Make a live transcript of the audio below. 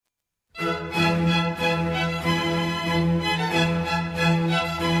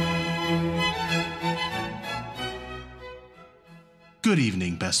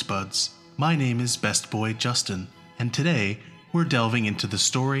evening, Best Buds. My name is Best Boy Justin, and today we're delving into the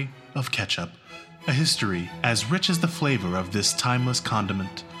story of ketchup, a history as rich as the flavor of this timeless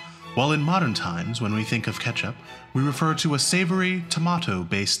condiment. While in modern times, when we think of ketchup, we refer to a savory,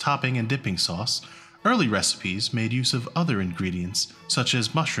 tomato-based topping and dipping sauce, early recipes made use of other ingredients, such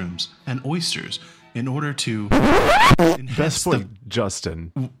as mushrooms and oysters, in order to Best Boy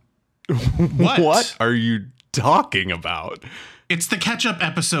Justin. What? What are you talking about? It's the ketchup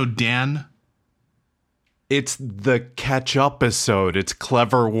episode, Dan. It's the Ketchupisode. It's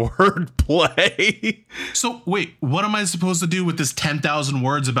clever wordplay. So, wait, what am I supposed to do with this 10,000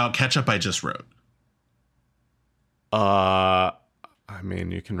 words about ketchup I just wrote? I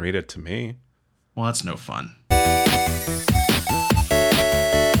mean, you can read it to me. Well, that's no fun.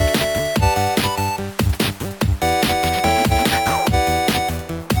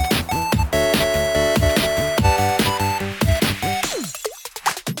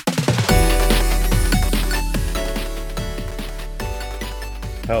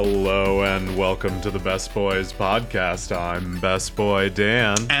 Hello and welcome to the Best Boys podcast. I'm Best Boy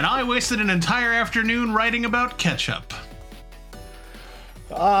Dan. And I wasted an entire afternoon writing about ketchup.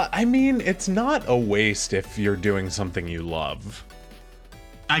 I mean, it's not a waste if you're doing something you love.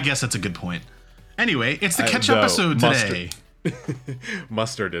 I guess that's a good point. Anyway, it's the ketchup episode today.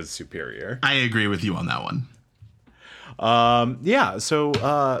 Mustard is superior. I agree with you on that one. So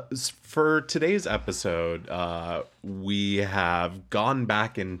for today's episode, we have gone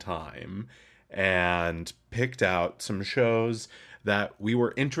back in time and picked out some shows that we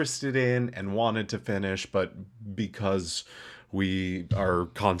were interested in and wanted to finish, but because we are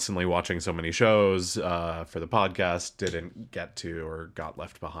constantly watching so many shows for the podcast, didn't get to or got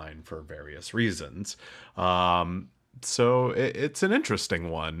left behind for various reasons. So it's an interesting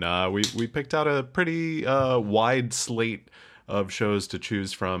one. We picked out a pretty wide slate of shows to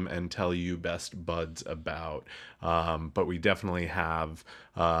choose from and tell you best buds about. But we definitely have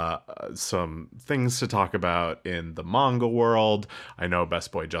some things to talk about in the manga world. I know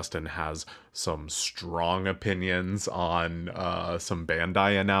Best Boy Justin has some strong opinions on some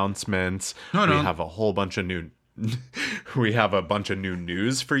Bandai announcements. We have a whole bunch of new... we have a bunch of new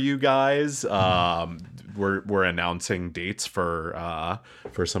news for you guys. We're announcing dates for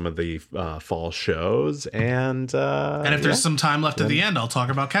some of the fall shows, and if there's some time left at the end, I'll talk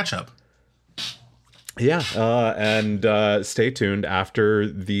about ketchup. Yeah, and stay tuned after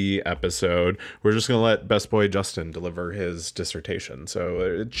the episode. We're just gonna let Best Boy Justin deliver his dissertation, so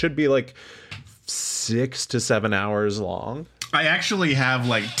it should be like 6 to 7 hours long. I actually have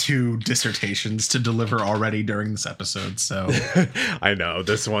like 2 dissertations to deliver already during this episode, so I know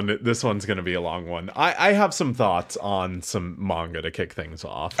this one's gonna be a long one. I have some thoughts on some manga to kick things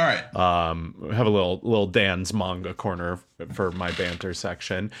off. All right. Have a little Dan's manga corner for my banter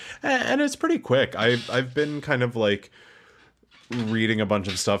section, and it's pretty quick. I've been kind of like reading a bunch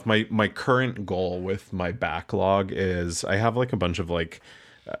of stuff. My current goal with my backlog is I have like a bunch of like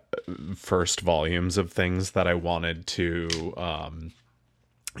first volumes of things that I wanted to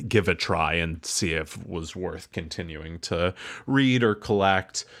give a try and see if was worth continuing to read or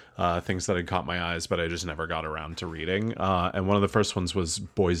collect, things that had caught my eyes, but I just never got around to reading. And one of the first ones was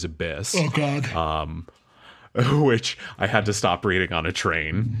Boys Abyss. Oh, God. Which I had to stop reading on a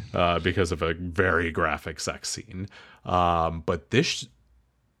train because of a very graphic sex scene. But this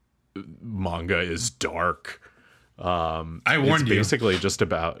manga is dark. I warned you. It's basically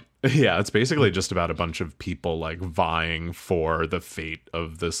just about a bunch of people like vying for the fate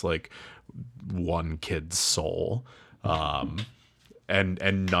of this like one kid's soul. And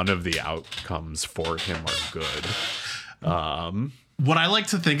none of the outcomes for him are good. What I like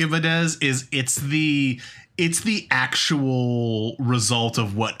to think of it as is it's the actual result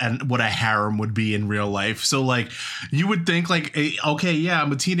of what a harem would be in real life. So like you would think like, okay, yeah,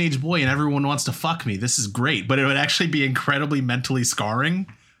 I'm a teenage boy and everyone wants to fuck me. This is great, but it would actually be incredibly mentally scarring.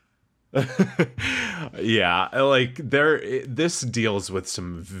 Yeah, like this deals with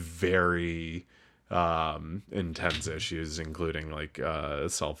some very intense issues, including like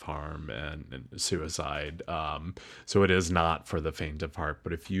self-harm and suicide. So it is not for the faint of heart,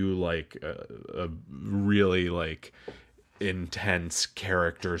 but if you like a really like intense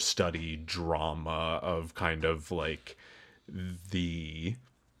character study drama of kind of like the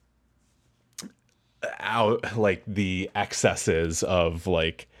excesses of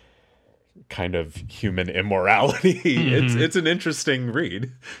like kind of human immorality, it's an interesting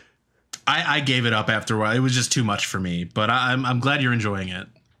read. I gave it up after a while. It was just too much for me, but I'm glad you're enjoying it.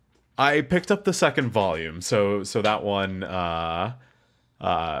 I picked up the second volume, so that one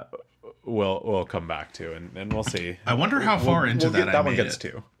we'll come back to, and we'll see. I wonder how far into that one gets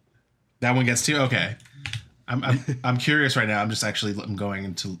to. That one gets to? Okay. I'm curious right now. I'm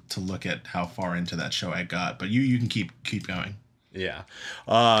going to look at how far into that show I got, but you can keep going. Yeah.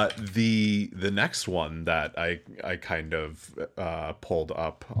 The next one that I kind of pulled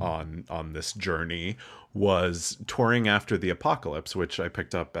up on this journey was Touring After the Apocalypse, which I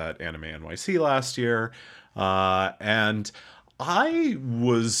picked up at Anime NYC last year. And I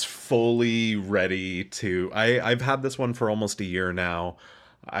was fully ready to... I've had this one for almost a year now.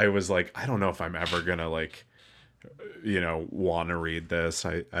 I was like, I don't know if I'm ever gonna want to read this.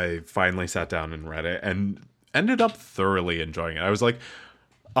 I finally sat down and read it and ended up thoroughly enjoying it. I was like,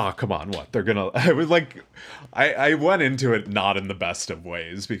 oh, come on, what? I was like, I went into it not in the best of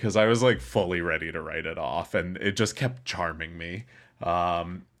ways because I was like fully ready to write it off, and it just kept charming me.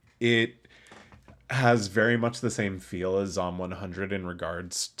 It has very much the same feel as Zom 100 in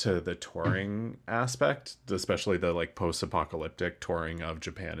regards to the touring aspect, especially the like post-apocalyptic touring of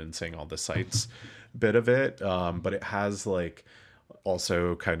Japan and seeing all the sights bit of it. But it has like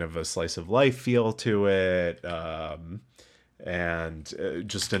also kind of a slice of life feel to it, and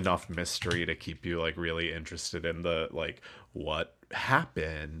just enough mystery to keep you like really interested in the like what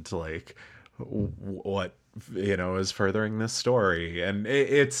happened, like what is furthering this story. And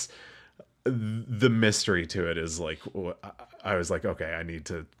it's the mystery to it is like, I was like, okay, I need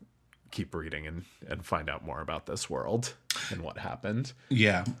to keep reading and find out more about this world and what happened.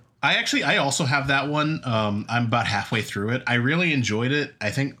 Yeah. I also have that one. I'm about halfway through it. I really enjoyed it.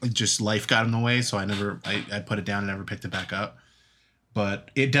 I think just life got in the way, so I put it down and never picked it back up. But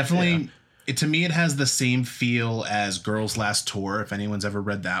it definitely, to me, it has the same feel as Girls Last Tour, if anyone's ever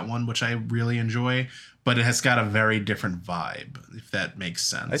read that one, which I really enjoy. But it has got a very different vibe, if that makes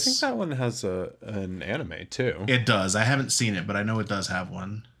sense. I think that one has an anime too. It does. I haven't seen it, but I know it does have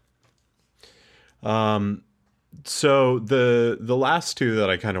one. So the last two that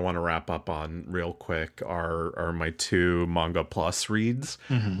I kind of want to wrap up on real quick are my two Manga Plus reads,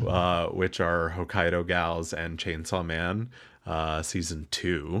 which are Hokkaido Gals and Chainsaw Man, season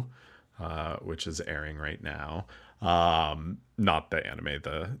 2, which is airing right now. Not the anime,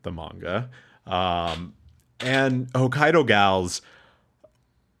 the manga. And Hokkaido Gals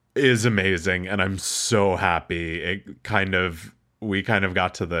is amazing, and I'm so happy. We kind of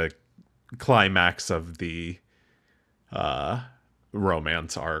got to the climax of the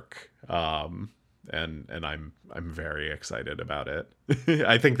romance arc, and I'm very excited about it.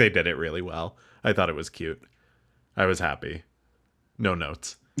 I think they did it really well. I thought it was cute. I was happy. No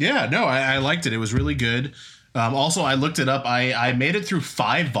notes. Yeah, no, I liked it. It was really good. Also, I looked it up. I made it through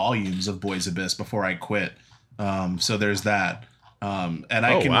 5 volumes of Boys Abyss before I quit. So there's that. And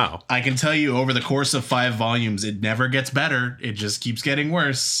I can tell you, over the course of 5 volumes, it never gets better. It just keeps getting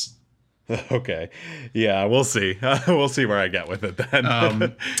worse. Okay. Yeah, we'll see. We'll see where I get with it then.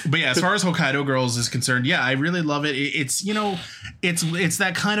 But yeah, as far as Hokkaido Girls is concerned, yeah, I really love it. It's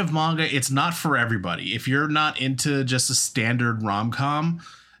that kind of manga. It's not for everybody. If you're not into just a standard rom-com,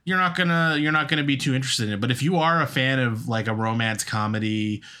 you're not gonna be too interested in it. But if you are a fan of like a romance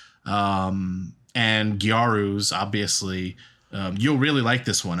comedy, and Gyaru's, obviously, you'll really like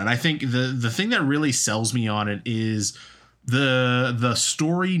this one. And I think the thing that really sells me on it is the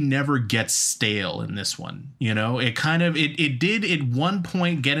story never gets stale in this one. It did at one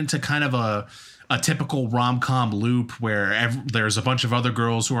point get into kind of a typical rom-com loop where there's a bunch of other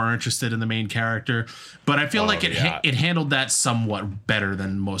girls who are interested in the main character, but I feel like it handled that somewhat better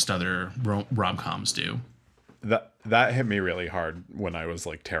than most other rom-coms do. That hit me really hard when I was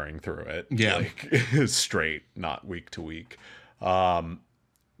like tearing through it. Yeah. Like straight, not week to week. But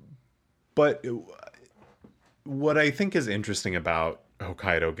what I think is interesting about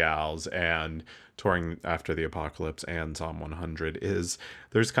Hokkaido Gals and Touring After the Apocalypse and Zom 100 is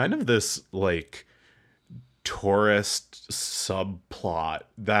there's kind of this like tourist subplot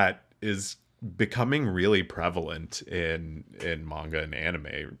that is becoming really prevalent in manga and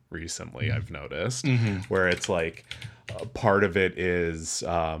anime recently. I've noticed where it's like part of it is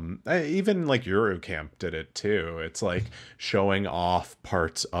even like Eurocamp did it too. It's like showing off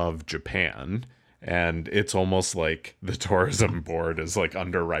parts of Japan, and it's almost like the tourism board is like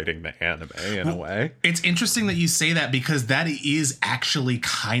underwriting the anime in a way. It's interesting that you say that, because that is actually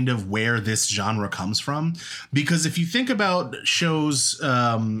kind of where this genre comes from. Because if you think about shows,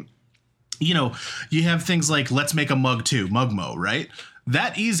 you have things like Let's Make a Mug Too, Mugmo, right?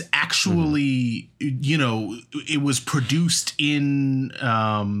 That is actually, it was produced in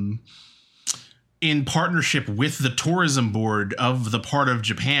partnership with the tourism board of the part of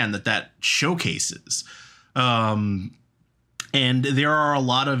Japan that showcases. And there are a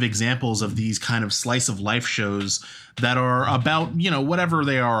lot of examples of these kind of slice of life shows that are about, whatever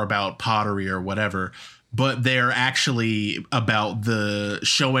they are, about pottery or whatever, but they're actually about the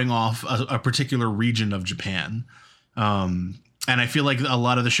showing off a particular region of Japan. And I feel like a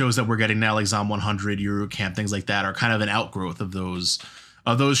lot of the shows that we're getting now, like Zom 100, Yuru Camp, things like that, are kind of an outgrowth of those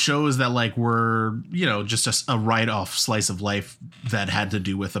shows that like were, just a write-off slice of life that had to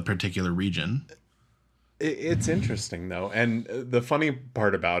do with a particular region. It's interesting though, and the funny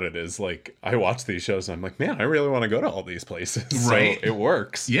part about it is like I watch these shows and I'm like, man, I really want to go to all these places. Right, so it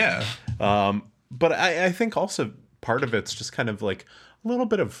works. Yeah. But I think also part of it's just kind of like a little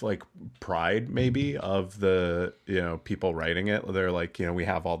bit of like pride maybe of the people writing it. They're like, we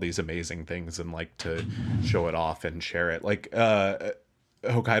have all these amazing things and like to show it off and share it. Like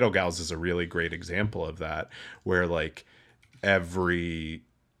Hokkaido Gals is a really great example of that, where like every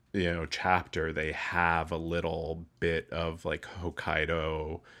chapter they have a little bit of like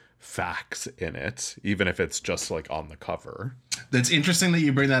Hokkaido facts in it, even if it's just like on the cover. That's interesting that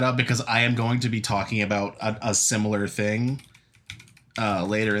you bring that up, because I am going to be talking about a similar thing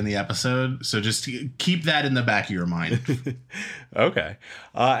later in the episode, so just keep that in the back of your mind. Okay.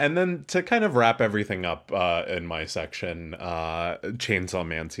 And then to kind of wrap everything up in my section, Chainsaw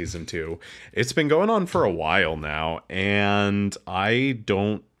Man season 2, it's been going on for a while now, and I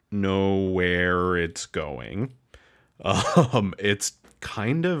don't know where it's going. It's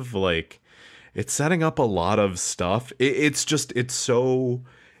kind of like it's setting up a lot of stuff. It's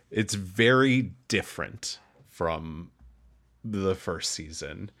very different from the first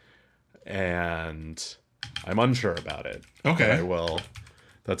season, and I'm unsure about it. Okay.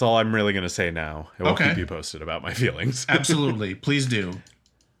 That's all I'm really going to say now. I will keep you posted about my feelings. Absolutely. Please do.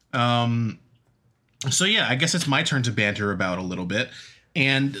 So yeah, I guess it's my turn to banter about a little bit.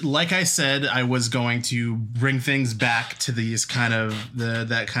 And like I said, I was going to bring things back to these kind of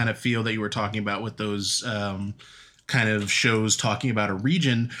that kind of feel that you were talking about with those kind of shows talking about a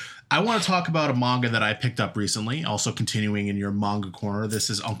region. I want to talk about a manga that I picked up recently, also continuing in your manga corner. This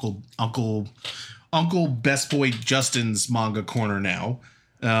is Uncle Best Boy Justin's manga corner now.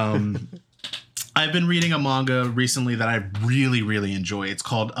 I've been reading a manga recently that I really, really enjoy. It's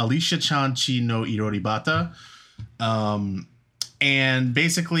called Alicia-chan Chi no Iroribata. And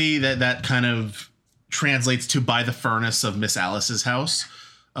basically that kind of translates to By the Furnace of Miss Alice's House.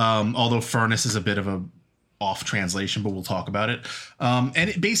 Although furnace is a bit of a off translation, but we'll talk about it. And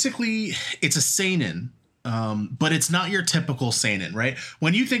it's a seinen, but it's not your typical seinen, right?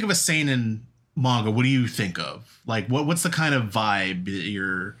 When you think of a seinen manga, what do you think of? Like what's the kind of vibe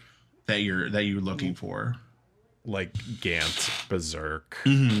that you're looking for? Like Gantz, Berserk,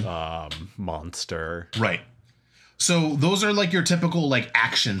 Monster. Right. So those are like your typical like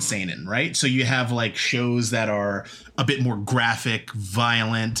action seinen, right? So you have like shows that are a bit more graphic,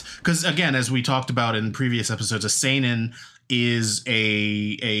 violent. Because again, as we talked about in previous episodes, a seinen is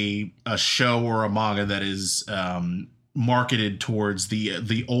a show or a manga that is marketed towards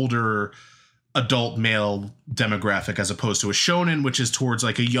the older adult male demographic, as opposed to a shonen, which is towards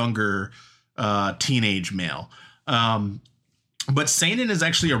like a younger teenage male. But seinen is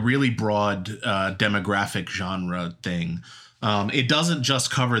actually a really broad demographic genre thing. It doesn't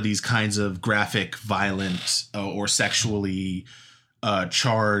just cover these kinds of graphic, violent, or sexually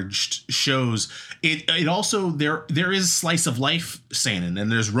charged shows. It also there is slice of life seinen,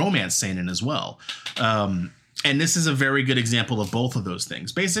 and there's romance seinen as well. And this is a very good example of both of those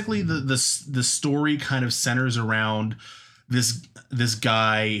things. Basically, the story kind of centers around this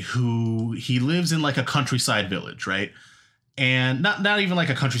guy who he lives in like a countryside village, right? And not even like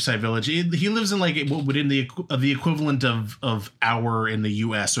a countryside village. He lives in like what would in the equivalent of our in the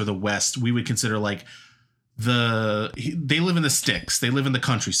U.S. or the West we would consider like they live in the sticks. They live in the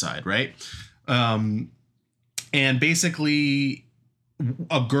countryside, right? And basically,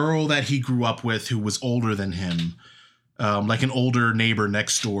 a girl that he grew up with who was older than him, like an older neighbor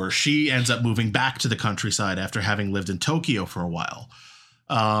next door, she ends up moving back to the countryside after having lived in Tokyo for a while.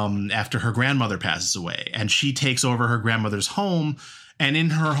 After her grandmother passes away, and she takes over her grandmother's home, and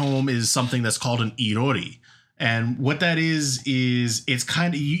in her home is something that's called an irori. And what that is it's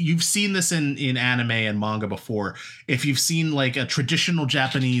kind of, you've seen this in anime and manga before. If you've seen like a traditional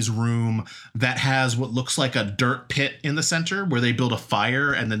Japanese room that has what looks like a dirt pit in the center where they build a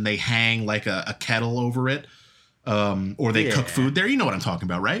fire and then they hang like a kettle over it, or they cook food there, you know what I'm talking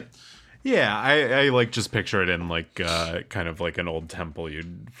about, right? Yeah, I like just picture it in like kind of like an old temple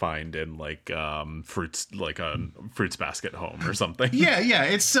you'd find in like fruits, like a fruits basket home or something. Yeah,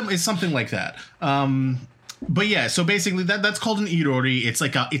 it's something like that. But yeah, so basically that's called an irori. It's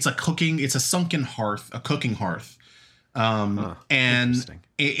a cooking hearth, And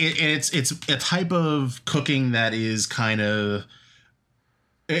it's a type of cooking that is kind of,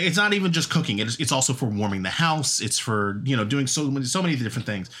 it's not even just cooking. It's also for warming the house. It's for, doing so many different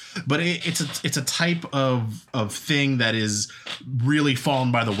things. But it's a type of thing that is really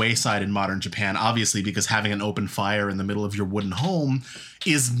fallen by the wayside in modern Japan, obviously, because having an open fire in the middle of your wooden home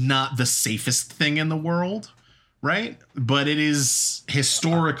is not the safest thing in the world. Right. But it is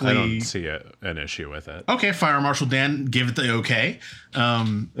historically. I don't see an issue with it. OK, Fire Marshal Dan, give it the OK.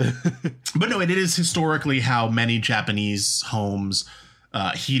 But no, it is historically how many Japanese homes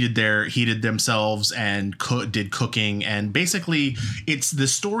heated themselves and did cooking. And basically, the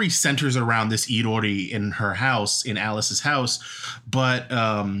story centers around this Irori in her house, in Alice's house. But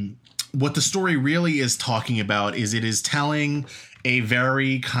what the story really is talking about is it is telling a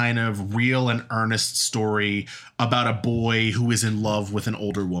very kind of real and earnest story about a boy who is in love with an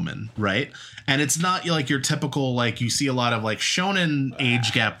older woman, right? And it's not like your typical, like you see a lot of like shonen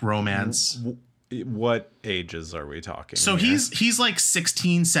age gap romance. What ages are we talking? So here? he's like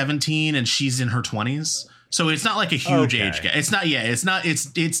 16, 17 and she's in her 20s. So it's not like a huge age gap. It's not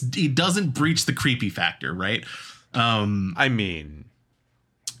it doesn't breach the creepy factor, right? I mean,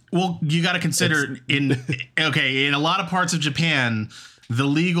 well, you got to consider in a lot of parts of Japan, the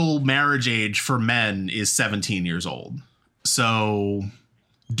legal marriage age for men is 17 years old. So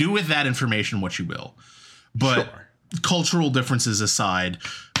do with that information what you will. But cultural differences aside,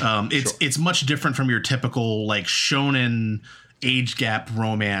 it's much different from your typical like shonen age gap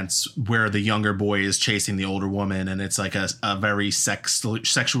romance where the younger boy is chasing the older woman and it's like a very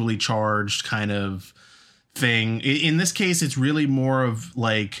sexually charged kind of thing. In this case, it's really more of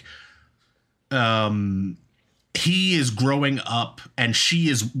like he is growing up and she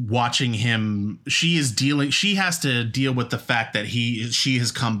is watching him. She has to deal with the fact that she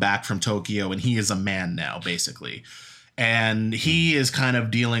has come back from Tokyo and he is a man now, basically. And he is kind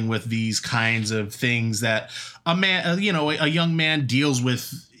of dealing with these kinds of things that a young man deals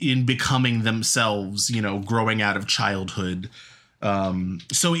with in becoming themselves, growing out of childhood.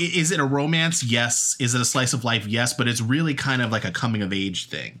 So is it a romance? Yes. Is it a slice of life? Yes. But it's really kind of like a coming of age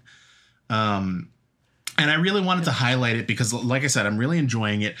thing. And I really wanted to highlight it because, like I said, I'm really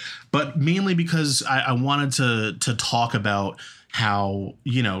enjoying it, but mainly because I wanted to talk about how,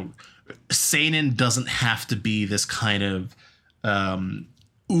 seinen doesn't have to be this kind of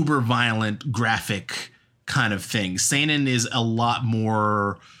uber violent graphic kind of thing. Seinen is a lot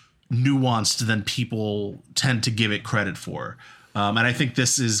more nuanced than people tend to give it credit for. And I think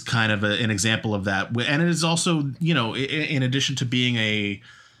this is kind of an example of that. And it is also, in addition to being a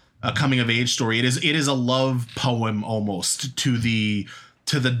coming of age story, it is a love poem almost to the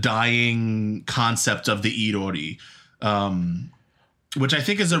dying concept of the Irori, which I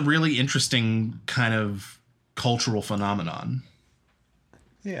think is a really interesting kind of cultural phenomenon.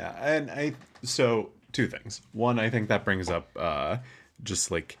 Yeah, and so two things. One, I think that brings up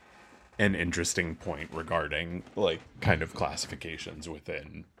just like an interesting point regarding like kind of classifications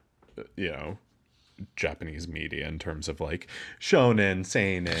within Japanese media in terms of like shonen,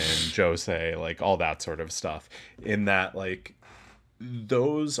 seinen, josei, like all that sort of stuff, in that like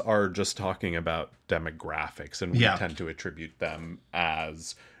those are just talking about demographics and we tend to attribute them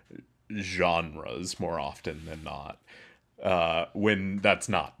as genres more often than not, when that's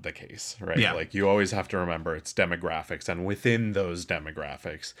not the case, right? Like you always have to remember it's demographics, and within those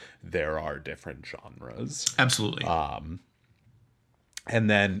demographics there are different genres. Absolutely. And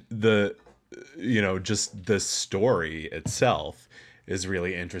then just the story itself is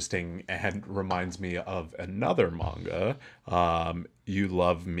really interesting and reminds me of another manga, You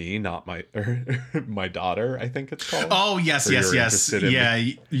Love Me, Not My My Daughter, I think it's called. Oh, yes. Yeah,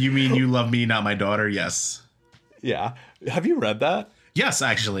 you mean You Love Me, Not My Daughter, yes. Yeah. Have you read that? Yes,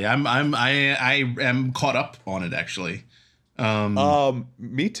 actually. I am caught up on it, actually.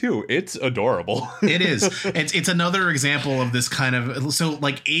 Me too. It's adorable. It is. It's another example of this kind of, so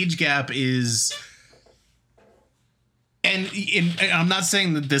like age gap is, and I'm not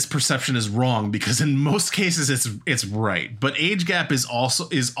saying that this perception is wrong, because in most cases it's right, but age gap is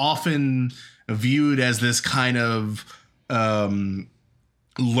often viewed as this kind of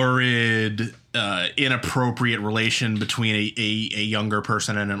lurid, inappropriate relation between a younger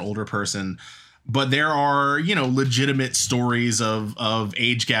person and an older person. But there are, legitimate stories of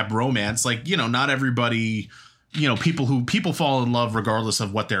age gap romance. Like, not everybody, people fall in love regardless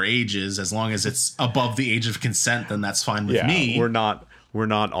of what their age is. As long as it's above the age of consent, then that's fine with me. We're not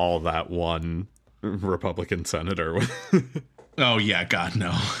all that one Republican senator. Oh, yeah. God,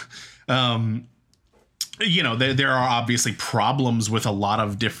 no. you know, there are obviously problems with a lot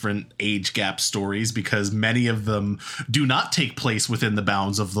of different age gap stories because many of them do not take place within the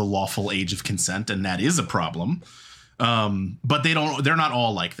bounds of the lawful age of consent, and that is a problem. But they're not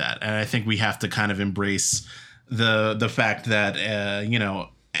all like that. And I think we have to kind of embrace the fact that, you know,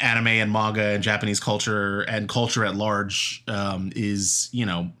 anime and manga and Japanese culture and culture at large is, you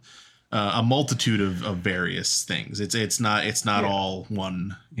know, a multitude of various things. It's not all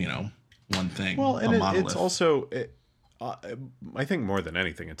one, you know, one thing. Well, and it's also, I think more than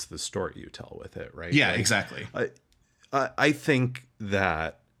anything, it's the story you tell with it, right? Yeah, like, exactly. I think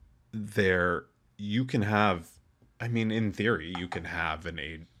that you can have, I mean, in theory, you can have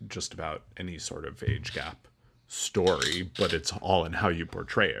just about any sort of age gap story, but it's all in how you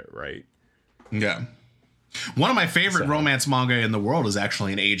portray it, right? Yeah. One of my favorite romance manga in the world is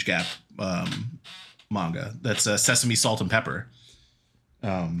actually an age gap manga. That's Sesame Salt and Pepper.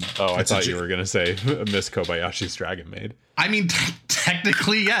 I thought you were going to say Miss Kobayashi's Dragon Maid. I mean,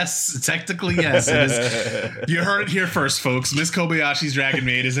 technically, yes. Technically, yes. It is. You heard it here first, folks. Miss Kobayashi's Dragon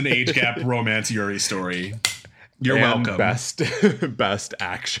Maid is an age gap romance Yuri story. You're welcome. Best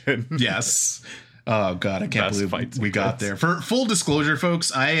action. Yes. Oh God, I can't believe we got there. For full disclosure,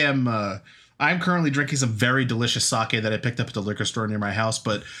 folks, I'm currently drinking some very delicious sake that I picked up at the liquor store near my house.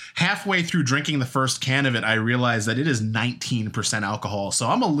 But halfway through drinking the first can of it, I realized that it is 19% alcohol. So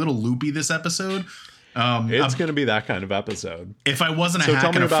I'm a little loopy this episode. It's going to be that kind of episode. If I wasn't a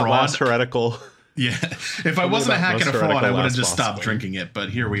hack and a fraud, last heretical. Yeah, if I wasn't a hack and a fraud, I would have just stopped drinking it. But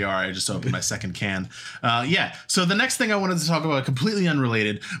here we are. I just opened my second can. Yeah. So the next thing I wanted to talk about, completely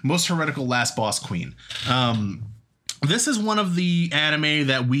unrelated, Most Heretical Last Boss Queen. This is one of the anime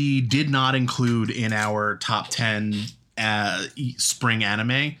that we did not include in our top 10 summer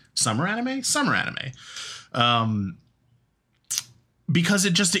anime. Because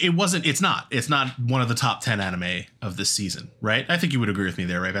it's not one of the top 10 anime of this season, right? I think you would agree with me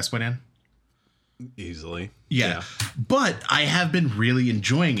there, right, Best Boy Dan? Easily. Yeah. But I have been really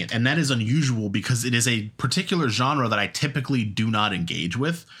enjoying it, and that is unusual because it is a particular genre that I typically do not engage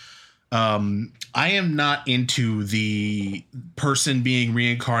with. I am not into the person being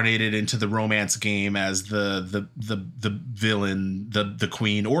reincarnated into the romance game as the villain, the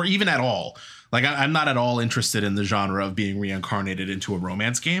queen, or even at all. Like I'm not at all interested in the genre of being reincarnated into a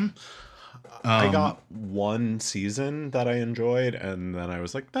romance game. I got one season that I enjoyed, and then I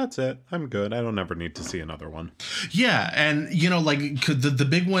was like, that's it. I'm good. I don't ever need to see another one. Yeah, and, you know, like, the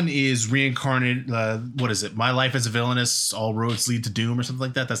big one is reincarnated, what is it? My Life as a Villainess, All Roads Lead to Doom, or something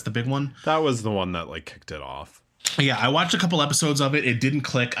like that. That's the big one. That was the one that, like, kicked it off. Yeah, I watched a couple episodes of it. It didn't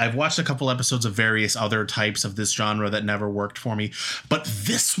click. I've watched a couple episodes of various other types of this genre that never worked for me. But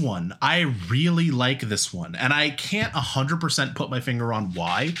this one, I really like this one. And I can't 100% put my finger on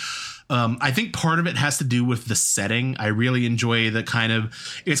why. I think part of it has to do with the setting. I really enjoy it's kind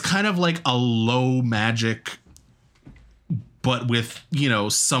of like a low magic, but with, you know,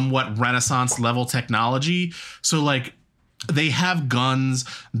 somewhat Renaissance level technology. So like they have guns.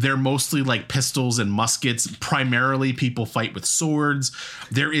 They're mostly like pistols and muskets. Primarily people fight with swords.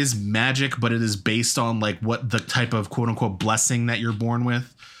 There is magic, but it is based on like what the type of quote unquote blessing that you're born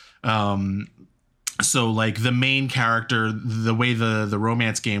with. So like the main character, the way the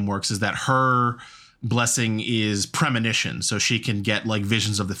romance game works is that her blessing is premonition. So she can get like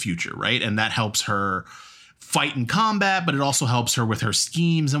visions of the future, right? And that helps her fight in combat, but it also helps her with her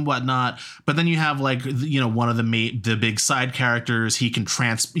schemes and whatnot. But then you have like, you know, one of the big side characters, he can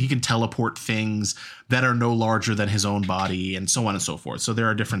teleport things that are no larger than his own body and so on and so forth. So there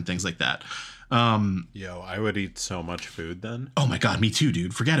are different things like that. Yo, I would eat so much food then. Oh my God, me too,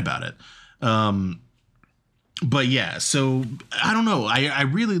 dude. Forget about it. But yeah, so I don't know. I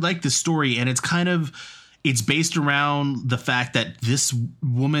really like this story, and it's based around the fact that this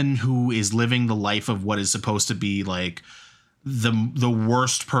woman who is living the life of what is supposed to be like the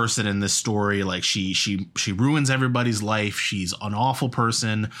worst person in this story. Like she ruins everybody's life. She's an awful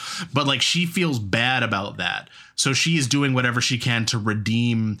person, but like she feels bad about that. So she is doing whatever she can to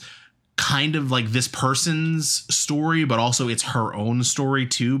redeem kind of like this person's story, but also it's her own story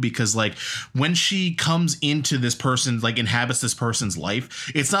too, because like when she comes into this person, like inhabits this person's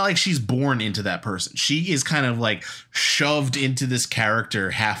life, it's not like she's born into that person. She is kind of like shoved into this character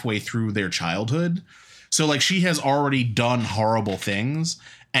halfway through their childhood. So like she has already done horrible things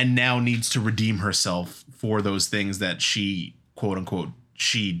and now needs to redeem herself for those things that she quote unquote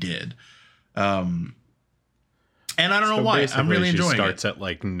she did. And I don't know why. I'm really enjoying it. Starts at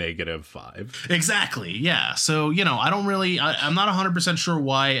like -5. Exactly. Yeah. So, you know, I'm not 100% sure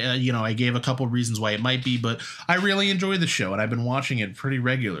why, you know, I gave a couple reasons why it might be, but I really enjoy the show and I've been watching it pretty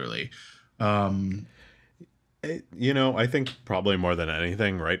regularly. I think probably more than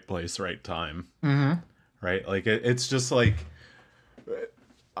anything, right place, right time. Mm-hmm. Right? Like, it's just like...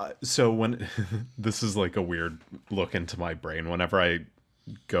 so when... this is like a weird look into my brain. Whenever I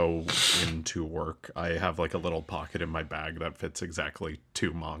go into work, I have like a little pocket in my bag that fits exactly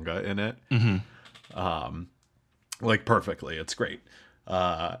 2 manga in it. Mm-hmm. Like, perfectly. It's great.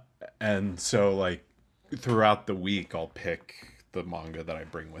 And so, like, throughout the week, I'll pick the manga that I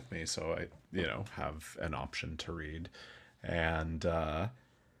bring with me, so I, have an option to read. And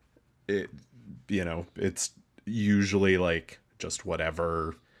it's usually like just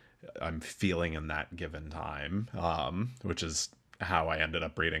whatever I'm feeling in that given time, which is how I ended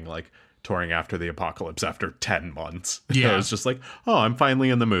up reading like Touring After the Apocalypse after 10 months. Yeah. I was just like, oh, I'm finally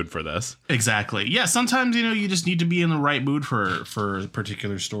in the mood for this. Exactly. Yeah, sometimes, you just need to be in the right mood for a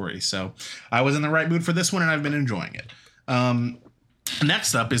particular story. So I was in the right mood for this one, and I've been enjoying it.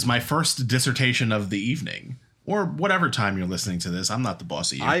 Next up is my first dissertation of the evening, or whatever time you're listening to this. I'm not the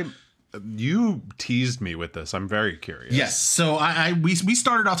boss of you. You teased me with this. I'm very curious. Yes. So we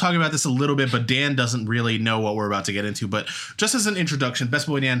started out talking about this a little bit, but Dan doesn't really know what we're about to get into. But just as an introduction, Best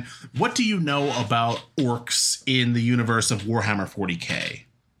Boy Dan, what do you know about orcs in the universe of Warhammer 40K?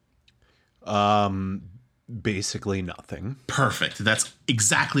 Basically nothing. Perfect. That's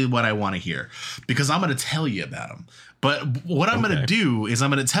exactly what I want to hear, because I'm going to tell you about them. But what I'm going to do is I'm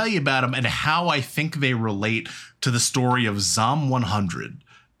going to tell you about them and how I think they relate to the story of Zom 100.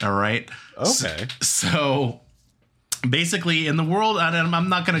 All right. Okay. So basically, in the world, and I'm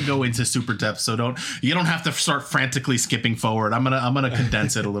not going to go into super depth, so you don't have to start frantically skipping forward. I'm gonna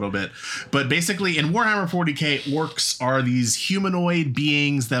condense it a little bit. But basically, in Warhammer 40K, orcs are these humanoid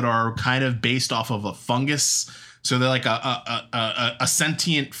beings that are kind of based off of a fungus. So they're like a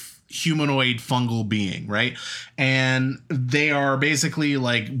sentient humanoid fungal being, right? And they are basically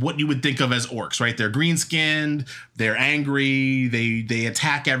like what you would think of as orcs, right? They're green skinned, they're angry, they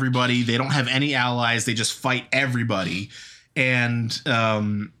attack everybody, they don't have any allies, they just fight everybody. And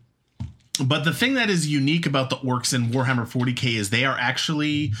but the thing that is unique about the orcs in Warhammer 40K is they are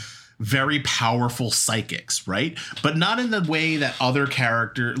actually very powerful psychics, right? But not in the way that other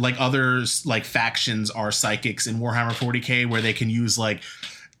others like factions are psychics in Warhammer 40K, where they can use like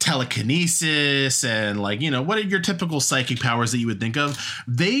telekinesis and like, what are your typical psychic powers that you would think of?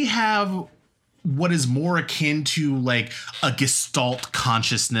 They have what is more akin to like a gestalt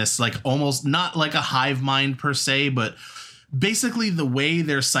consciousness, like almost not like a hive mind per se, but basically the way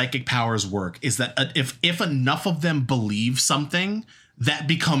their psychic powers work is that if enough of them believe something, that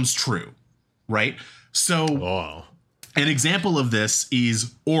becomes true, right? So an example of this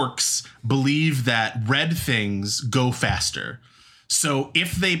is orcs believe that red things go faster. So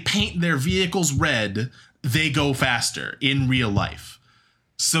if they paint their vehicles red, they go faster in real life.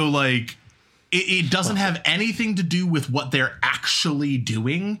 So like it doesn't have anything to do with what they're actually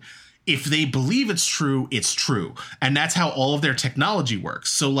doing. If they believe it's true, it's true. And that's how all of their technology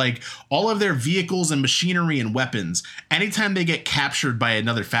works. So like all of their vehicles and machinery and weapons, anytime they get captured by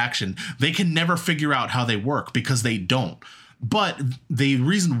another faction, they can never figure out how they work because they don't. But the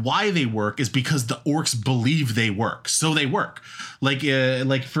reason why they work is because the orcs believe they work. So they work. Like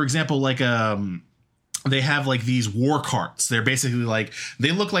for example, they have like these war carts. They're basically like,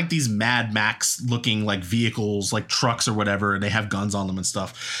 they look like these Mad Max looking like vehicles, like trucks or whatever, and they have guns on them and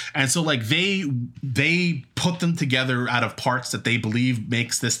stuff. And so like they put them together out of parts that they believe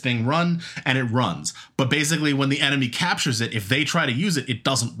makes this thing run, and it runs. But basically when the enemy captures it, if they try to use it, it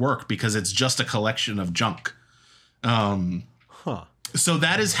doesn't work because it's just a collection of junk. So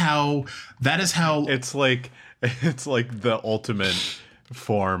that is how it's like the ultimate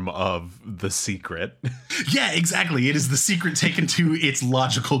form of The Secret. Yeah, exactly. It is The Secret taken to its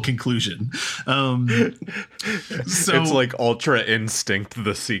logical conclusion. So it's like Ultra Instinct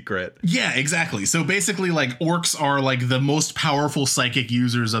The Secret. Yeah, exactly. So basically like orcs are like the most powerful psychic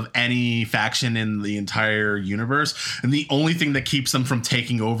users of any faction in the entire universe, and the only thing that keeps them from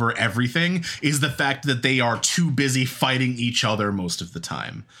taking over everything is the fact that they are too busy fighting each other most of the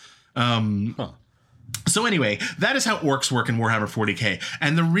time. So anyway, that is how orcs work in Warhammer 40K.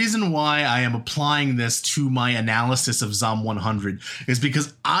 And the reason why I am applying this to my analysis of Zom 100 is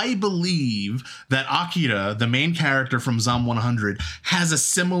because I believe that Akira, the main character from Zom 100, has a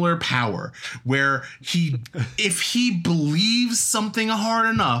similar power where if he believes something hard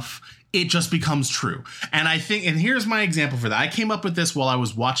enough, it just becomes true. And I think, and here's my example for that. I came up with this while I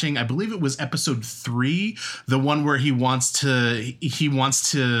was watching, I believe it was episode 3, the one where he wants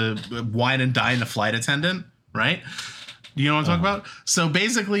to wine and dine the flight attendant, right? You know what I'm talking about? So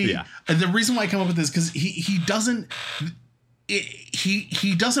basically, the reason why I come up with this, because he doesn't,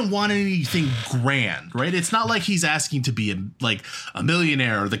 he doesn't want anything grand, right? It's not like he's asking to be a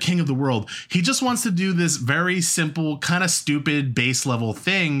millionaire or the king of the world. He just wants to do this very simple, kind of stupid base level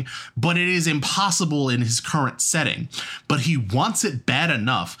thing, but it is impossible in his current setting. But he wants it bad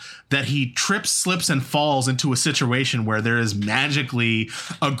enough that he trips, slips, and falls into a situation where there is magically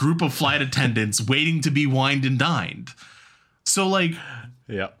a group of flight attendants waiting to be wined and dined. So, like,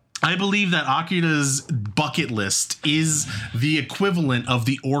 yeah. I believe that Akira's bucket list is the equivalent of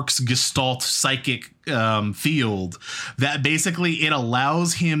the orc's gestalt psychic field, that basically it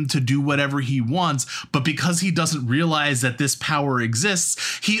allows him to do whatever he wants, but because he doesn't realize that this power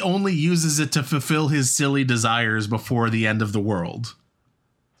exists, he only uses it to fulfill his silly desires before the end of the world.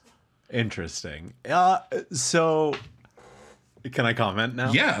 Interesting. So can I comment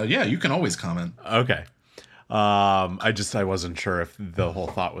now? Yeah, you can always comment. Okay. I wasn't sure if the whole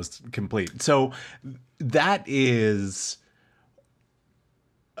thought was complete. So that is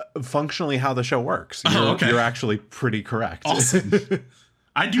functionally how the show works. You're actually pretty correct. Awesome.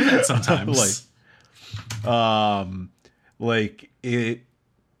 I do that sometimes.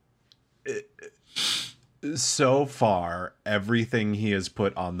 So far, everything he has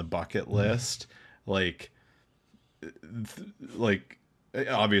put on the bucket list,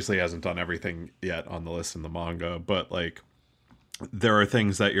 obviously hasn't done everything yet on the list in the manga, but like there are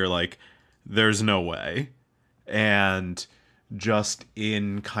things that you're like, there's no way. And just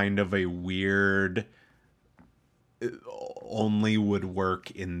in kind of a weird, only would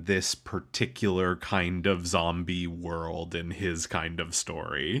work in this particular kind of zombie world in his kind of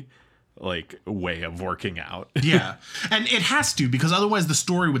story, like, way of working out. Yeah. And it has to, because otherwise the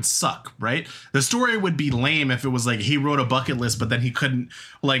story would suck, right? The story would be lame if it was like he wrote a bucket list, but then he couldn't,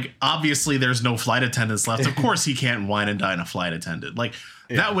 like, obviously there's no flight attendants left. Of course he can't wine and dine a flight attendant. Like,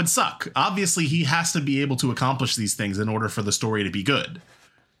 that would suck. Obviously he has to be able to accomplish these things in order for the story to be good.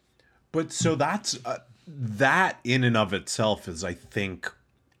 But so that's, that in and of itself is, I think,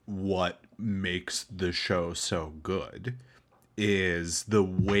 what makes the show so good. Is the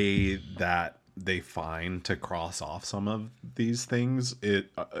way that they find to cross off some of these things.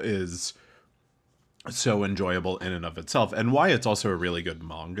 It is so enjoyable in and of itself, and why it's also a really good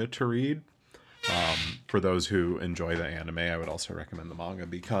manga to read. For those who enjoy the anime, I would also recommend the manga,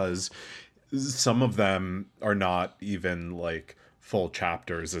 because some of them are not even like full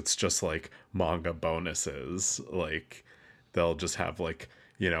chapters. It's just like manga bonuses. Like they'll just have like,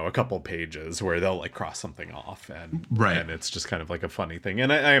 you know, a couple pages where they'll like cross something off, and and it's just kind of like a funny thing.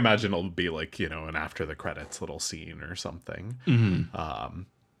 And I imagine it'll be like, you know, an after the credits little scene or something. Mm-hmm.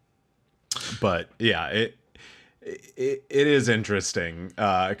 But yeah, it is interesting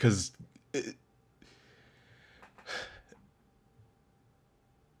because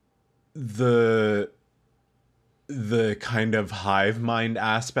the kind of hive mind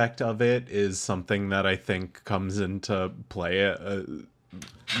aspect of it is something that I think comes into play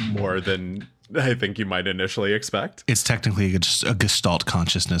more than I think you might initially expect. It's technically just a gestalt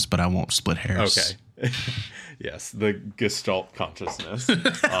consciousness, but I won't split hairs. Okay. Yes, the gestalt consciousness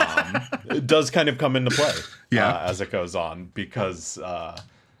it does kind of come into play as it goes on, because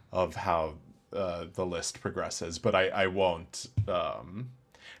of how the list progresses. But I won't.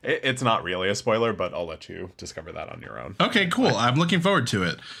 It's not really a spoiler, but I'll let you discover that on your own. Okay, cool. I'm looking forward to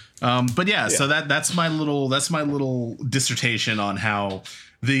it. But yeah, so that's my little dissertation on how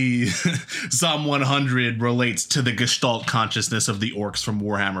the Psalm 100 relates to the gestalt consciousness of the orcs from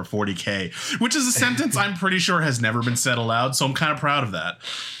Warhammer 40K, which is a sentence I'm pretty sure has never been said aloud. So I'm kind of proud of that.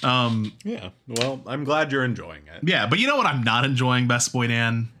 Yeah. Well, I'm glad you're enjoying it. Yeah, but you know what I'm not enjoying, Best Boy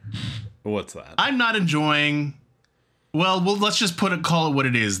Dan? What's that? I'm not enjoying. Well, let's just call it what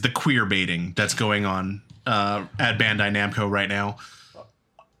it is. The queer baiting that's going on at Bandai Namco right now.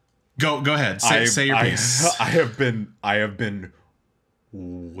 Go ahead. Say your piece. I have been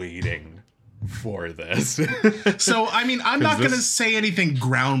waiting for this. So, I mean, I'm not going to say anything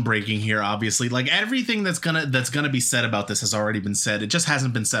groundbreaking here, obviously. Like, everything that's going to be said about this has already been said. It just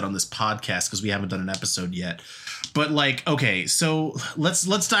hasn't been said on this podcast because we haven't done an episode yet. But like, okay, so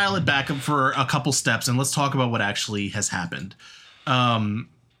let's dial it back up for a couple steps and let's talk about what actually has happened.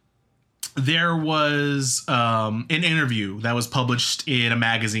 There was an interview that was published in a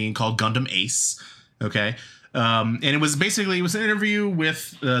magazine called Gundam Ace. Okay. And it was an interview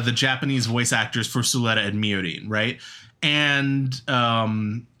with the Japanese voice actors for Suletta and Miorin, right? And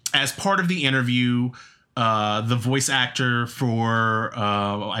as part of the interview, the voice actor for,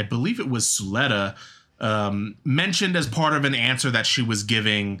 I believe it was Suletta, mentioned as part of an answer that she was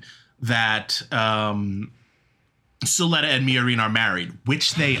giving that Suletta and Miorin are married,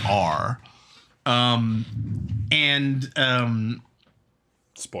 which they are. And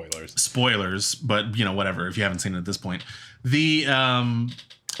spoilers, but whatever, if you haven't seen it at this point.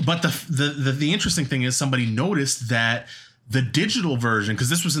 But the interesting thing is somebody noticed that the digital version, because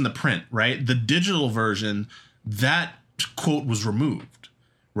this was in the print, right? The digital version, that quote was removed,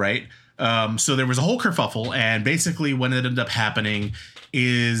 right? So there was a whole kerfuffle, and basically what ended up happening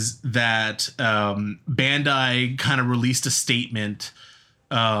is that Bandai kind of released a statement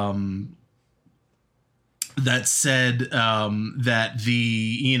that said that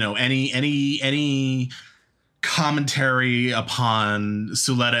any commentary upon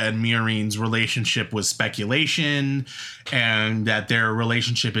Suletta and Mirin's relationship was speculation, and that their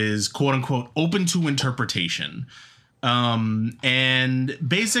relationship is quote unquote open to interpretation. And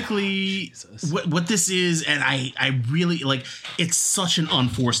basically what this is, and I really like, it's such an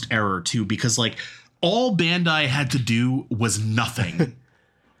unforced error too, because like all Bandai had to do was nothing.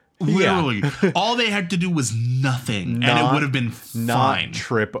 Literally, all they had to do was nothing, and it would have been fine. Not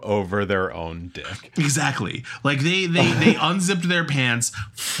trip over their own dick. Exactly. Like they unzipped their pants,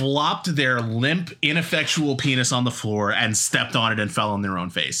 flopped their limp, ineffectual penis on the floor, and stepped on it and fell on their own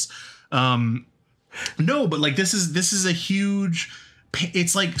face. No, but like this is a huge.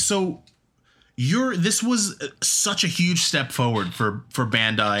 It's like so. This was such a huge step forward for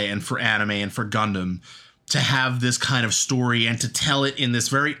Bandai and for anime and for Gundam, to have this kind of story and to tell it in this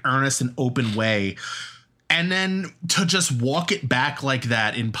very earnest and open way. And then to just walk it back like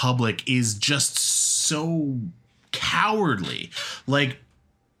that in public is just so cowardly. Like,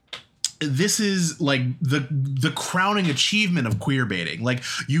 this is like the crowning achievement of queer baiting. Like,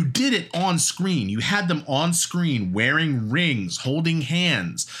 you did it on screen. You had them on screen wearing rings, holding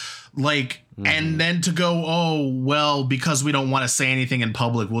hands. Like, and then to go, oh, well, because we don't want to say anything in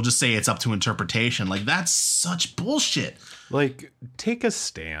public, we'll just say it's up to interpretation. Like, that's such bullshit. Like, take a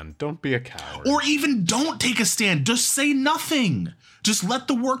stand. Don't be a coward. Or even don't take a stand. Just say nothing. Just let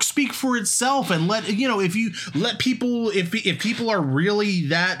the work speak for itself, and if you let people, if people are really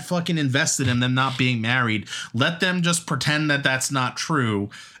that fucking invested in them not being married, let them just pretend that that's not true,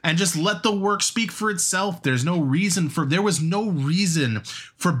 and just let the work speak for itself. There was no reason for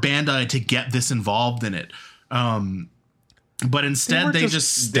Bandai to get this involved in it. But instead they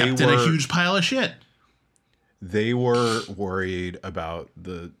just stepped in a huge pile of shit. They were worried about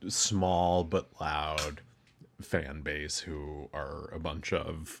the small but loud fan base who are a bunch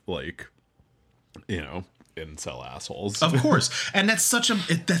of incel assholes. Of course. And that's such a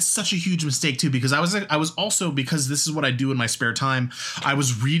huge mistake too, because I was also, because this is what I do in my spare time, I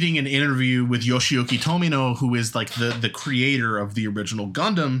was reading an interview with Yoshiyuki Tomino, who is like the creator of the original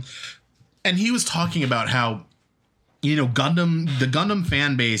Gundam, and he was talking about how the Gundam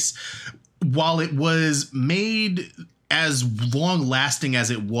fan base, while it was made as long lasting as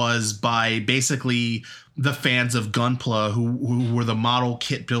it was by basically the fans of Gunpla who were the model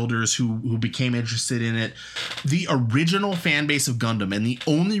kit builders who became interested in it, the original fan base of Gundam, and the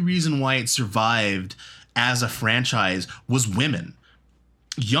only reason why it survived as a franchise, was women.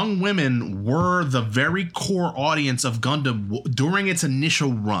 Young women were the very core audience of Gundam during its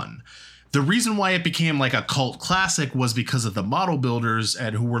initial run. The reason why it became like a cult classic was because of the model builders,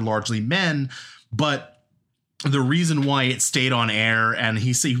 and who were largely men, but the reason why it stayed on air, and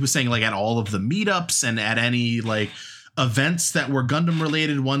he was saying like at all of the meetups and at any like events that were Gundam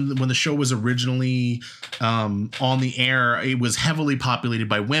related, when the show was originally on the air, it was heavily populated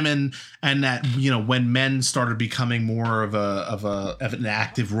by women, and that when men started becoming more of an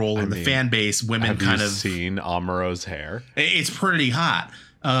active role in the fan base, women kind of seen Amuro's hair. It's pretty hot.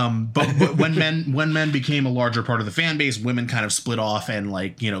 But when men became a larger part of the fan base, women kind of split off and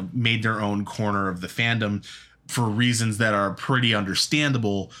made their own corner of the fandom for reasons that are pretty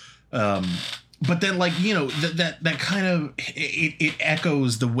understandable. But then that kind of it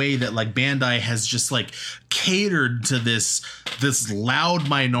echoes the way that Bandai has just catered to this loud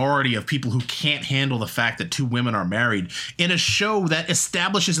minority of people who can't handle the fact that two women are married in a show that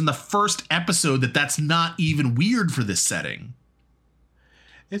establishes in the first episode that that's not even weird for this setting.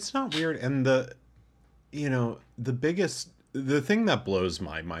 It's not weird. And the thing that blows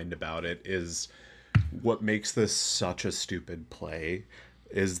my mind about it is what makes this such a stupid play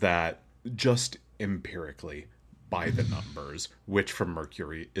is that just empirically, by the numbers, Witch from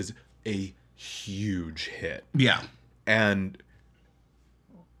Mercury is a huge hit. Yeah. And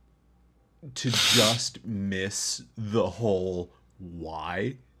to just miss the whole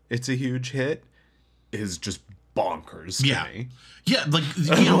why it's a huge hit is just bonkers to me. Yeah,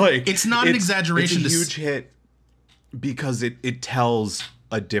 it's not an exaggeration. It's a huge hit because it tells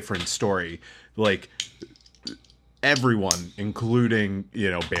a different story. everyone, including,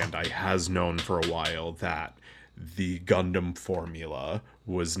 Bandai, has known for a while that the Gundam formula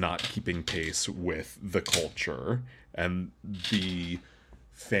was not keeping pace with the culture, and the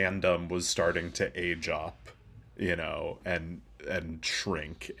fandom was starting to age up, and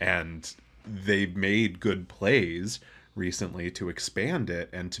shrink, and they made good plays recently to expand it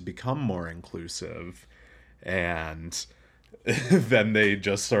and to become more inclusive, and then they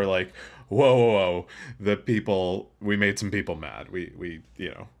just are like, whoa, we made some people mad. We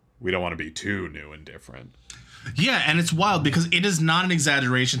don't want to be too new and different. Yeah, and it's wild because it is not an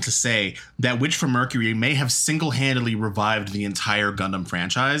exaggeration to say that Witch from Mercury may have single-handedly revived the entire Gundam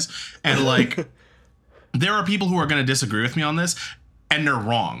franchise. And, like, there are people who are going to disagree with me on this, and they're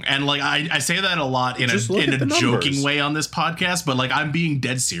wrong. And, like, I say that a lot in a joking way on this podcast, but, like, I'm being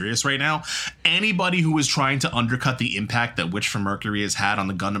dead serious right now. Anybody who is trying to undercut the impact that Witch from Mercury has had on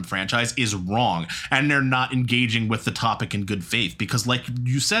the Gundam franchise is wrong. And they're not engaging with the topic in good faith. Because, like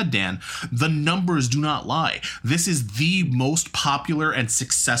you said, Dan, the numbers do not lie. This is the most popular and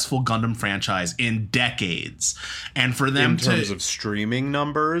successful Gundam franchise in decades. And for them in terms of streaming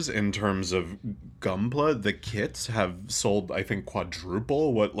numbers, in terms of Gunpla, the kits have sold, I think,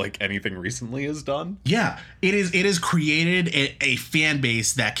 quadruple what like anything recently has done. Yeah, it is created a fan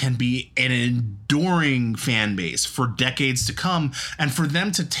base that can be an enduring fan base for decades to come, and for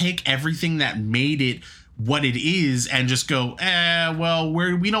them to take everything that made it what it is and just go, well,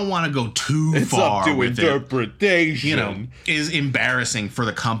 we don't want to go too far. It's up to with interpretation. Is embarrassing for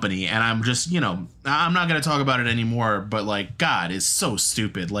the company. And I'm just, I'm not going to talk about it anymore, but like, God, it's so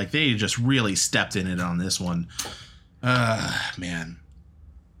stupid. Like, they just really stepped in it on this one. Man.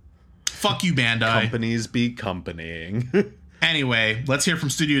 Fuck you, Bandai. Companies be companying. Anyway, let's hear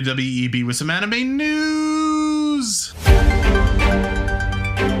from Studio WEB with some anime news.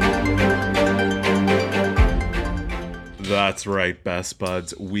 That's right, best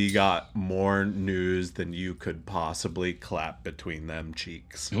buds. We got more news than you could possibly clap between them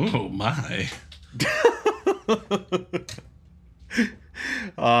cheeks. Oh, my.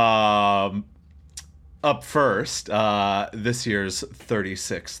 Up first, this year's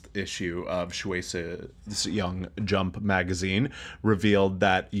 36th issue of Shueisha's Young Jump magazine revealed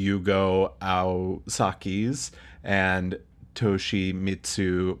that Yugo Aosaki's and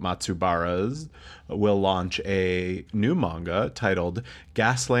Toshimitsu Matsubara's will launch a new manga titled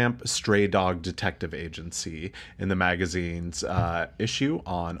Gaslamp Stray Dog Detective Agency in the magazine's issue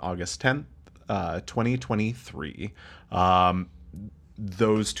on August 10th, 2023.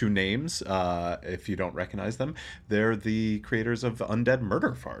 Those two names, if you don't recognize them, they're the creators of Undead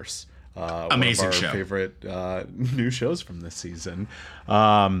Murder Farce. Amazing one of our show. Favorite new shows from this season.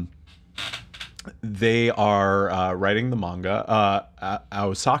 They are writing the manga.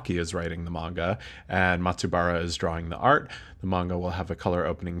 Aosaki is writing the manga, and Matsubara is drawing the art. The manga will have a color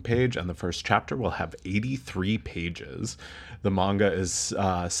opening page, and the first chapter will have 83 pages. The manga is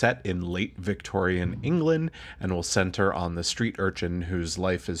set in late Victorian England and will center on the street urchin whose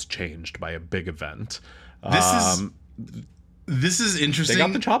life is changed by a big event. This is interesting. They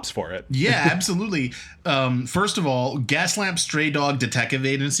got the chops for it. Yeah, absolutely. First of all, Gaslamp Stray Dog Detective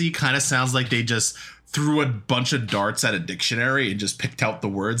Agency kind of sounds like they just threw a bunch of darts at a dictionary and just picked out the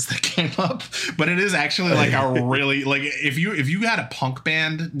words that came up. But it is actually like a really, like, if you had a punk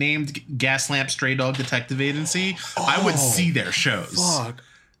band named Gaslamp Stray Dog Detective Agency, I would see their shows. Fuck.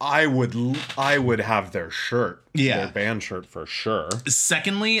 I would have their shirt. Yeah. Their band shirt for sure.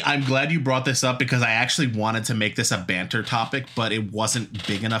 Secondly, I'm glad you brought this up because I actually wanted to make this a banter topic, but it wasn't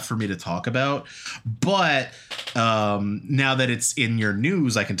big enough for me to talk about. But now that it's in your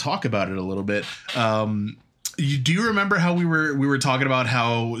news, I can talk about it a little bit. Do you remember how we were talking about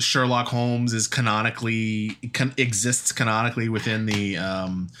how Sherlock Holmes is exists canonically within the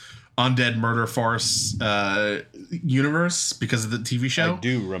Undead Murder Farce universe because of the TV show? I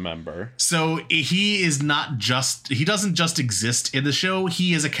do remember. So he doesn't just exist in the show,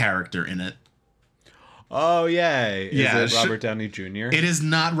 he is a character in it. Oh, yay. Is it Robert Downey Jr.? It is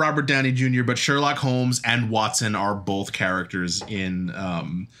not Robert Downey Jr., but Sherlock Holmes and Watson are both characters in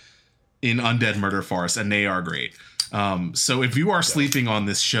Undead Murder Farce, and they are great. So if you are sleeping on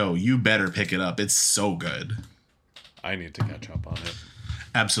this show, you better pick it up. It's so good. I need to catch up on it.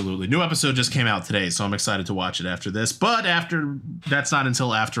 Absolutely. New episode just came out today, so I'm excited to watch it after this. But that's not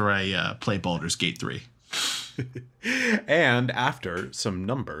until after I play Baldur's Gate 3. And after some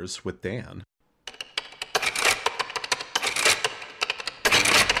numbers with Dan.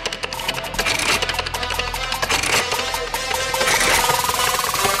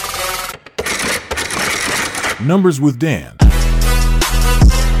 Numbers with Dan.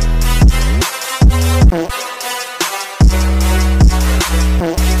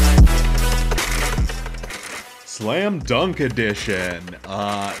 Slam Dunk Edition.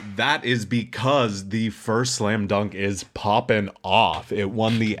 That is because the first Slam Dunk is popping off. It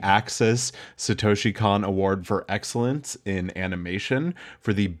won the Axis Satoshi Kon Award for Excellence in Animation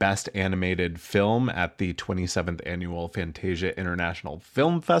for the Best Animated Film at the 27th Annual Fantasia International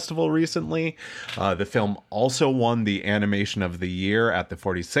Film Festival recently. The film also won the Animation of the Year at the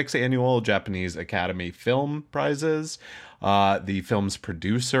 46th Annual Japanese Academy Film Prizes. The film's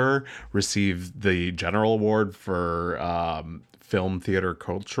producer received the General Award for Film Theater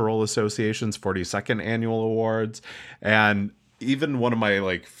Cultural Association's 42nd Annual Awards. And even one of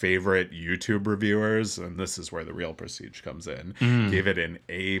my favorite YouTube reviewers, and this is where the real prestige comes in, gave it an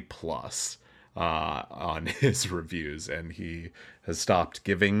A+ on his reviews, and he has stopped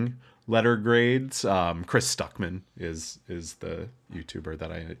giving letter grades. Chris Stuckman is the YouTuber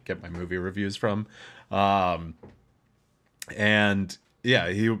that I get my movie reviews from. And yeah,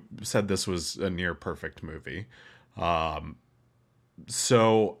 he said this was a near perfect movie.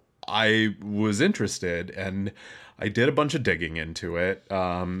 So I was interested, and I did a bunch of digging into it,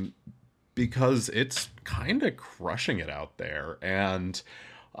 because it's kind of crushing it out there. And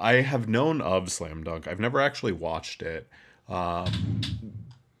I have known of Slam Dunk. I've never actually watched it. But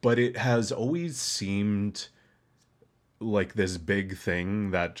it has always seemed like this big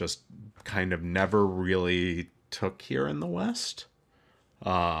thing that just kind of never really took here in the West.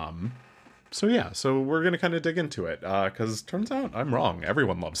 So we're gonna kind of dig into it, because turns out I'm wrong.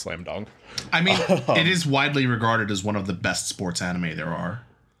 Everyone loves Slam Dunk. I mean, it is widely regarded as one of the best sports anime there are.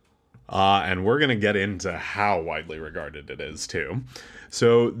 And we're gonna get into how widely regarded it is too.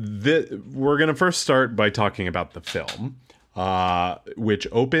 So we're gonna first start by talking about the film, which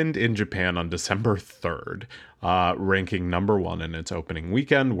opened in Japan on December 3rd, ranking number 1 in its opening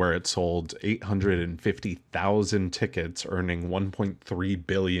weekend, where it sold 850,000 tickets, earning 1.3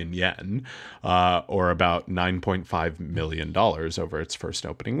 billion yen, or about $9.5 million over its first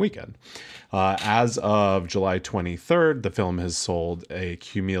opening weekend. As of July 23rd, the film has sold a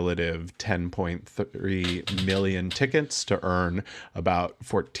cumulative 10.3 million tickets to earn about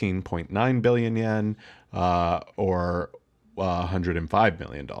 14.9 billion yen, or $105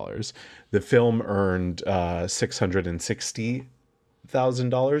 million. The film earned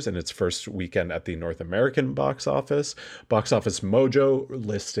 $660,000 in its first weekend at the North American box office. Box Office Mojo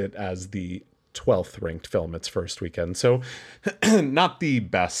listed as the 12th ranked film its first weekend. So not the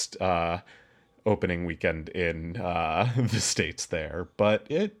best opening weekend in the States there, but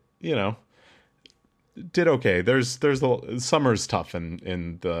it, did okay. Summer's tough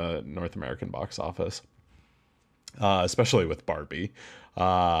in the North American box office. Especially with Barbie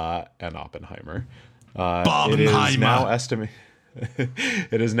and Oppenheimer. It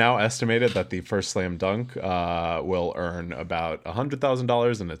is now estimated that the first Slam Dunk will earn about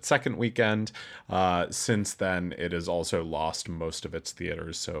 $100,000 in its second weekend. Since then, it has also lost most of its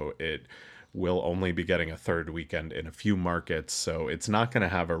theaters, so it will only be getting a third weekend in a few markets, so it's not going to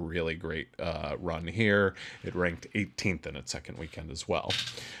have a really great run here. It ranked 18th in its second weekend as well.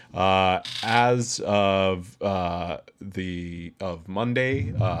 As of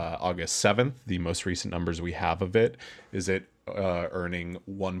Monday, August 7th, the most recent numbers we have of it is it earning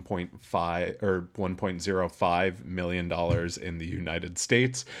 $1.05 million in the United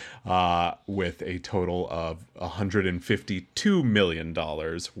States, with a total of $152 million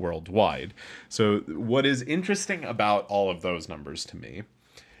worldwide. So what is interesting about all of those numbers to me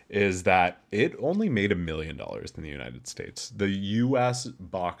is that it only made $1 million in the United States. The U.S.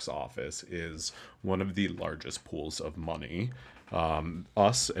 box office is one of the largest pools of money.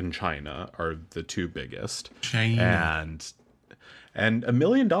 Us and China are the two biggest. And $1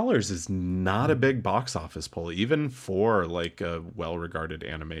 million is not a big box office pull, even for a well-regarded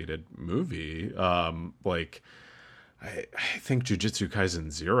animated movie. I think Jujutsu Kaisen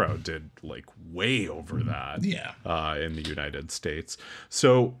 0 did way over that. In the United States.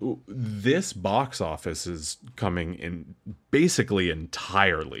 So this box office is coming in basically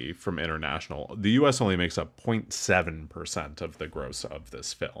entirely from international. The US only makes up 0.7% of the gross of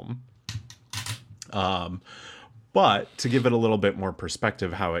this film. But to give it a little bit more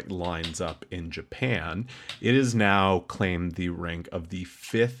perspective, how it lines up in Japan, it is now claimed the rank of the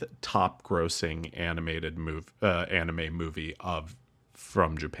 5th top grossing anime movie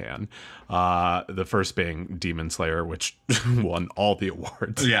from Japan. The first being Demon Slayer, which won all the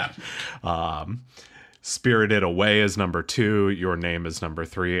awards. Yeah. Spirited Away is number 2, Your Name is number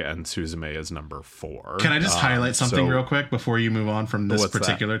 3, and Suzume is number 4. Can I just highlight something real quick before you move on from this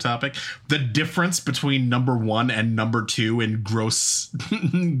particular topic? The difference between number 1 and number 2 in gross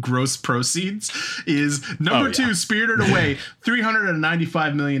proceeds is number 2, Spirited Away,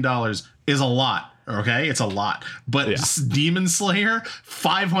 $395 million is a lot. Okay, it's a lot. But Yeah. Demon Slayer,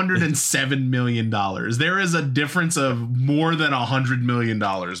 $507 million. There is a difference of more than $100 million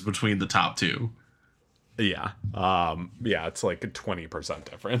between the top two. Yeah. Yeah, it's like a 20%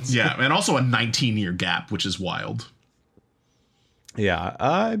 difference. Yeah, and also a 19-year gap, which is wild. Yeah,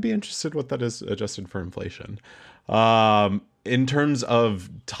 I'd be interested what that is adjusted for inflation. In terms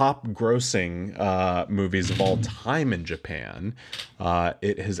of top grossing movies of all time in Japan,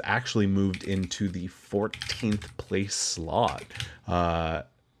 it has actually moved into the 14th place slot.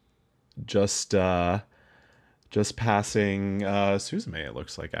 Just passing Suzume, it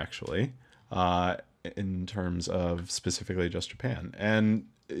looks like, actually, in terms of specifically just Japan. And,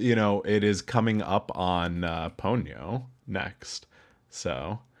 you know, it is coming up on Ponyo next.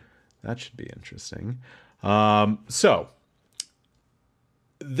 So that should be interesting. So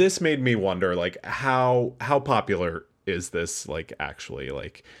this made me wonder, like, how popular is this, like, actually?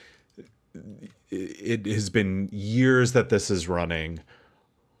 Like, it has been years that this is running.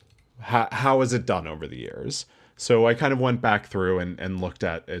 How has it done over the years? So I kind of went back through and looked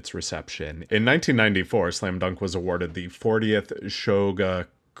at its reception. In 1994, Slam Dunk was awarded the 40th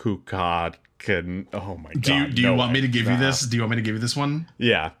Shogakukan. Oh my god! Do you want me to give you this? Do you want me to give you this one?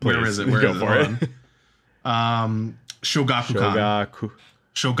 Yeah, please. Where is it? Where Go is for it. Shogakukan.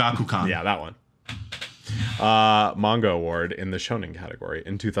 Shogakukan. Yeah, that one. Manga award in the shonen category.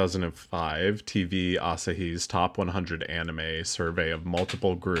 In 2005, TV Asahi's Top 100 Anime survey of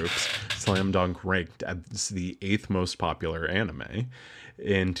multiple groups, Slam Dunk ranked as the 8th most popular anime.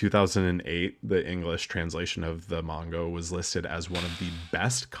 In 2008, the English translation of the manga was listed as one of the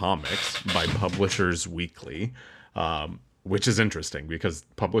best comics by Publishers Weekly, which is interesting because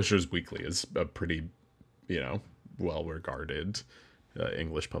Publishers Weekly is a pretty, well-regarded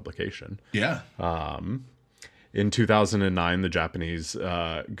English publication. Yeah. In 2009, the Japanese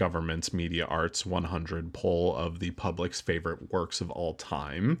government's Media Arts 100 poll of the public's favorite works of all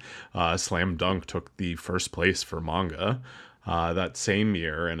time, Slam Dunk took the first place for manga. That same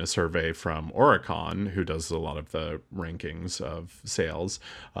year, in a survey from Oricon, who does a lot of the rankings of sales,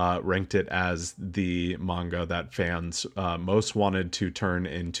 ranked it as the manga that fans most wanted to turn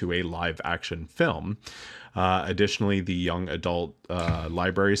into a live-action film. Additionally, the Young Adult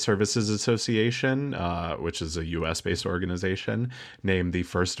Library Services Association, which is a U.S.-based organization, named the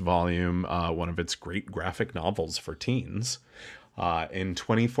first volume one of its great graphic novels for teens. In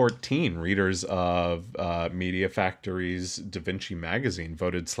 2014, readers of Media Factory's Da Vinci Magazine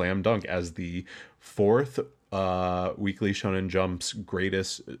voted Slam Dunk as the 4th Weekly Shonen Jump's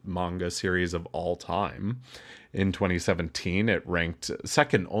greatest manga series of all time. In 2017, it ranked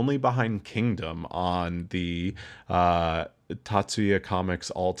second only behind Kingdom on the Tatsuya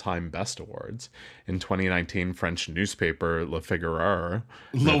Comics All-Time Best Awards. In 2019, French newspaper Le Figaro...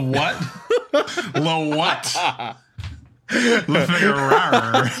 Le what? Le what? Le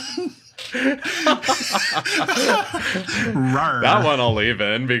Figaro. That one I'll leave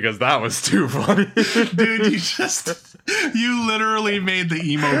in because that was too funny. Dude, you literally made the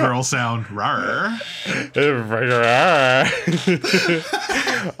emo girl sound. Rawr.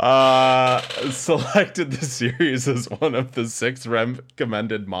 Selected the series as one of the 6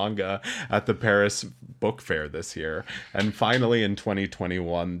 recommended manga at the Paris Book Fair this year. And finally, in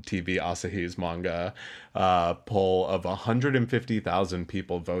 2021, TV Asahi's manga poll of 150,000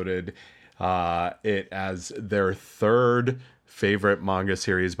 people voted it as their 3rd favorite manga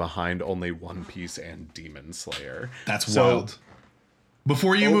series behind only One Piece and Demon Slayer. That's wild.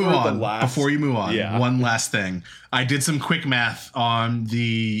 Before you move on, yeah. One last thing. I did some quick math on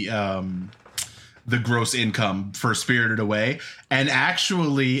the gross income for Spirited Away, and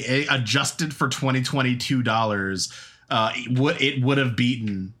actually, adjusted for 2022 dollars, it would have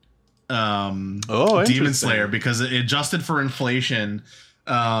beaten Demon Slayer, because it adjusted for inflation.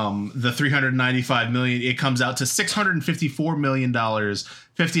 The 395 million, it comes out to $654 million,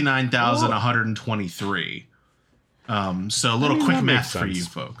 59,123. So a little quick math for you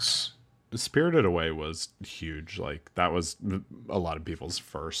folks. Spirited Away was huge. Like, that was a lot of people's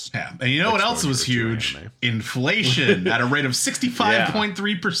first. Yeah. And you know what else was huge? Inflation at a rate of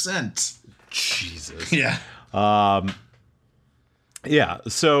 65.3%. Jesus. Yeah. Yeah.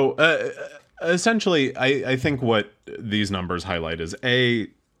 So essentially, I think what these numbers highlight is, A,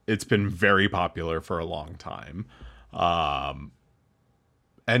 it's been very popular for a long time.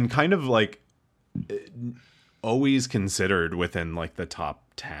 And kind of like always considered within like the top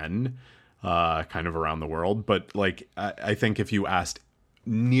 10 kind of around the world. But like, I think if you asked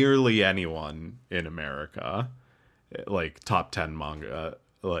nearly anyone in America, like top 10 manga,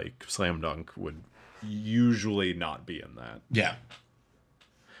 like Slam Dunk would usually not be in that. Yeah.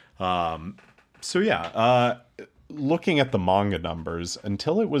 So yeah, looking at the manga numbers,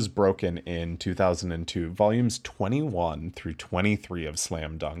 until it was broken in 2002, volumes 21 through 23 of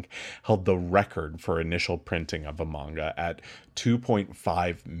Slam Dunk held the record for initial printing of a manga at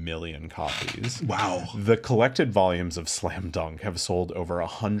 2.5 million copies. Wow. The collected volumes of Slam Dunk have sold over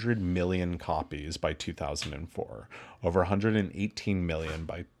 100 million copies by 2004, over 118 million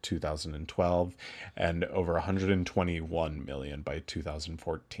by 2012, and over 121 million by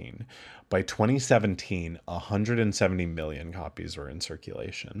 2014. By 2017, 170 million copies were in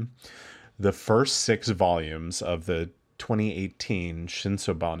circulation. The first 6 volumes of the 2018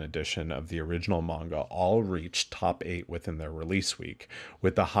 Shinsoban edition of the original manga all reached top 8 within their release week,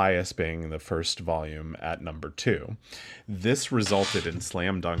 with the highest being the first volume at number 2. This resulted in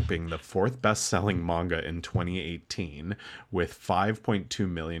Slam Dunk being the 4th best-selling manga in 2018, with 5.2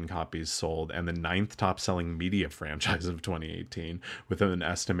 million copies sold, and the 9th top-selling media franchise of 2018, with an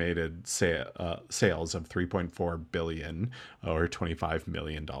estimated sales of 3.4 billion, or $25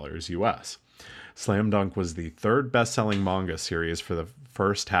 million US. Slam Dunk was the 3rd best-selling manga series for the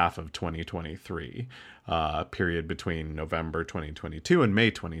first half of 2023, period between November 2022 and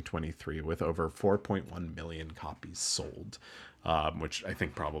May 2023, with over 4.1 million copies sold, which I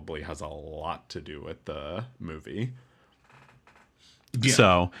think probably has a lot to do with the movie. Yeah.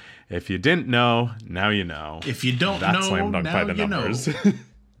 So, if you didn't know, now you know. If you don't that's know, Slam Dunk now by the you numbers.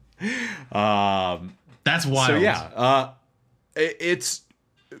 That's wild. So yeah, it's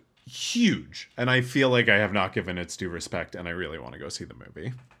huge, and I feel like I have not given its due respect, and I really want to go see the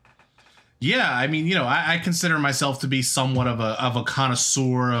movie. Yeah, I mean, you know, I consider myself to be somewhat of a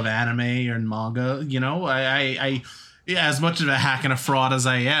connoisseur of anime and manga. You know, I as much of a hack and a fraud as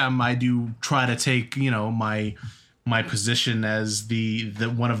I am, I do try to take, you know, my position as the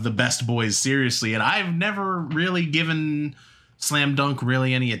one of the best boys seriously, and I've never really given Slam Dunk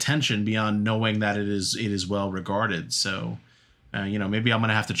really any attention beyond knowing that it is well regarded. So. You know, maybe I'm going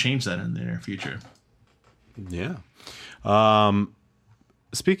to have to change that in the near future. Yeah.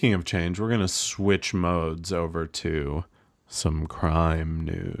 Speaking of change, we're going to switch modes over to some crime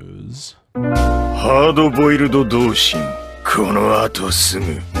news. Hard-boiled 同心、この後す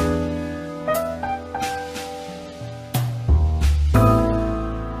ぐ。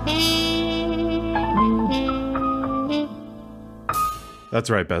That's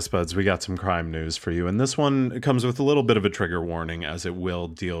right, Best Buds. We got some crime news for you. And this one comes with a little bit of a trigger warning, as it will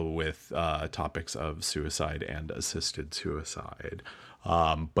deal with topics of suicide and assisted suicide.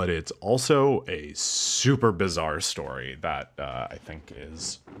 But it's also a super bizarre story that I think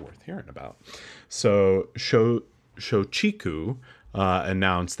is worth hearing about. So Shochiku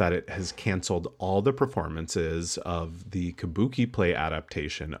announced that it has canceled all the performances of the kabuki play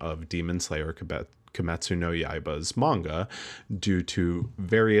adaptation of Demon Slayer Kimetsu no Yaiba's manga due to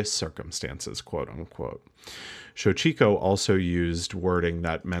various circumstances, quote unquote. Shochiko also used wording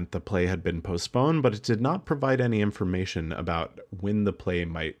that meant the play had been postponed, but it did not provide any information about when the play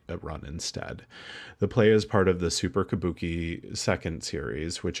might run instead. The play is part of the Super Kabuki second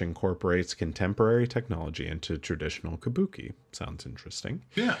series, which incorporates contemporary technology into traditional kabuki. Sounds interesting.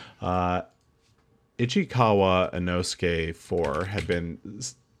 Yeah. Ichikawa Inosuke 4 had been...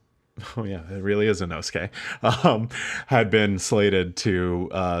 Oh yeah, it really is Inosuke. Had been slated to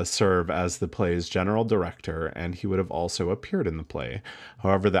serve as the play's general director, and he would have also appeared in the play.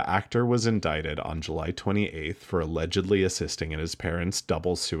 However, the actor was indicted on July 28th for allegedly assisting in his parents'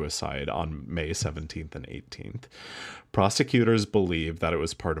 double suicide on May 17th and 18th. Prosecutors believe that it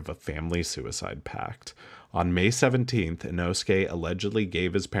was part of a family suicide pact. On May 17th, Inosuke allegedly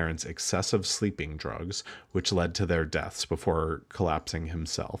gave his parents excessive sleeping drugs, which led to their deaths before collapsing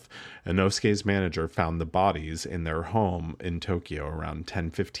himself. Inosuke's manager found the bodies in their home in Tokyo around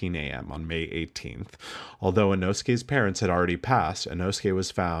 10:15 a.m. on May 18th. Although Inosuke's parents had already passed, Inosuke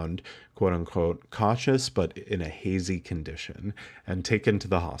was found, quote-unquote, conscious but in a hazy condition, and taken to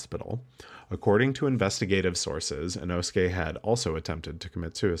the hospital. According to investigative sources, Inosuke had also attempted to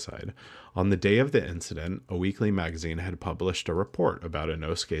commit suicide. On the day of the incident, a weekly magazine had published a report about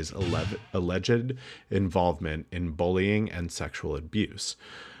Inosuke's alleged involvement in bullying and sexual abuse,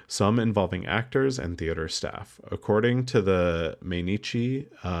 some involving actors and theater staff. According to the Mainichi,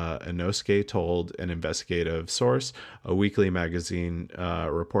 Inosuke told an investigative source, a weekly magazine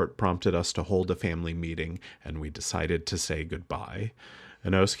report prompted us to hold a family meeting, and we decided to say goodbye.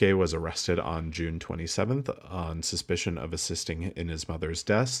 Inosuke was arrested on June 27th on suspicion of assisting in his mother's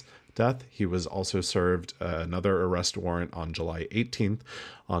death. He was also served another arrest warrant on July 18th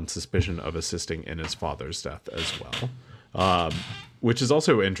on suspicion of assisting in his father's death as well. Which is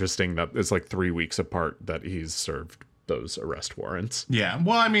also interesting that it's like 3 weeks apart that he's served those arrest warrants. Yeah.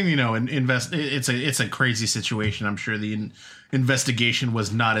 Well, I mean, it's a crazy situation. I'm sure the investigation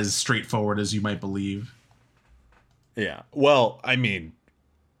was not as straightforward as you might believe. Yeah. Well, I mean,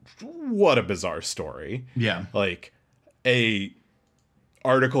 what a bizarre story. Yeah. Like, a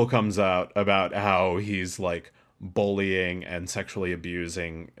article comes out about how he's like bullying and sexually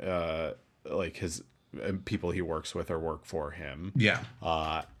abusing like his people he works with or work for him. Yeah.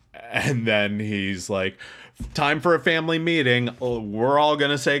 And then he's like, time for a family meeting. We're all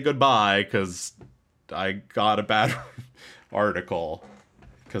going to say goodbye because I got a bad article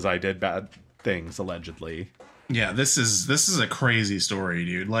because I did bad things, allegedly. Yeah, this is a crazy story,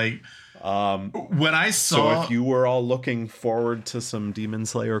 dude. Like, when I saw... So if you were all looking forward to some Demon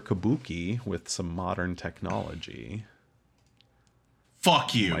Slayer Kabuki with some modern technology...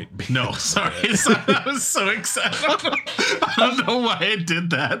 Fuck you. No, sorry. I was so excited. I don't know why I did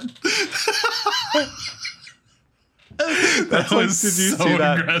that. That's like, did you see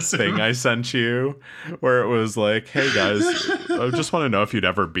that aggressive thing I sent you where it was like, hey guys, I just want to know if you'd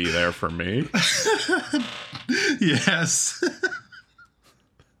ever be there for me. Yes.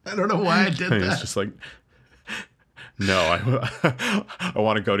 I don't know why I did that. It's just like, no, I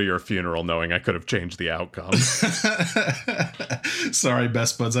want to go to your funeral knowing I could have changed the outcome. Sorry,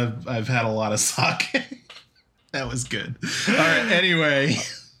 best buds. I've had a lot of sake. That was good. All right. Anyway,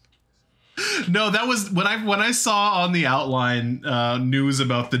 no, that was when I saw on the outline news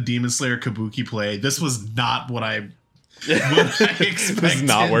about the Demon Slayer Kabuki play. This was not what I expected. This is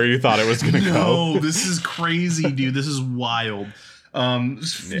not where you thought it was going to go. No, this is crazy, dude. This is wild.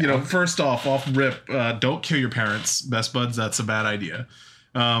 First off rip, don't kill your parents, best buds. That's a bad idea.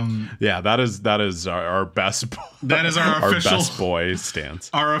 That is our best. That is our official best boy stance.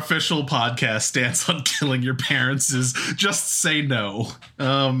 Our official podcast stance on killing your parents is just say no.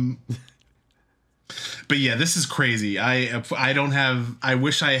 But yeah, this is crazy. I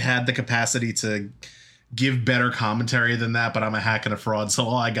wish I had the capacity to give better commentary than that, but I'm a hack and a fraud, so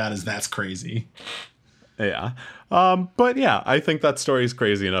all I got is that's crazy. Yeah. But yeah, I think that story is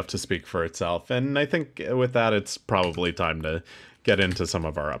crazy enough to speak for itself. And I think with that, it's probably time to get into some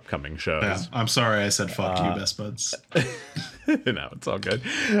of our upcoming shows. Yeah, I'm sorry I said fuck you, best buds. No, it's all good.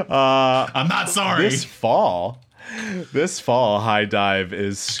 I'm not sorry. This fall, High Dive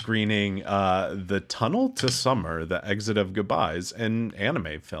is screening The Tunnel to Summer, The Exit of Goodbyes, an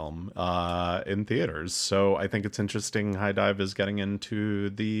anime film in theaters. So I think it's interesting High Dive is getting into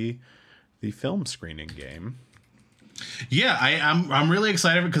the film screening game. Yeah, I'm really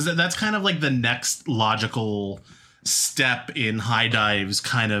excited because that's kind of like the next logical step in High Dive's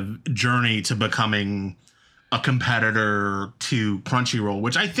kind of journey to becoming a competitor to Crunchyroll,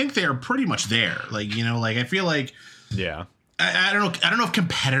 which I think they are pretty much there. Like, I feel like, yeah, I don't know if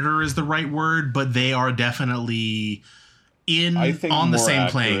competitor is the right word, but they are definitely on the same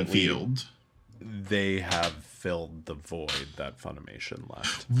playing field. They have filled the void that Funimation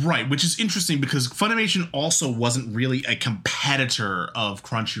left. Right, which is interesting because Funimation also wasn't really a competitor of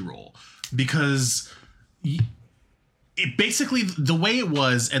Crunchyroll because it basically, the way it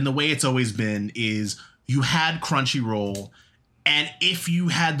was and the way it's always been is you had Crunchyroll, and if you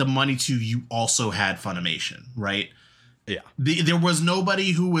had the money to, you also had Funimation, right? Yeah. There was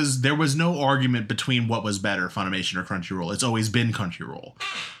no argument between what was better, Funimation or Crunchyroll. It's always been Crunchyroll.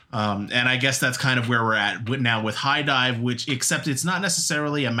 And I guess that's kind of where we're at now with High Dive, except it's not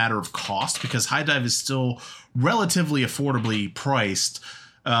necessarily a matter of cost because High Dive is still relatively affordably priced.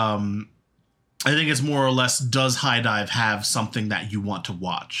 I think it's more or less, does High Dive have something that you want to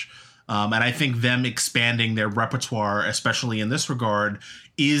watch? And I think them expanding their repertoire, especially in this regard,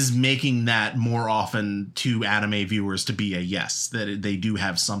 is making that more often to anime viewers to be a yes, that they do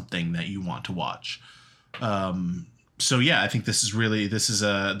have something that you want to watch. So yeah, I think this is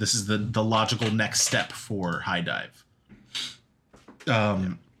the logical next step for High Dive.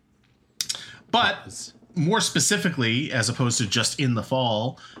 But more specifically, as opposed to just in the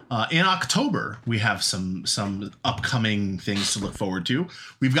fall, in October, we have some upcoming things to look forward to.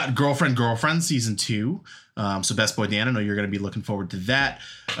 We've got Girlfriend Season 2. So Best Boy Dan, I know you're going to be looking forward to that.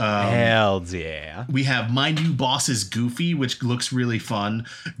 Hell yeah. We have My New Boss is Goofy, which looks really fun.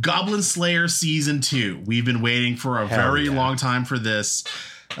 Goblin Slayer Season 2. We've been waiting for a very long time for this.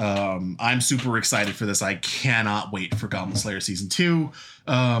 I'm super excited for this. I cannot wait for Goblin Slayer Season 2.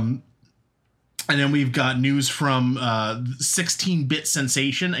 And then we've got news from 16-Bit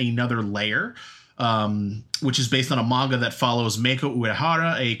Sensation, Another Layer. which is based on a manga that follows Meiko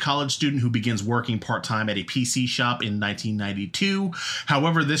Uehara, a college student who begins working part-time at a PC shop in 1992.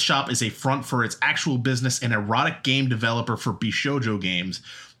 However, this shop is a front for its actual business, an erotic game developer for Bishoujo games.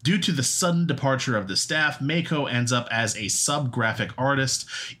 Due to the sudden departure of the staff, Meiko ends up as a sub-graphic artist.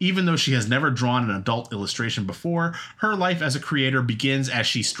 Even though she has never drawn an adult illustration before, her life as a creator begins as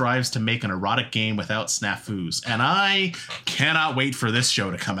she strives to make an erotic game without snafus. And I cannot wait for this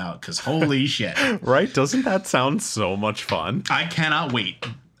show to come out, because holy shit. Right? Doesn't that sound so much fun? I cannot wait.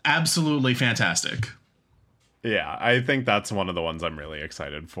 Absolutely fantastic. Yeah, I think that's one of the ones I'm really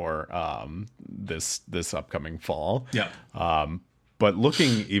excited for this upcoming fall. Yeah. But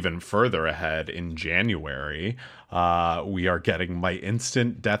looking even further ahead in January, we are getting My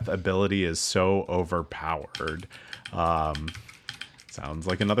Instant Death Ability is So Overpowered. Sounds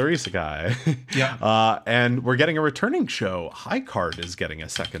like another isekai. Yeah. And we're getting a returning show. High Card is getting a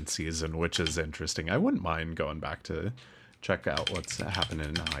second season, which is interesting. I wouldn't mind going back to check out what's happening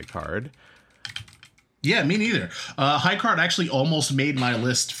in High Card. Yeah, me neither. High Card actually almost made my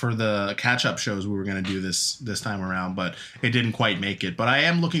list for the catch-up shows we were going to do this time around, but it didn't quite make it. But I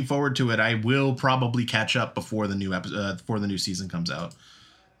am looking forward to it. I will probably catch up before the new season comes out.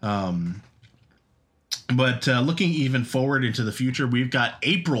 But looking even forward into the future, we've got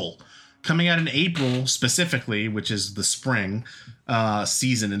April coming out in April specifically, which is the spring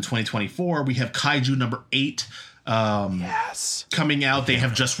season in 2024. We have Kaiju number 8 coming out. They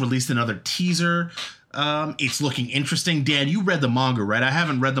have just released another teaser. It's looking interesting. Dan, you read the manga, right? I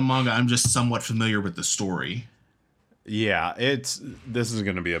haven't read the manga. I'm just somewhat familiar with the story. Yeah, this is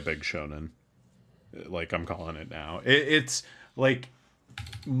going to be a big shonen. Like, I'm calling it now. It's like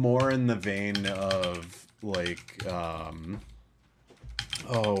more in the vein of like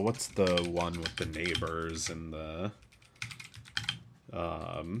what's the one with the neighbors and the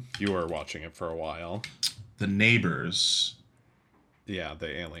you were watching it for a while. The Neighbors. Yeah,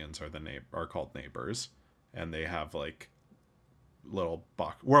 the aliens are called neighbors, and they have like little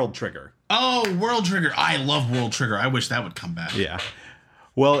World Trigger. Oh, World Trigger! I love World Trigger. I wish that would come back. Yeah,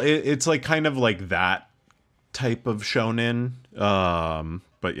 well, it's like kind of like that type of shonen,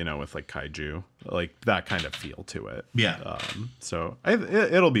 but with like kaiju, like that kind of feel to it. Yeah. So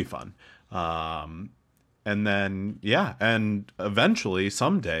it'll be fun. And then and eventually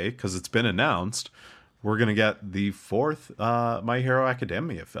someday, because it's been announced, we're going to get the 4th My Hero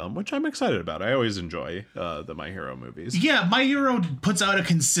Academia film, which I'm excited about. I always enjoy the My Hero movies. Yeah, My Hero puts out a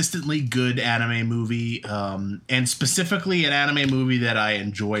consistently good anime movie, and specifically an anime movie that I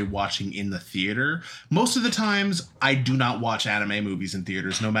enjoy watching in the theater. Most of the times, I do not watch anime movies in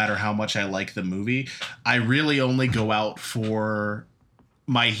theaters, no matter how much I like the movie. I really only go out for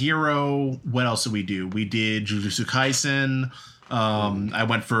My Hero. What else did we do? We did Jujutsu Kaisen. I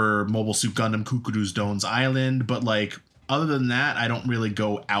went for Mobile Suit Gundam Kukuru's Done's Island, but like other than that, I don't really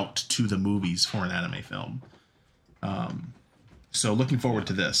go out to the movies for an anime film. So looking forward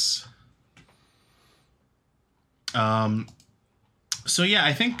to this. So yeah,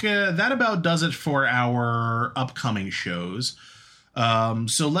 I think that about does it for our upcoming shows.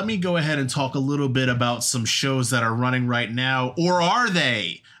 So let me go ahead and talk a little bit about some shows that are running right now, or are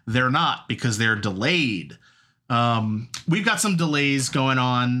they? They're not, because they're delayed. We've got some delays going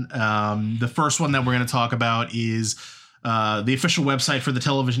on. The first one that we're going to talk about is the official website for the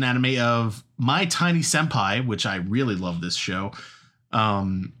television anime of My Tiny Senpai, which I really love this show,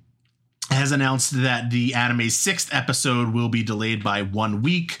 has announced that the anime's 6th episode will be delayed by 1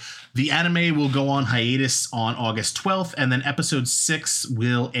 week. The anime will go on hiatus on August 12th, and then episode 6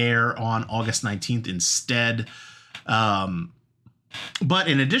 will air on August 19th instead. But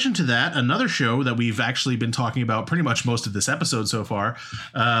in addition to that, another show that we've actually been talking about pretty much most of this episode so far,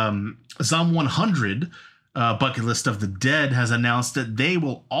 Zom 100, Bucket List of the Dead, has announced that they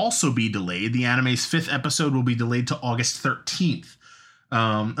will also be delayed. The anime's 5th episode will be delayed to August 13th.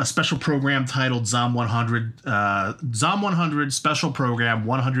 A special program titled Zom 100, Zom 100 Special Program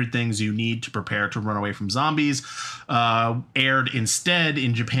 100 Things You Need to Prepare to Run Away from Zombies, aired instead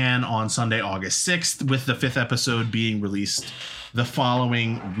in Japan on Sunday, August 6th, with the 5th episode being released the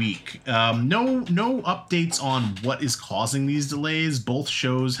following week. No updates on what is causing these delays. Both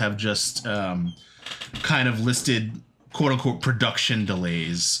shows have just kind of listed quote-unquote production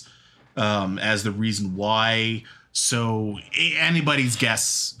delays as the reason why. So anybody's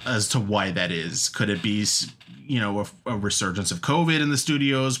guess as to why that is. Could it be, a resurgence of COVID in the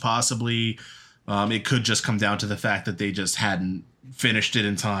studios? Possibly. It could just come down to the fact that they just hadn't finished it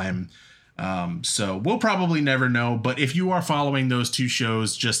in time. So we'll probably never know. But if you are following those two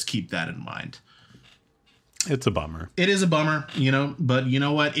shows, just keep that in mind. It's a bummer. It is a bummer, but you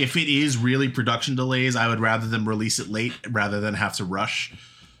know what? If it is really production delays, I would rather them release it late rather than have to rush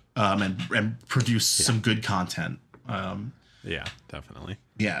and produce some good content. Yeah, definitely.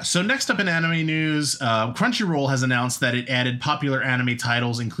 Yeah. So next up in anime news, Crunchyroll has announced that it added popular anime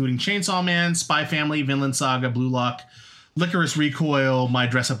titles, including Chainsaw Man, Spy Family, Vinland Saga, Blue Lock, Licorice Recoil, My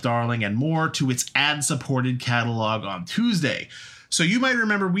Dress Up Darling, and more to its ad-supported catalog on Tuesday. So you might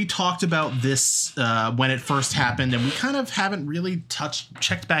remember we talked about this when it first happened, and we kind of haven't really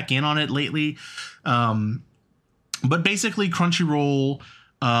checked back in on it lately. But basically, Crunchyroll,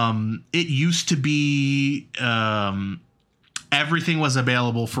 it used to be everything was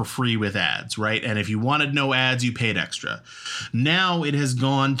available for free with ads, right? And if you wanted no ads, you paid extra. Now it has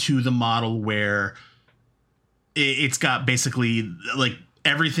gone to the model where it's got basically like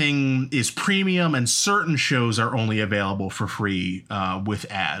everything is premium and certain shows are only available for free with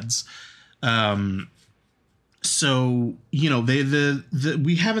ads. So,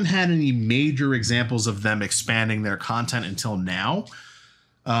 we haven't had any major examples of them expanding their content until now.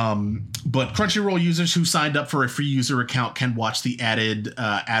 But Crunchyroll users who signed up for a free user account can watch the added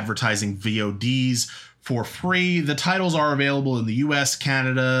advertising VODs for free. The titles are available in the US,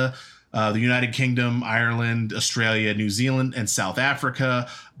 Canada, the United Kingdom, Ireland, Australia, New Zealand, and South Africa.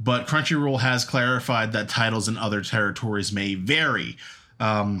 But Crunchyroll has clarified that titles in other territories may vary.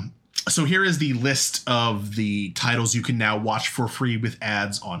 So here is the list of the titles you can now watch for free with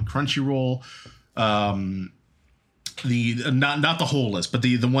ads on Crunchyroll. Not the whole list, but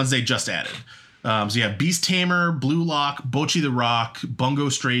the ones they just added. So you have Beast Tamer, Blue Lock, Bocchi the Rock, Bungo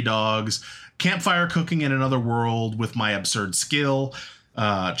Stray Dogs, Campfire Cooking in Another World with My Absurd Skill,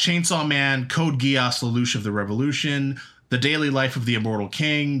 Chainsaw Man, Code Geass, Lelouch of the Revolution, The Daily Life of the Immortal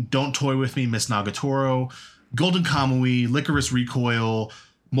King, Don't Toy With Me, Miss Nagatoro, Golden Kamui, Licorice Recoil,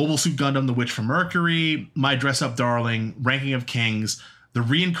 Mobile Suit Gundam, The Witch from Mercury, My Dress Up Darling, Ranking of Kings, The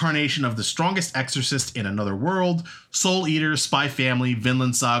Reincarnation of the Strongest Exorcist in Another World, Soul Eater, Spy Family,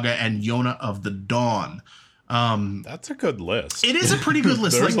 Vinland Saga, and Yona of the Dawn. That's a good list. It is a pretty good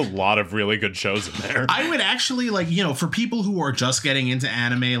list. There's a lot of really good shows in there. I would actually for people who are just getting into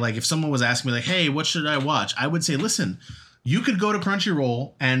anime, like if someone was asking me like, hey, what should I watch? I would say, listen, you could go to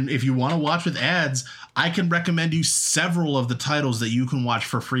Crunchyroll, and if you want to watch with ads, I can recommend you several of the titles that you can watch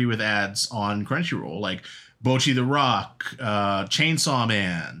for free with ads on Crunchyroll, like Bocchi the Rock, Chainsaw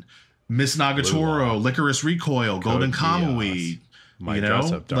Man, Miss Nagatoro, Licorice Recoil, Golden Kamui.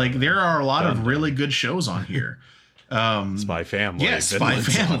 Like there are a lot of really good shows on here. Spy Family. Yes, Spy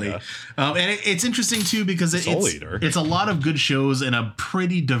Family. And it's interesting too because it's a lot of good shows in a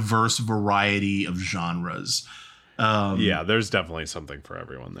pretty diverse variety of genres. Yeah, there's definitely something for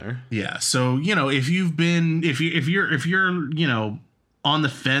everyone there. Yeah, so if you're on the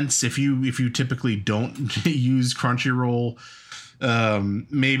fence, if you typically don't use Crunchyroll,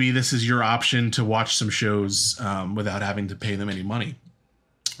 maybe this is your option to watch some shows without having to pay them any money,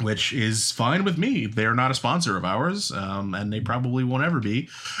 which is fine with me. They're not a sponsor of ours, and they probably won't ever be.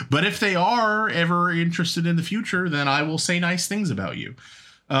 But if they are ever interested in the future, then I will say nice things about you.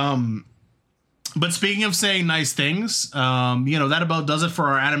 But speaking of saying nice things, that about does it for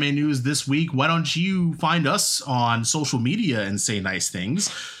our anime news this week. Why don't you find us on social media and say nice things?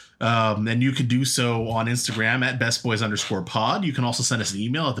 And you can do so on Instagram at bestboys_pod. You can also send us an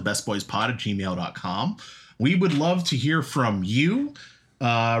email at thebestboyspod@gmail.com. We would love to hear from you.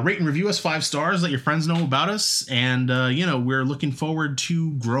 Rate and review us 5 stars. Let your friends know about us. And, we're looking forward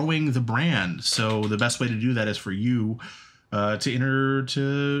to growing the brand. So the best way to do that is for you to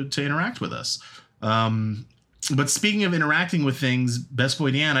interact with us. But speaking of interacting with things, Best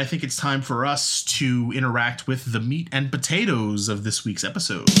Boy Dan, I think it's time for us to interact with the meat and potatoes of this week's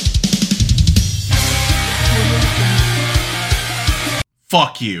episode.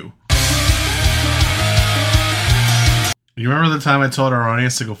 Fuck you. You remember the time I told our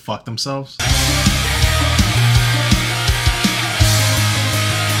audience to go fuck themselves?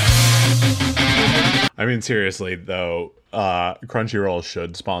 I mean, seriously, though, Crunchyroll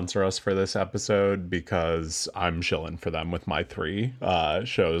should sponsor us for this episode because I'm shilling for them with my 3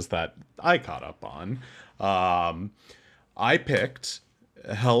 shows that I caught up on. I picked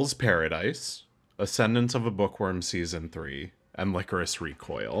Hell's Paradise, Ascendance of a Bookworm Season 3, and Licorice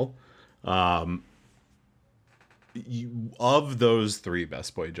Recoil. Of those 3,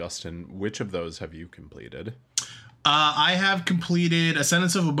 Best Boy Justin, which of those have you completed? I have completed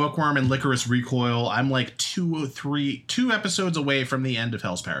Ascendance of a Bookworm and Licorice Recoil. I'm like 2 episodes away from the end of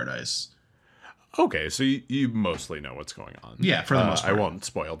Hell's Paradise. Okay, so you mostly know what's going on. Yeah, for the most part. I won't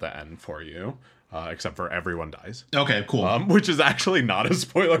spoil the end for you. except for everyone dies. Okay, cool. Which is actually not a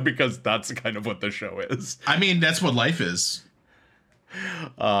spoiler because that's kind of what the show is. I mean, that's what life is.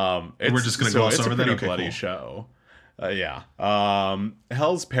 We're just gonna gloss over that. It's a pretty Okay, bloody cool. show. Yeah.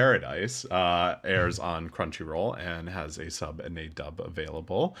 Hell's Paradise airs on Crunchyroll and has a sub and a dub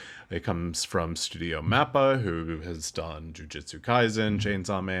available. It comes from Studio Mappa, who has done Jujutsu Kaisen,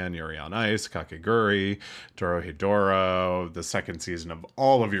 Chainsaw Man, Yuri on Ice, Kakegurui, Dorohedoro, the second season of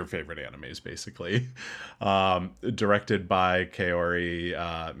all of your favorite animes, basically. Directed by Kaori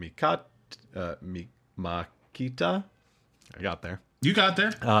Makita. I got there. You got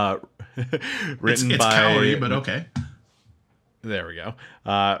there. Written it's by Kaori, but okay. There we go.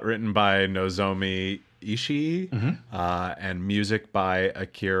 Written by Nozomi Ishii, and music by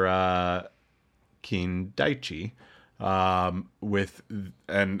Akira Kindaichi.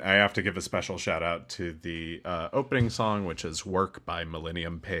 And I have to give a special shout out to the opening song, which is "Work" by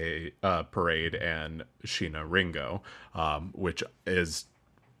Millennium Parade and Sheena Ringo, which is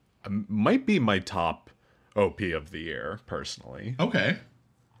might be my top OP of the year personally. Okay.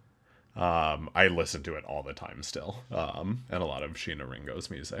 I listen to it all the time still, and a lot of Sheena Ringo's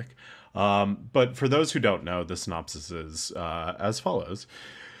music. But for those who don't know, the synopsis is as follows.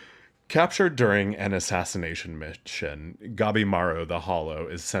 Captured during an assassination mission, Gabimaru the Hollow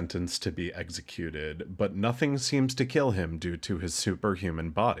is sentenced to be executed, but nothing seems to kill him due to his superhuman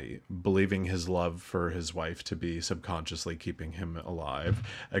body. Believing his love for his wife to be subconsciously keeping him alive,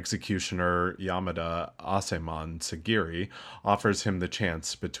 executioner Yamada Asemon Sagiri offers him the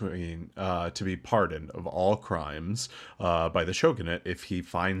chance to be pardoned of all crimes by the shogunate if he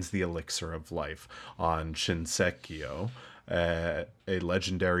finds the elixir of life on Shinsekyo, a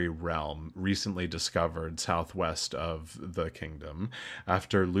legendary realm recently discovered southwest of the kingdom.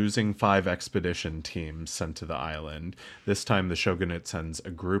 After losing 5 expedition teams sent to the island, this time the shogunate sends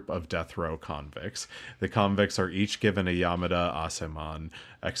a group of death row convicts. The convicts are each given a Yamada Asemon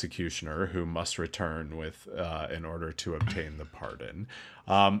executioner who must return with in order to obtain the pardon.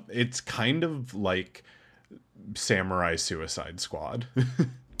 It's kind of like Samurai Suicide Squad.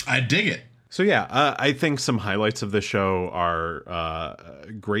 I dig it. So yeah, I think some highlights of the show are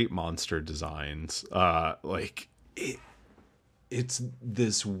great monster designs. It's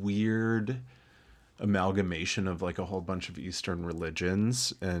this weird amalgamation of like a whole bunch of Eastern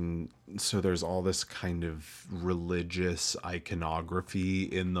religions, and so there's all this kind of religious iconography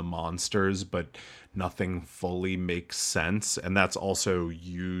in the monsters, but nothing fully makes sense, and that's also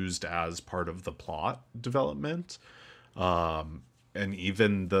used as part of the plot development. And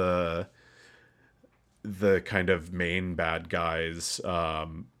even the kind of main bad guys,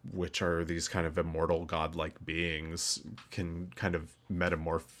 which are these kind of immortal godlike beings, can kind of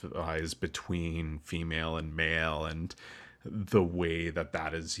metamorphosize between female and male, and the way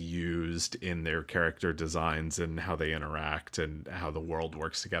that is used in their character designs and how they interact and how the world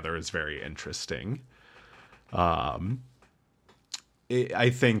works together is very interesting. I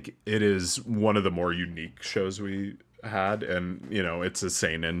think it is one of the more unique shows we had, and you know, it's a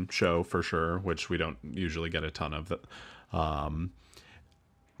seinen show for sure, which we don't usually get a ton of.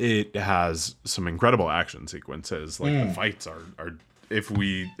 It has some incredible action sequences. Like the fights are if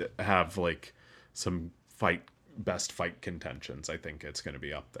we have like some best fight contentions, I think it's going to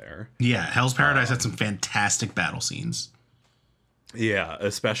be up there. Yeah, Hell's Paradise had some fantastic battle scenes. Yeah,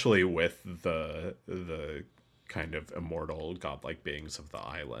 especially with the kind of immortal godlike beings of the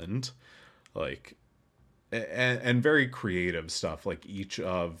island, like. And very creative stuff. Like each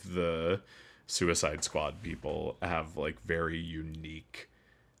of the Suicide Squad people have like very unique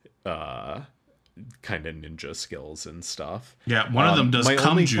kind of ninja skills and stuff. Yeah, one of them does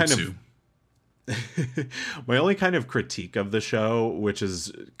kung jutsu. My only kind of critique of the show, which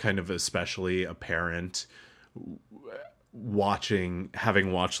is kind of especially apparent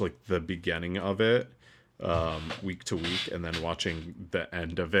having watched like the beginning of it week to week and then watching the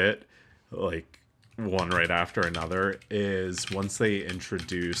end of it like one right after another, is once they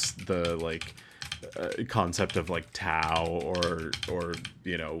introduce the like concept of like Tao or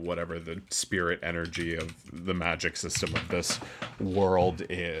you know, whatever the spirit energy of the magic system of this world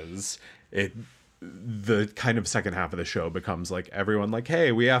is, the kind of second half of the show becomes like everyone like,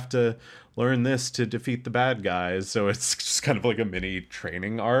 hey, we have to learn this to defeat the bad guys. So it's just kind of like a mini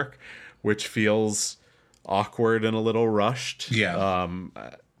training arc, which feels awkward and a little rushed. Yeah.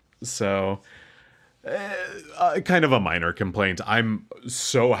 Kind of a minor complaint. I'm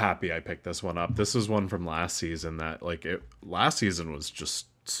so happy I picked this one up. This is one from last season that last season was just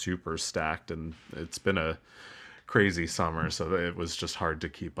super stacked, and it's been a crazy summer, so it was just hard to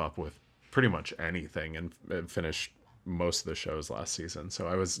keep up with pretty much anything and finish most of the shows last season.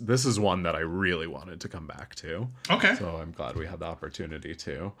 So this is one that I really wanted to come back to. Okay. So I'm glad we had the opportunity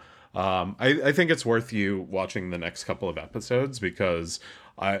to. I think it's worth you watching the next couple of episodes, because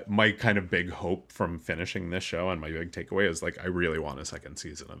my kind of big hope from finishing this show, and my big takeaway is like, I really want a second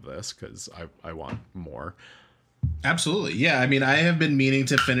season of this, because I want more. Absolutely. Yeah. I mean, I have been meaning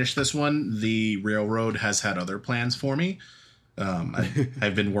to finish this one. The Railroad has had other plans for me.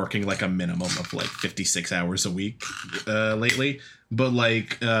 I've been working like a minimum of like 56 hours a week lately, but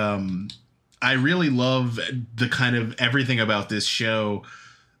like I really love the kind of everything about this show,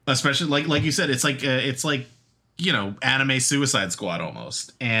 especially like you said, it's like anime Suicide Squad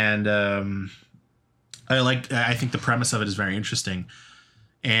almost, and I think the premise of it is very interesting,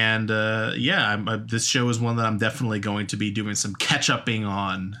 and this show is one that I'm definitely going to be doing some catch-upping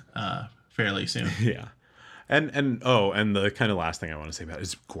on fairly soon. Yeah. And the kind of last thing I want to say about it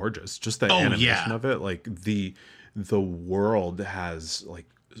is gorgeous. Just the animation of it. Like the world has, like,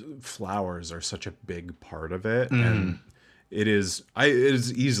 flowers are such a big part of it. Mm. And it is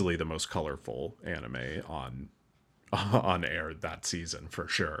easily the most colorful anime on air that season for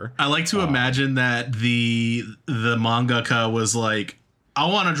sure. I like to imagine that the mangaka was like, I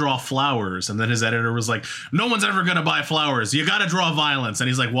want to draw flowers. And then his editor was like, no one's ever going to buy flowers. You got to draw violence. And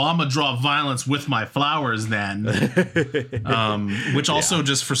he's like, well, I'm going to draw violence with my flowers then. Which also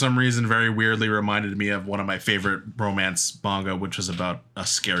just for some reason very weirdly reminded me of one of my favorite romance manga, which was about a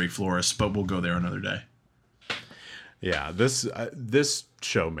scary florist. But we'll go there another day. Yeah, this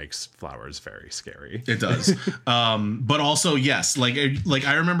show makes flowers very scary. It does. But also, yes, like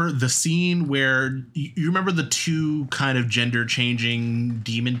I remember the scene where you remember the two kind of gender changing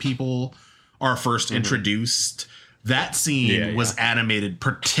demon people are first introduced. That scene was animated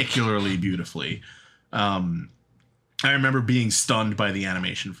particularly beautifully. I remember being stunned by the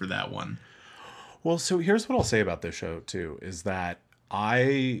animation for that one. Well, so here's what I'll say about this show too, is that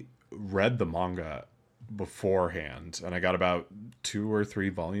I read the manga beforehand, and I got about 2 or 3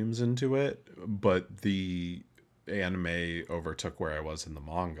 volumes into it, but the anime overtook where I was in the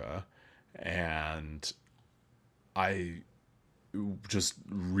manga, and I just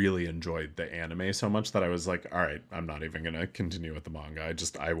really enjoyed the anime so much that I was like, all right, I'm not even gonna continue with the manga.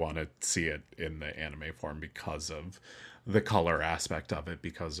 I want to see it in the anime form because of the color aspect of it,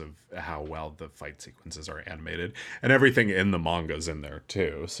 because of how well the fight sequences are animated, and everything in the manga's in there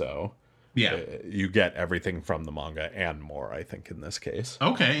too, so yeah, you get everything from the manga and more, I think, in this case.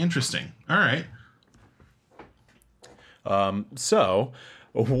 Okay, interesting. All right. So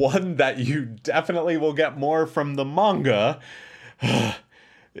one that you definitely will get more from the manga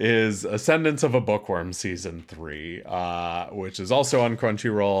is Ascendance of a Bookworm Season 3, which is also on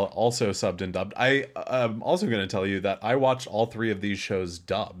Crunchyroll, also subbed and dubbed. I'm also going to tell you that I watched all 3 of these shows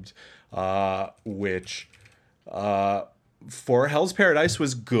dubbed, which for Hell's Paradise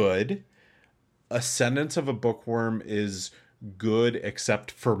was good. Ascendance of a Bookworm is good, except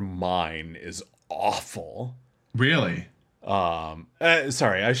for mine is awful. Really?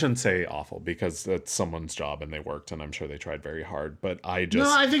 Sorry, I shouldn't say awful, because that's someone's job and they worked, and I'm sure they tried very hard, but I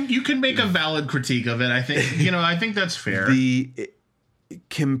think you can make a valid critique of it. I think, I think that's fair.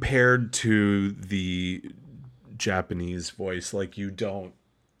 Compared to the Japanese voice, like,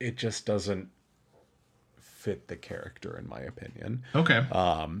 it just doesn't fit the character, in my opinion. Okay.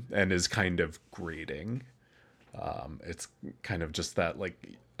 And is kind of grating. It's kind of just that, like,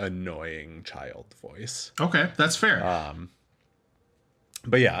 annoying child voice. Okay, that's fair.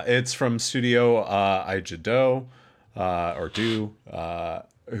 But yeah, it's from Studio Aijido,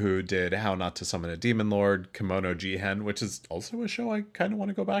 who did How Not to Summon a Demon Lord, Kimono Jihen, which is also a show I kind of want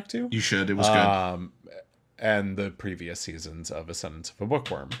to go back to. You should. It was good. And the previous seasons of Ascendance of a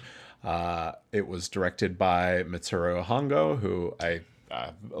Bookworm. It was directed by Mitsuru Hongo, who I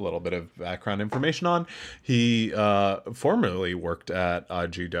have a little bit of background information on. He formerly worked at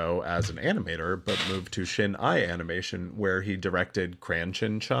Jido as an animator, but moved to Shin-Ai Animation, where he directed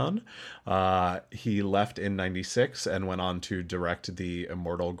Cranshin-chan. He left in 96 and went on to direct the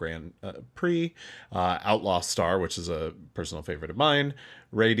Immortal Grand Prix, Outlaw Star, which is a personal favorite of mine,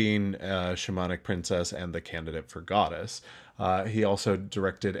 Raiding, Shamanic Princess, and The Candidate for Goddess. He also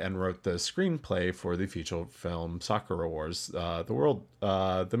directed and wrote the screenplay for the feature film Sakura Wars,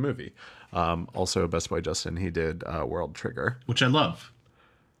 the movie. Also, Best Boy Justin, he did World Trigger, which I love.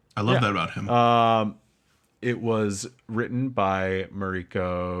 I love that about him. It was written by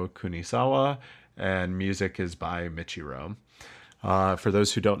Mariko Kunisawa, and music is by Michiro. For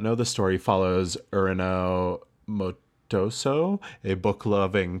those who don't know, the story follows Urano Cardoso, a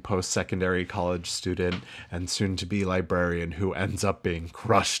book-loving post-secondary college student and soon-to-be librarian who ends up being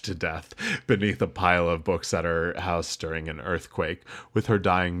crushed to death beneath a pile of books at her house during an earthquake. With her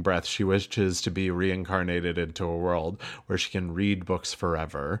dying breath, she wishes to be reincarnated into a world where she can read books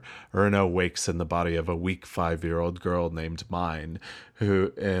forever. Erna wakes in the body of a weak 5-year-old girl named Mine,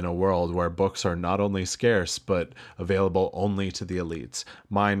 who, in a world where books are not only scarce, but available only to the elites.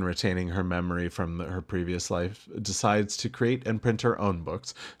 Mine, retaining her memory from her previous life, decides to create and print her own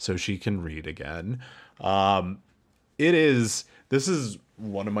books so she can read again. This is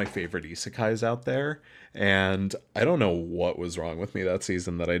one of my favorite isekais out there, and I don't know what was wrong with me that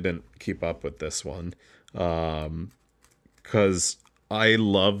season that I didn't keep up with this one. Because I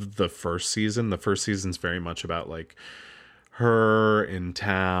loved the first season. The first season's very much about like her in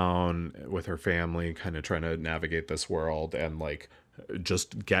town with her family, kind of trying to navigate this world and like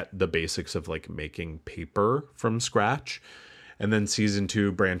just get the basics of like making paper from scratch. And then season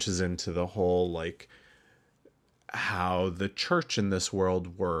 2 branches into the whole like how the church in this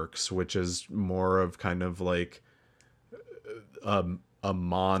world works, which is more of kind of like a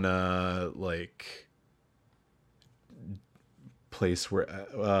mana like place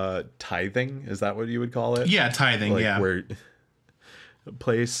where tithing, is that what you would call it? Yeah, tithing. Like yeah, where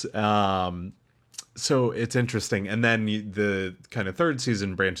place. So it's interesting. And then the kind of third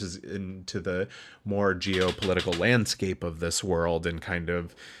season branches into the more geopolitical landscape of this world and kind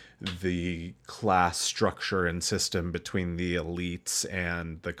of the class structure and system between the elites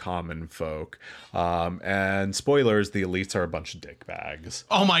and the common folk. And spoilers, the elites are a bunch of dickbags.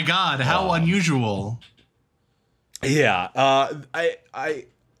 Oh my God, how unusual. Yeah.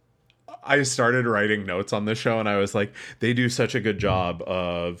 I started writing notes on the show and I was like, they do such a good job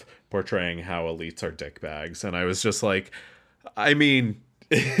of portraying how elites are dickbags. And I was just like, I mean,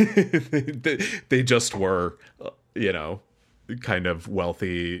 they just were, you know, kind of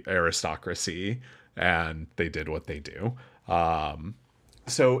wealthy aristocracy and they did what they do.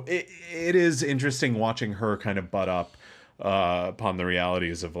 So it is interesting watching her kind of butt up upon the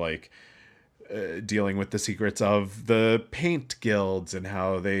realities of like, dealing with the secrets of the paint guilds and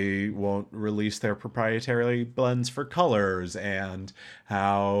how they won't release their proprietary blends for colors and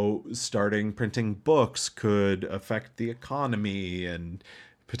how starting printing books could affect the economy and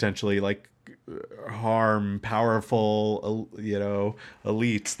potentially like harm powerful, you know,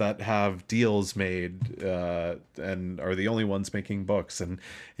 elites that have deals made and are the only ones making books and,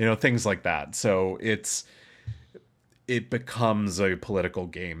 you know, things like that. So it becomes a political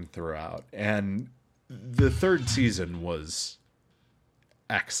game throughout. And the third season was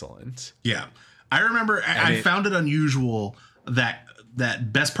excellent. Yeah. I remember I found it unusual that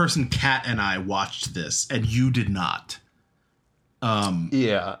Best Person Kat and I watched this and you did not.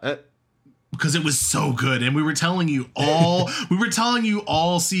 Yeah. Because it was so good. And we were telling you all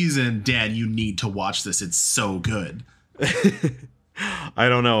season, Dan, you need to watch this. It's so good. I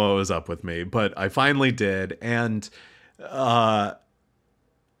don't know what was up with me, but I finally did. And I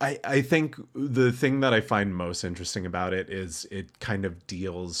think the thing that I find most interesting about it is it kind of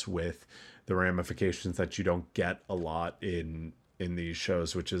deals with the ramifications that you don't get a lot in these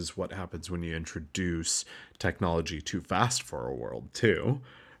shows, which is what happens when you introduce technology too fast for a world too,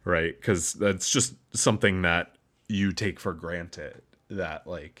 right? Because that's just something that you take for granted, that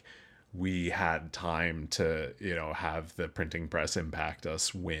like we had time to, you know, have the printing press impact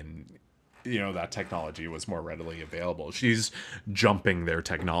us when, you know, that technology was more readily available. She's jumping their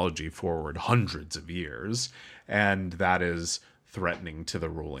technology forward hundreds of years, and that is threatening to the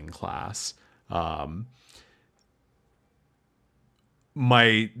ruling class.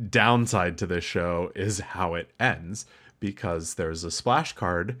 My downside to this show is how it ends, because there's a splash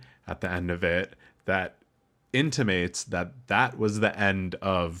card at the end of it that intimates that that was the end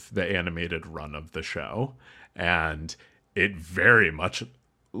of the animated run of the show, and it very much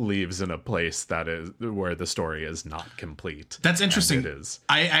leaves in a place that is where the story is not complete. That's interesting. It is.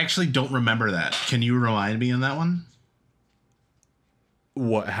 I actually don't remember that. Can you remind me on that one?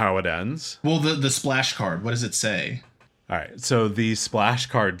 How it ends? Well, the splash card, what does it say? All right. So the splash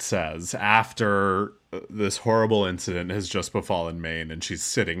card says, after this horrible incident has just befallen Maine and she's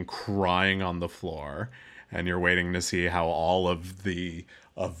sitting crying on the floor, and you're waiting to see how all of the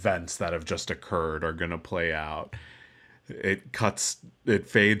events that have just occurred are going to play out. It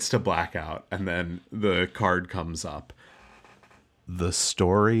fades to blackout, and then the card comes up. The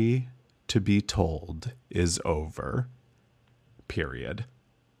story to be told is over. Period.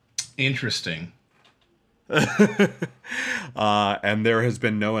 Interesting. And there has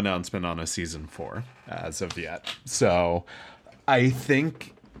been no announcement on a season 4 as of yet. So I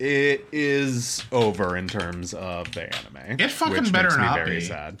think It is over in terms of the anime. It fucking which better makes me not very be.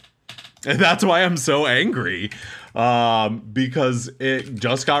 sad. And that's why I'm so angry. Because it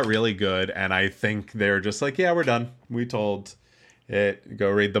just got really good, and I think they're just like, yeah, we're done. We told it,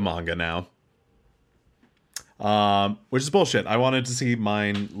 go read the manga now. Which is bullshit. I wanted to see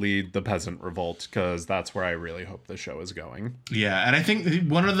mine lead the peasant revolt, because that's where I really hope the show is going. Yeah, and I think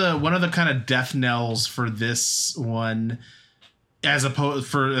one of the kind of death knells for this one, as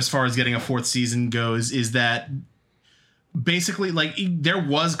far as getting a fourth season goes, is that basically, like, there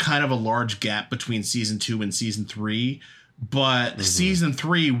was kind of a large gap between season 2 and season 3, but season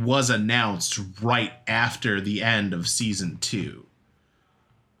 3 was announced right after the end of season 2.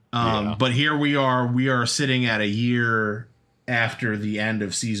 But here we are sitting at a year after the end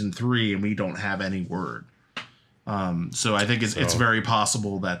of season 3, and we don't have any word. So I think it's very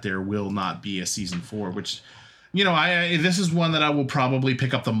possible that there will not be a season 4, which, you know, this is one that I will probably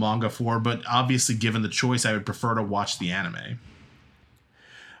pick up the manga for, but obviously given the choice, I would prefer to watch the anime.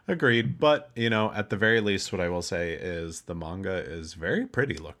 Agreed. But, you know, at the very least, what I will say is the manga is very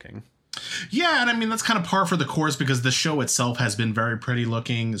pretty looking. Yeah, and I mean, that's kind of par for the course, because the show itself has been very pretty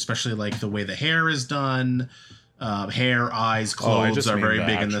looking, especially like the way the hair is done. Hair, eyes, clothes are very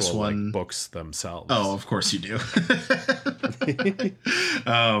big in this one. Like, books themselves. Oh, of course you do.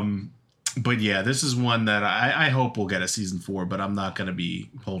 But yeah, this is one that I hope will get a season 4, but I'm not going to be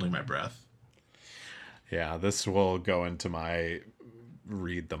holding my breath. Yeah, this will go into my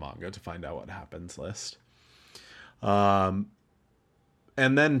read the manga to find out what happens list.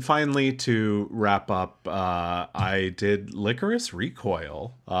 And then finally, to wrap up, I did Licorice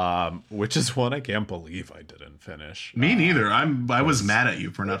Recoil, which is one I can't believe I didn't finish. Me neither. I was mad at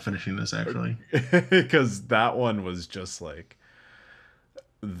you for not finishing this, actually. Because that one was just like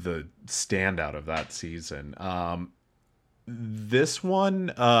the standout of that season. This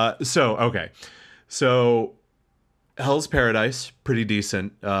one, so Hell's Paradise, pretty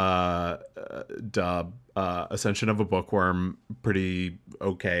decent dub. Ascension of a Bookworm, pretty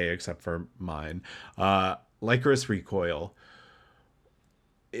okay, except for mine. Licorice Recoil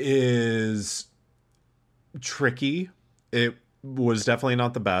is tricky. It was definitely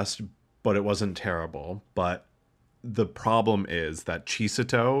not the best, but it wasn't terrible. But the problem is that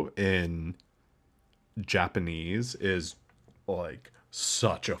Chisato in Japanese is like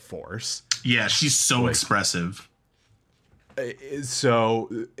such a force. Yeah, she's so expressive.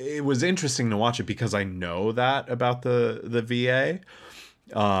 So it was interesting to watch it because I know that about the VA,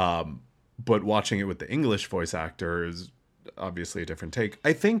 but watching it with the English voice actor is obviously a different take.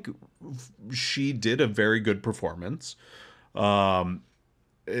 I think she did a very good performance. Definitely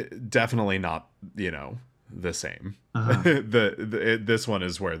not, you know, the same. This one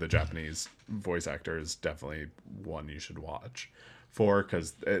is where the Japanese voice actor is definitely one you should watch for,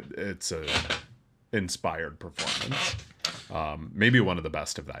 because it's a inspired performance. Maybe one of the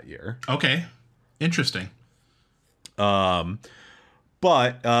best of that year. Okay. Interesting.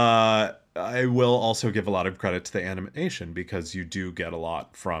 But I will also give a lot of credit to the animation, because you do get a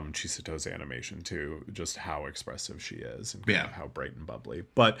lot from Chisato's animation too, just how expressive she is and how bright and bubbly.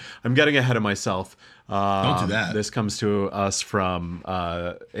 But I'm getting ahead of myself. Don't do that. This comes to us from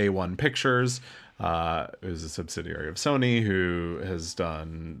A1 Pictures, who's a subsidiary of Sony, who has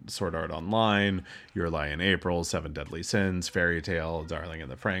done Sword Art Online, Your Lie in April, Seven Deadly Sins, Fairy Tail, Darling in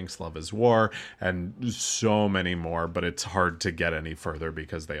the Franxx, Love is War, and so many more. But it's hard to get any further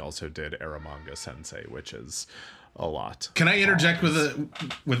because they also did Eromanga Sensei, which is a lot. Can I interject with an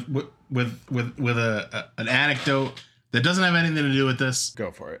anecdote that doesn't have anything to do with this? Go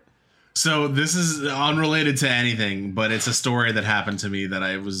for it. So this is unrelated to anything, but it's a story that happened to me that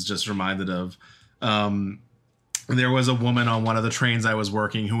I was just reminded of. There was a woman on one of the trains I was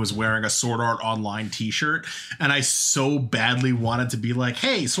working who was wearing a Sword Art Online t-shirt, and I so badly wanted to be like,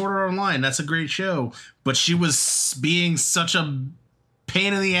 hey, Sword Art Online, that's a great show. But she was being such a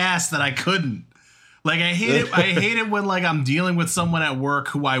pain in the ass that I couldn't. Like, I hate it when, like, I'm dealing with someone at work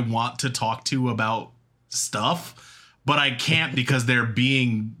who I want to talk to about stuff, but I can't because they're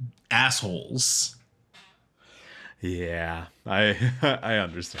being assholes. Yeah, I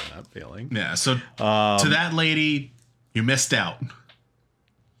understand that feeling. Yeah, so to that lady, you missed out.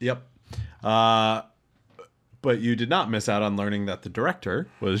 Yep. But you did not miss out on learning that the director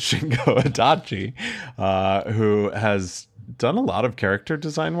was Shingo Adachi, who has done a lot of character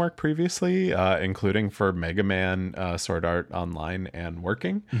design work previously, including for Mega Man, Sword Art Online, and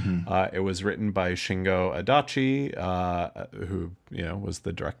Working. Mm-hmm. It was written by Shingo Adachi, who, you know, was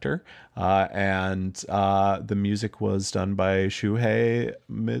the director, and the music was done by Shuhei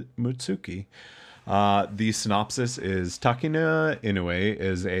Mutsuki. The synopsis is Takina Inoue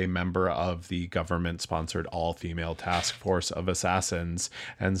is a member of the government-sponsored all-female task force of assassins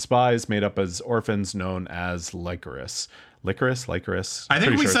and spies made up as orphans known as Licorice. Licorice? I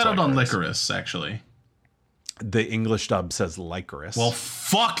think we sure settled on Licorice, actually. The English dub says Licorice. Well,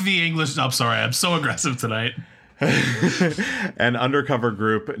 fuck the English dub. Sorry, I'm so aggressive tonight. An undercover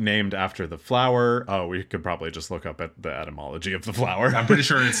group named after the flower. Oh, we could probably just look up at the etymology of the flower. I'm pretty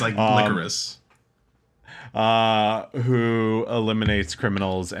sure it's like licorice. Who eliminates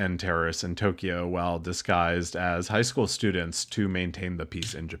criminals and terrorists in Tokyo while disguised as high school students to maintain the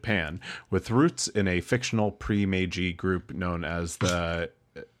peace in Japan, with roots in a fictional pre-Meiji group known as the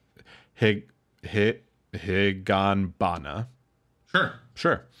Higanbana.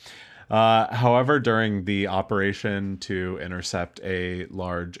 Sure. However, during the operation to intercept a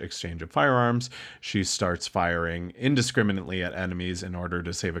large exchange of firearms, she starts firing indiscriminately at enemies in order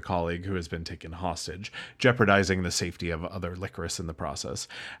to save a colleague who has been taken hostage, jeopardizing the safety of other licorice in the process.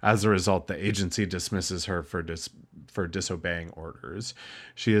 As a result, the agency dismisses her for disobeying orders.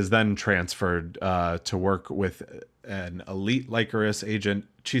 She is then transferred to work with an elite licorice agent,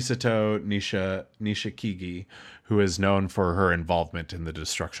 Chisato Nishikigi, who is known for her involvement in the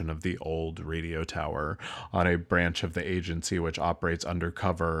destruction of the old radio tower on a branch of the agency which operates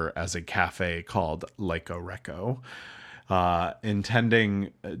undercover as a cafe called Laiko Reko.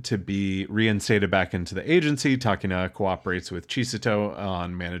 Intending to be reinstated back into the agency, Takina cooperates with Chisato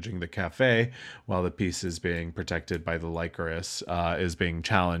on managing the cafe, while the piece is being protected by the licorice is being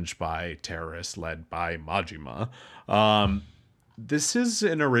challenged by terrorists led by Majima. This is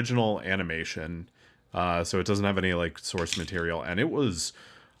an original animation, so it doesn't have any like source material, and it was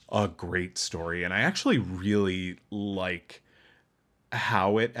a great story, and I actually really like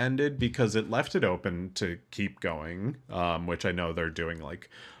how it ended because it left it open to keep going, which I know they're doing like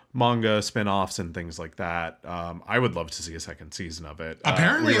manga spin-offs and things like that. I would love to see a second season of it.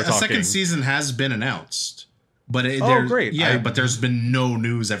 Apparently a second season has been announced, but great. Yeah, but there's been no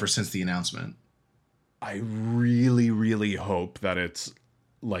news ever since the announcement. I really, really hope that it's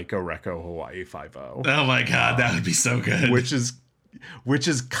like a Reko Hawaii 5-0. Oh my god, that would be so good. Which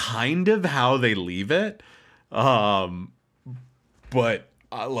is kind of how they leave it. But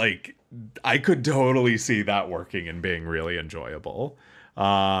like I could totally see that working and being really enjoyable.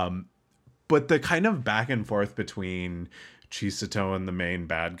 But the kind of back and forth between Chisato and the main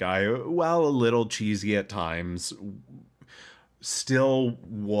bad guy, while a little cheesy at times, still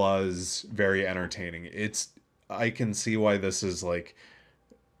was very entertaining. I can see why this is like,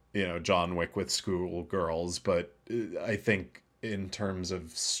 you know, John Wick with schoolgirls, but I think in terms of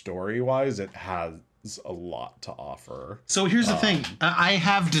story-wise, it has a lot to offer. So here's the thing. I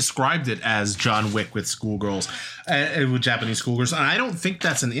have described it as John Wick with schoolgirls, with Japanese schoolgirls, and I don't think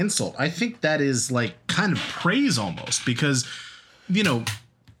that's an insult. I think that is like kind of praise almost, because, you know,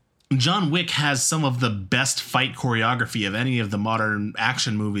 John Wick has some of the best fight choreography of any of the modern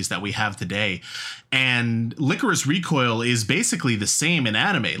action movies that we have today. And Licorice Recoil is basically the same in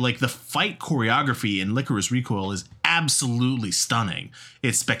anime. Like, the fight choreography in Licorice Recoil is absolutely stunning.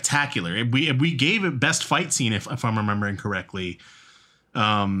 It's spectacular. We gave it best fight scene, if I'm remembering correctly,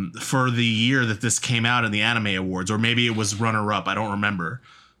 for the year that this came out in the Anime Awards, or maybe it was runner-up. I don't remember.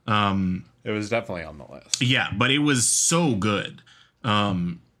 It was definitely on the list. Yeah, but it was so good.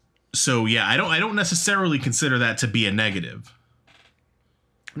 So yeah, I don't necessarily consider that to be a negative.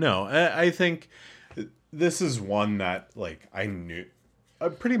 No, I think this is one that like I knew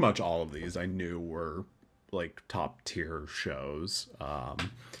pretty much all of these I knew were like top tier shows.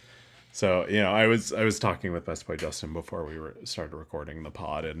 So, you know, I was talking with Best Boy Justin before we started recording the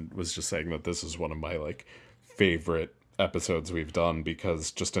pod, and was just saying that this is one of my like favorite episodes we've done,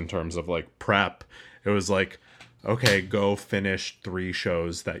 because just in terms of like prep, it was like, okay, go finish 3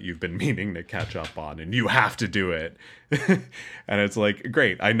 shows that you've been meaning to catch up on, and you have to do it. And it's like,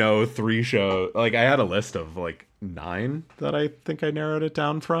 great, I know 3 shows. Like, I had a list of like 9 that I think I narrowed it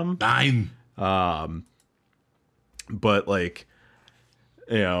down from. 9. But like,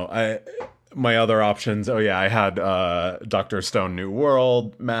 you know, my other options. Oh yeah, I had Dr. Stone New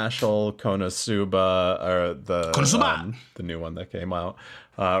World, Mashal, Konosuba, or the new one that came out.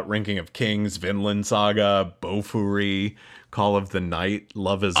 Ranking of Kings, Vinland Saga, Bofuri, Call of the Night,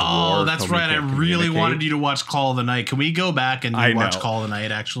 Love is War. Oh, that's right. I really wanted you to watch Call of the Night. Can we go back and watch Call of the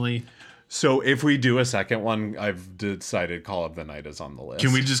Night, actually? So if we do a second one, I've decided Call of the Night is on the list.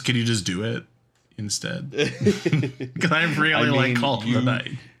 Can you just do it instead? Because I really like Call of the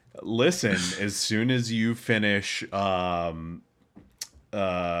Night. Listen, as soon as you finish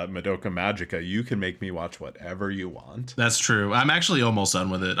Madoka Magica, you can make me watch whatever you want. That's true. I'm actually almost done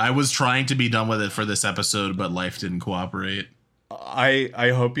with it. I was trying to be done with it for this episode, but life didn't cooperate.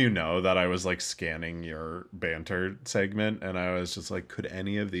 I hope you know that I was like scanning your banter segment, and I was just like, could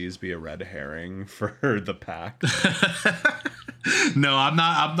any of these be a red herring for the pack? No, I'm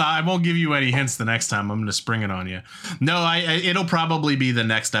not. I won't give you any hints the next time. I'm going to spring it on you. No, it'll probably be the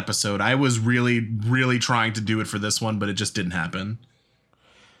next episode. I was really, really trying to do it for this one, but it just didn't happen.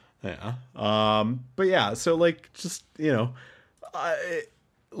 Yeah. But yeah, so like, just, you know,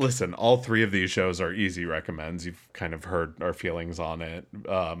 listen, all three of these shows are easy recommends. You've kind of heard our feelings on it.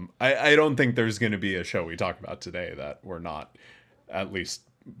 I don't think there's going to be a show we talk about today that we're not at least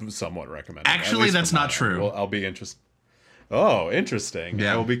somewhat recommending. Actually, that's not true. I'll be interested. Oh, interesting.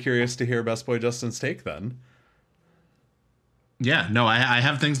 Yeah. I will be curious to hear Best Boy Justin's take then. Yeah, no, I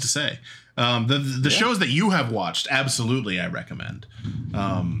have things to say. The shows that you have watched, absolutely, I recommend.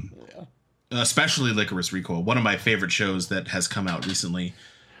 Especially Licorice Recoil, one of my favorite shows that has come out recently.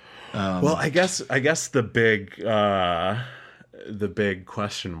 Well, I guess the big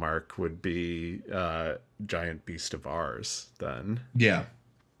question mark would be Giant Beast of Ours then. Yeah,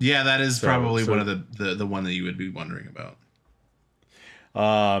 that is probably one of the one that you would be wondering about.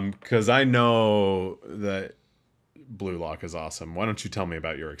 Because I know that Blue Lock is awesome. Why don't you tell me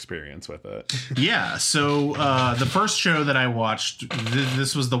about your experience with it? Yeah, so the first show that I watched,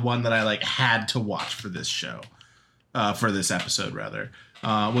 this was the one that I like had to watch for this show, for this episode rather,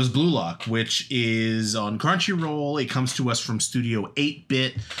 was Blue Lock, which is on Crunchyroll. It comes to us from Studio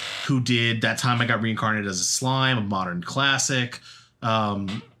 8-Bit, who did That Time I Got Reincarnated as a Slime, a modern classic.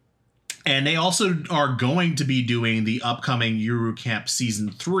 And they also are going to be doing the upcoming Yuru Camp Season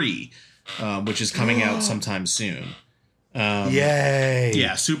 3, which is coming out sometime soon. Yay!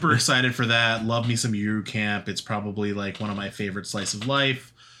 Yeah, super excited for that. Love me some Yuru Camp. It's probably like one of my favorite slice of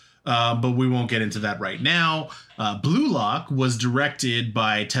life. But we won't get into that right now. Blue Lock was directed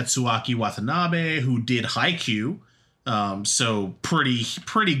by Tetsuaki Watanabe, who did Haikyuu. So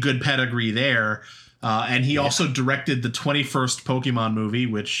pretty good pedigree there. And he also directed the 21st Pokemon movie,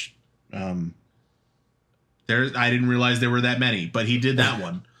 which I didn't realize there were that many, but he did that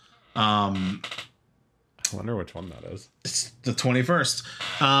one. I wonder which one that is. It's the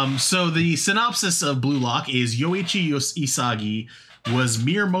 21st. So the synopsis of Blue Lock is Yoichi Isagi was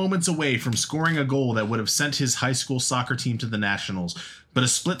mere moments away from scoring a goal that would have sent his high school soccer team to the Nationals, but a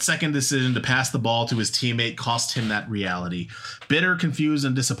split-second decision to pass the ball to his teammate cost him that reality. Bitter, confused,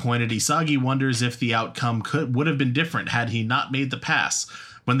 and disappointed, Isagi wonders if the outcome would have been different had he not made the pass.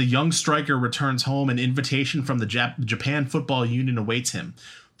 When the young striker returns home, an invitation from the Japan Football Union awaits him.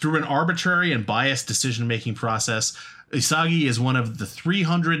 Through an arbitrary and biased decision-making process, Isagi is one of the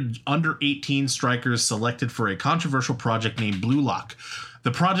 300 under-18 strikers selected for a controversial project named Blue Lock. The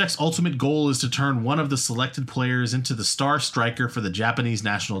project's ultimate goal is to turn one of the selected players into the star striker for the Japanese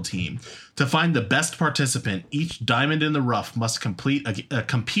national team. To find the best participant, each diamond in the rough must compete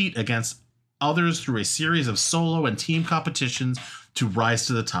against others through a series of solo and team competitions to rise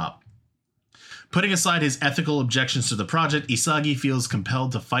to the top. Putting aside his ethical objections to the project, Isagi feels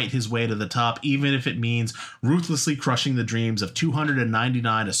compelled to fight his way to the top, even if it means ruthlessly crushing the dreams of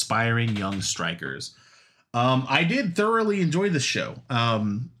 299 aspiring young strikers. I did thoroughly enjoy this show.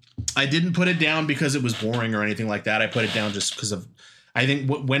 I didn't put it down because it was boring or anything like that. I put it down just because of, I think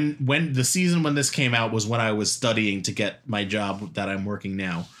when the season when this came out was when I was studying to get my job that I'm working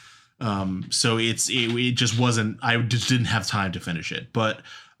now. So it just wasn't, I just didn't have time to finish it. But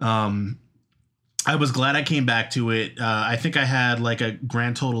I was glad I came back to it. I think I had like a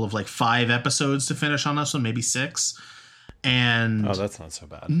grand total of like 5 episodes to finish on this one, maybe 6. And oh, that's not so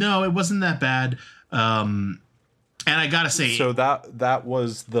bad. No, it wasn't that bad. And I gotta say, so that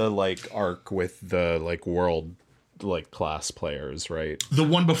was the like arc with the like world like class players, right? The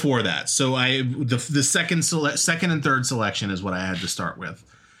one before that. So the second and third selection is what I had to start with.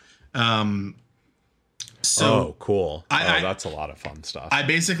 So cool. That's a lot of fun stuff.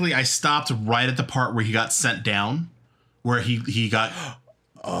 I stopped right at the part where he got sent down, where he got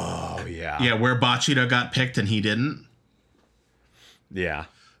oh yeah. Yeah, where Bachira got picked and he didn't. Yeah.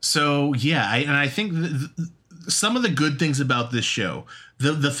 So yeah, I think some of the good things about this show,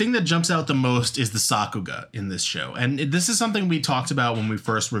 the thing that jumps out the most is the Sakuga in this show. And this is something we talked about when we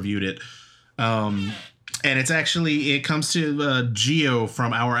first reviewed it. And it comes to Gio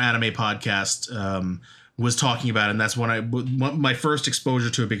from our anime podcast was talking about it, and that's my first exposure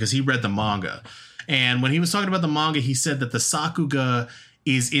to it because he read the manga. And when he was talking about the manga, he said that the Sakuga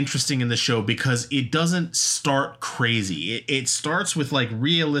is interesting in the show because it doesn't start crazy. It starts with like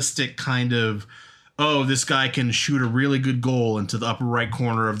realistic kind of oh, this guy can shoot a really good goal into the upper right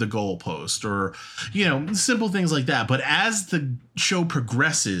corner of the goalpost, or, you know, simple things like that. But as the show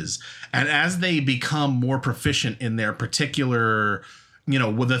progresses and as they become more proficient in their particular, you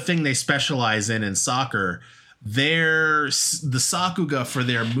know, with the thing they specialize in soccer, the sakuga for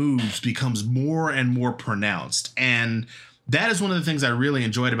their moves becomes more and more pronounced. And that is one of the things I really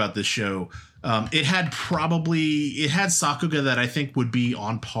enjoyed about this show. It had sakuga that I think would be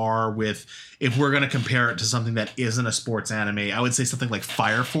on par with, if we're going to compare it to something that isn't a sports anime, I would say something like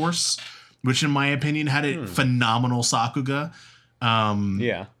Fire Force, which in my opinion had a phenomenal sakuga.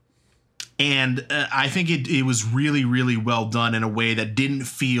 Yeah. And I think it was really, really well done in a way that didn't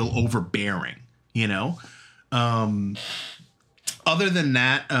feel overbearing, you know? Other than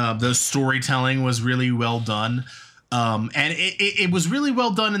that, the storytelling was really well done. And it was really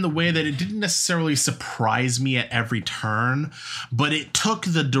well done in the way that it didn't necessarily surprise me at every turn, but it took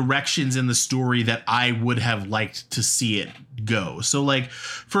the directions in the story that I would have liked to see it go. So, like,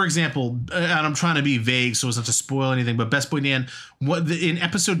 for example, and I'm trying to be vague so as not to spoil anything, but Best Boy Dan, in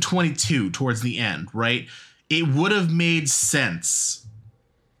episode 22, towards the end, right, it would have made sense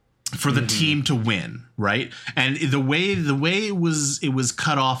for the team to win, right? And the way it was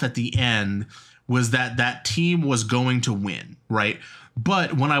cut off at the end was that team was going to win, right?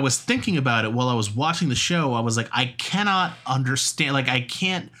 But when I was thinking about it while I was watching the show, I was like, I cannot understand, like, I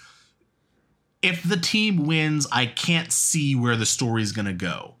can't, if the team wins, I can't see where the story's going to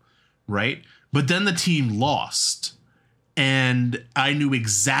go, right? But then the team lost, and I knew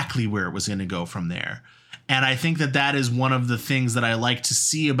exactly where it was going to go from there. And I think that is one of the things that I like to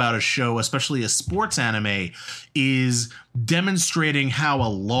see about a show, especially a sports anime, is demonstrating how a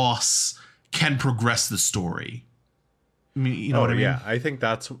loss can progress the story. I mean, you know what I mean? Yeah, I think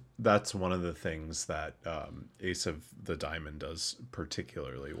that's one of the things that Ace of the Diamond does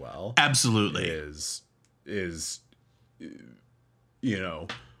particularly well. Absolutely. Is you know,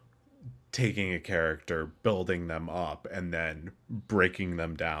 taking a character, building them up, and then breaking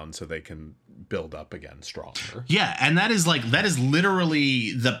them down so they can build up again stronger. Yeah, and that is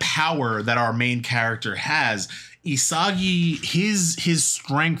literally the power that our main character has. Isagi, his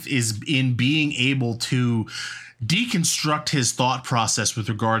strength is in being able to deconstruct his thought process with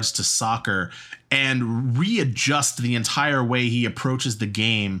regards to soccer and readjust the entire way he approaches the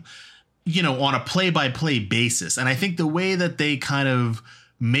game, you know, on a play-by-play basis. And I think the way that they kind of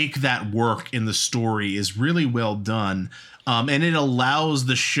make that work in the story is really well done. And it allows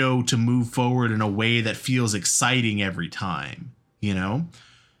the show to move forward in a way that feels exciting every time, you know?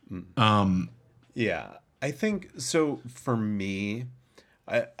 Yeah, I think so. For me,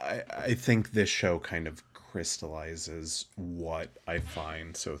 I think this show kind of crystallizes what I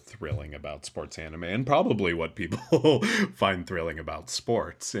find so thrilling about sports anime, and probably what people find thrilling about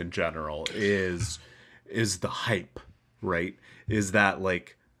sports in general is the hype, right? Is that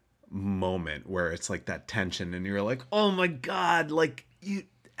like moment where it's like that tension and you're like, oh my God, like you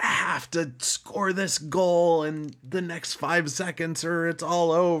have to score this goal in the next 5 seconds or it's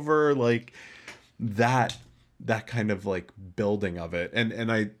all over. Like that kind of like building of it.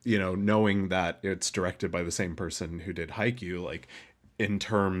 And I, you know, knowing that it's directed by the same person who did Haikyuu, like in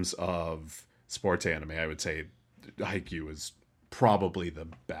terms of sports anime, I would say Haikyuu is probably the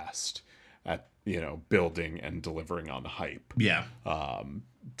best at, you know, building and delivering on hype. Yeah.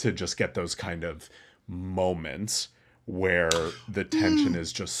 To just get those kind of moments where the tension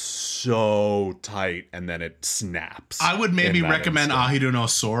is just so tight and then it snaps. I would maybe recommend Ahiru no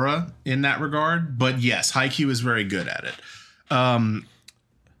Sora in that regard, but yes, Haikyuu is very good at it.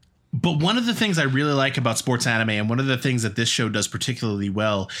 But one of the things I really like about sports anime, and one of the things that this show does particularly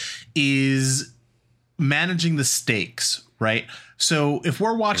well, is managing the stakes, right? So if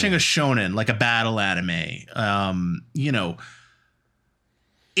we're watching a shonen, like a battle anime, you know,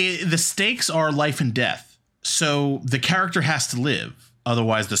 the stakes are life and death. So the character has to live,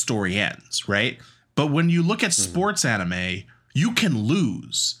 otherwise the story ends, right? But when you look at sports anime, you can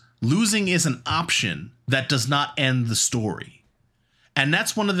lose. Losing is an option that does not end the story. And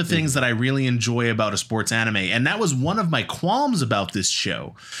that's one of the things that I really enjoy about a sports anime. And that was one of my qualms about this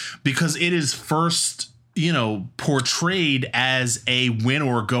show, because it is first, you know, portrayed as a win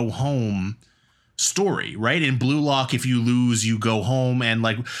or go home story, right? In Blue Lock, if you lose, you go home, and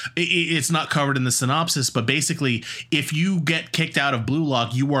like it's not covered in the synopsis, but basically if you get kicked out of Blue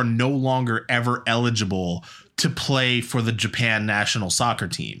Lock, you are no longer ever eligible to play for the Japan national soccer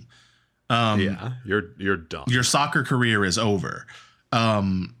team. Yeah, you're done. Your soccer career is over.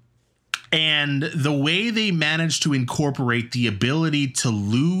 And the way they managed to incorporate the ability to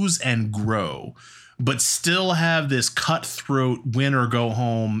lose and grow but still have this cutthroat win or go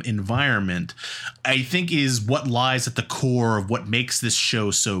home environment, I think is what lies at the core of what makes this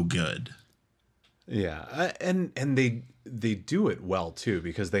show so good. Yeah, and they do it well too,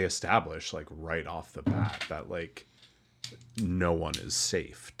 because they establish like right off the bat that like no one is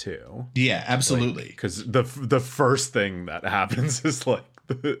safe too. Yeah, absolutely. Because the first thing that happens is like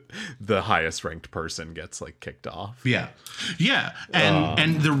the highest ranked person gets like kicked off. Yeah.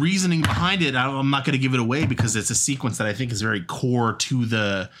 And the reasoning behind it, I'm not going to give it away because it's a sequence that I think is very core to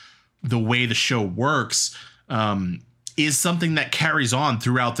the way the show works, is something that carries on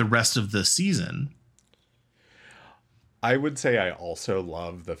throughout the rest of the season. I would say I also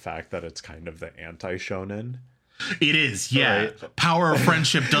love the fact that it's kind of the anti-shonen. It is, yeah. Right? Power of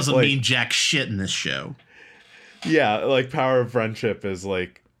friendship doesn't mean jack shit in this show. Yeah, like power of friendship is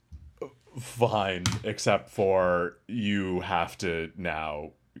like fine, except for you have to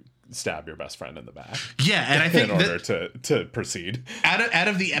now stab your best friend in the back. Yeah, and I think in order to proceed. Out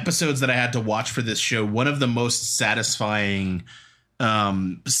of the episodes that I had to watch for this show, one of the most satisfying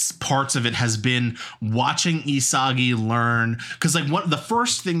parts of it has been watching Isagi learn, because like the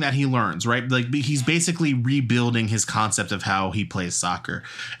first thing that he learns, right, like he's basically rebuilding his concept of how he plays soccer,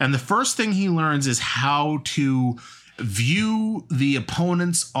 and the first thing he learns is how to view the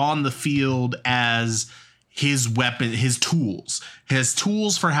opponents on the field as his weapon, his tools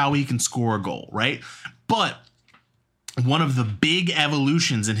for how he can score a goal, right? But one of the big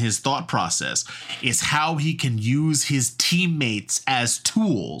evolutions in his thought process is how he can use his teammates as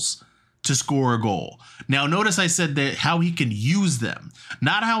tools to score a goal. Now, notice I said that how he can use them,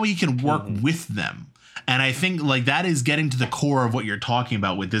 not how he can work with them. And I think like that is getting to the core of what you're talking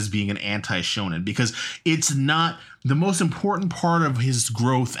about with this being an anti-shonen, because it's not the most important part of his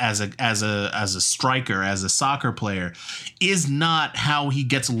growth as a striker, as a soccer player, is not how he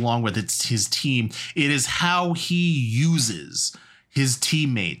gets along with his team. It is how he uses his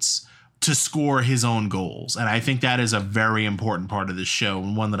teammates to score his own goals. And I think that is a very important part of this show,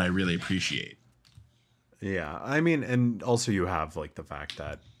 and one that I really appreciate. Yeah, I mean, and also you have like the fact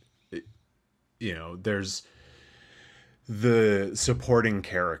that, you know, there's the supporting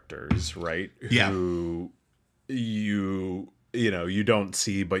characters, right? Yeah. Who you know, you don't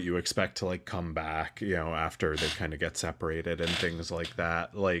see, but you expect to like come back, you know, after they kind of get separated and things like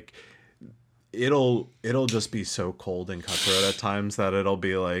that. Like it'll just be so cold and cutthroat at times that it'll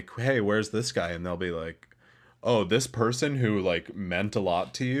be like, hey, where's this guy? And they'll be like, oh, this person who like meant a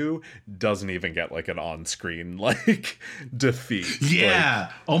lot to you doesn't even get like an on-screen like defeat. Yeah. Like,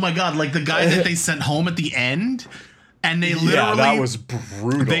 oh my God. Like the guy that they sent home at the end, and they literally, yeah, that was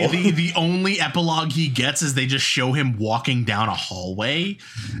brutal. The only epilogue he gets is they just show him walking down a hallway,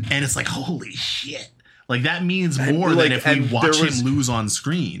 and it's like, holy shit. Like that means more than if we watch him lose on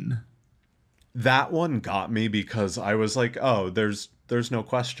screen. That one got me because I was like, oh, there's no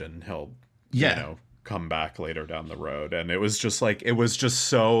question he'll, you know, come back later down the road. And it was just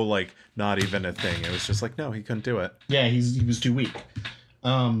so like not even a thing. It was just like, no, he couldn't do it. Yeah, he was too weak.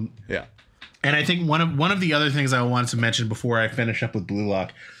 Yeah. And I think one of the other things I wanted to mention before I finish up with Blue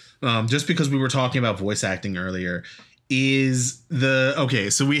Lock, just because we were talking about voice acting earlier, is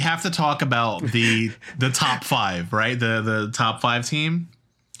so we have to talk about the top five, right? The top five team.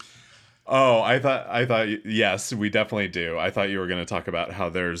 Oh, I thought yes, we definitely do. I thought you were going to talk about how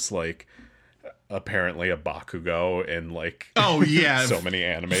there's like apparently a Bakugo in like so many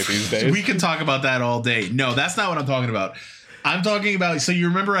anime these days. We can talk about that all day. No, that's not what I'm talking about. I'm talking about, so you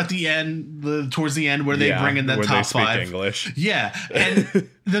remember at the end, towards the end, where they bring in that top five English. Yeah, and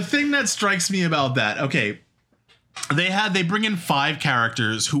the thing that strikes me about that, okay, they bring in 5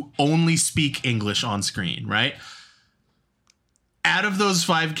 characters who only speak English on screen, right? Out of those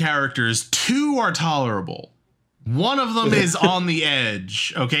 5 characters, 2 are tolerable. One of them is on the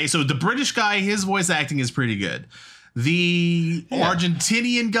edge. Okay, so the British guy, his voice acting is pretty good. The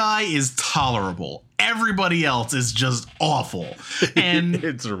Argentinian guy is tolerable. Everybody else is just awful. And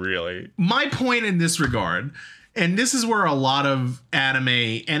it's really my point in this regard, and this is where a lot of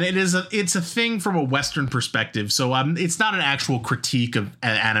anime, and it's a thing from a Western perspective. So it's not an actual critique of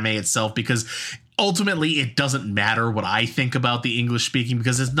anime itself, because ultimately it doesn't matter what I think about the English speaking,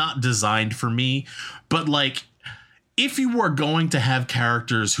 because it's not designed for me. But like, if you were going to have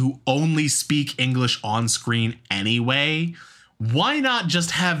characters who only speak English on screen anyway, why not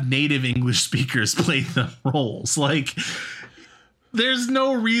just have native English speakers play the roles? Like, there's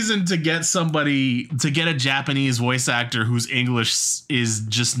no reason to get a Japanese voice actor whose English is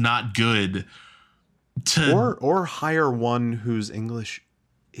just not good or hire one whose English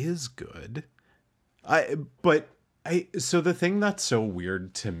is good. But So the thing that's so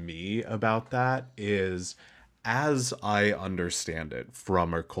weird to me about that is, as I understand it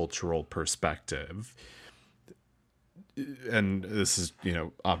from a cultural perspective, and this is,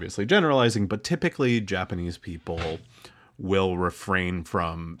 obviously generalizing, but typically Japanese people will refrain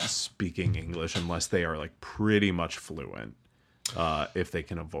from speaking English unless they are like pretty much fluent, if they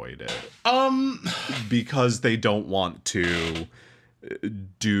can avoid it. Because they don't want to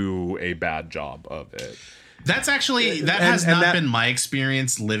do a bad job of it. That has not been my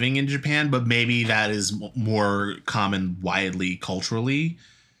experience living in Japan, but maybe that is more common widely culturally.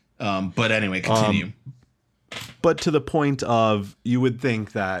 But anyway, continue. But to the point of, you would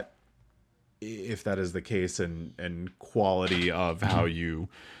think that if that is the case and quality of how you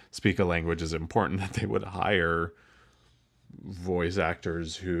speak a language is important, that they would hire voice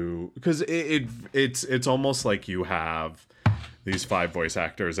actors who, because it's almost like you have these 5 voice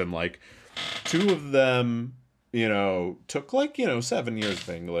actors and like 2 of them took 7 years of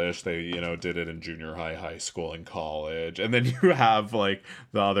English. They did it in junior high school, and college, and then you have like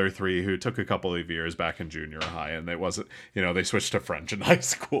the other 3 who took a couple of years back in junior high, and it wasn't they switched to French in high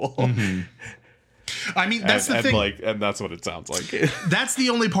school. Mm-hmm. I mean, that's the thing, and that's what it sounds like. That's the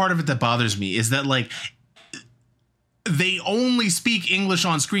only part of it that bothers me, is that like they only speak English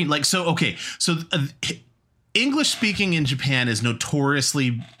on screen. Like, English speaking in Japan is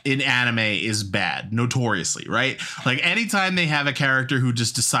notoriously, in anime, is bad. Notoriously, right? Like, anytime they have a character who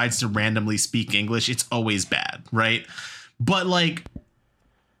just decides to randomly speak English, it's always bad, right? But like,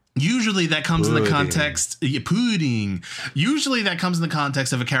 usually that comes in the context... Pudding. Usually that comes in the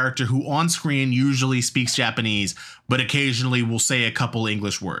context of a character who on screen usually speaks Japanese, but occasionally will say a couple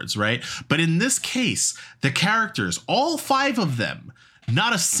English words, right? But in this case, the characters, all 5 of them,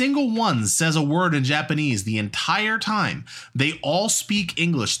 not a single one says a word in Japanese the entire time. They all speak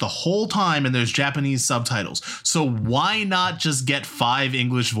English the whole time, and there's Japanese subtitles. So why not just get 5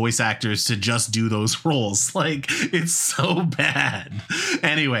 English voice actors to just do those roles? Like, it's so bad.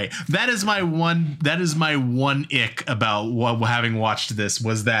 Anyway, that is my one ick about having watched this,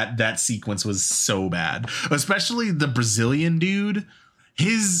 was that sequence was so bad. Especially the Brazilian dude.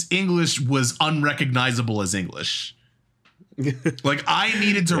 His English was unrecognizable as English. Like, I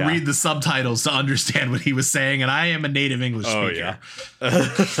needed to read the subtitles to understand what he was saying, and I am a native English speaker.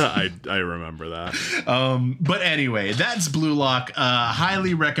 I remember that. But anyway, that's Blue Lock.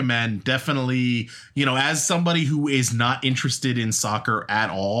 Highly recommend. Definitely, as somebody who is not interested in soccer at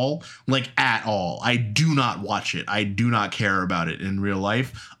all, I do not watch it. I do not care about it in real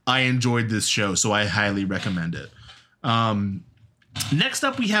life. I enjoyed this show, so I highly recommend it. Next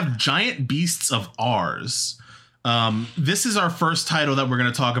up, we have Giant Beasts of Ours. This is our first title that we're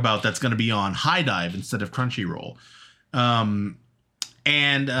going to talk about that's going to be on High Dive instead of Crunchyroll. And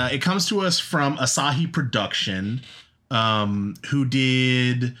it comes to us from Asahi Production, who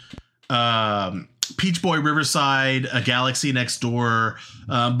did Peach Boy Riverside, A Galaxy Next Door,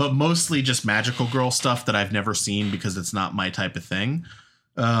 but mostly just magical girl stuff that I've never seen because it's not my type of thing.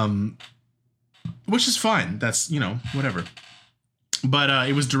 Which is fine. That's, whatever. But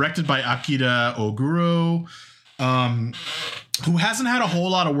it was directed by Akira Oguro, who hasn't had a whole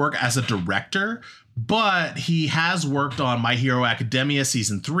lot of work as a director, but he has worked on My Hero Academia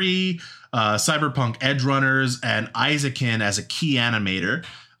Season 3, Cyberpunk Edgerunners, and Isaacin as a key animator.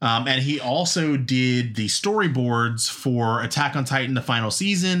 And he also did the storyboards for Attack on Titan, the final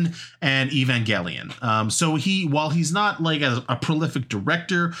season, and Evangelion. So while he's not like a prolific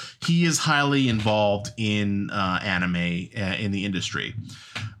director, he is highly involved in anime in the industry.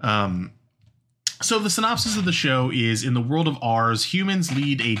 So the synopsis of the show is, in the world of Ours, humans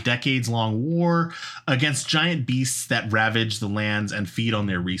lead a decades-long war against giant beasts that ravage the lands and feed on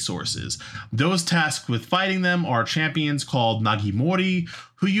their resources. Those tasked with fighting them are champions called Nagimori,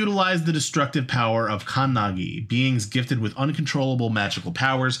 who utilize the destructive power of Kannagi, beings gifted with uncontrollable magical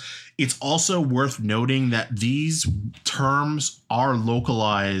powers. It's also worth noting that these terms are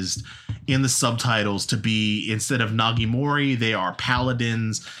localized in the subtitles to be, instead of Nagimori, they are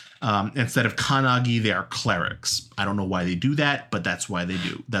paladins. Instead of Kannagi, they are clerics. I don't know why they do that, but that's why they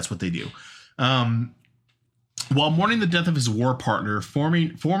do. That's what they do. While mourning the death of his war partner,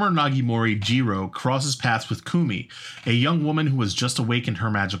 former Nagimori Jiro crosses paths with Kumi, a young woman who has just awakened her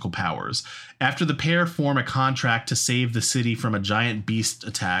magical powers. After the pair form a contract to save the city from a giant beast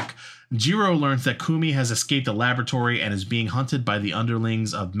attack, Jiro learns that Kumi has escaped the laboratory and is being hunted by the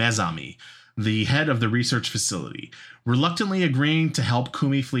underlings of Mezami, the head of the research facility. Reluctantly agreeing to help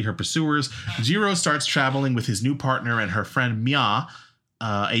Kumi flee her pursuers, Jiro starts traveling with his new partner and her friend Mia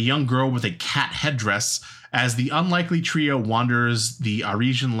a young girl with a cat headdress. As the unlikely trio wanders the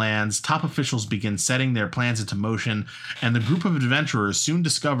Arisian lands, top officials begin setting their plans into motion, and the group of adventurers soon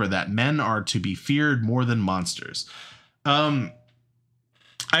discover that men are to be feared more than monsters. I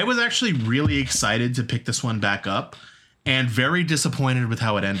was actually really excited to pick this one back up and very disappointed with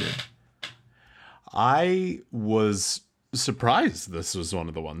how it ended. I was surprised this was one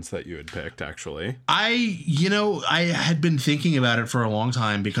of the ones that you had picked, actually. I had been thinking about it for a long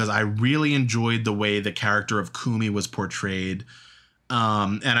time because I really enjoyed the way the character of Kumi was portrayed,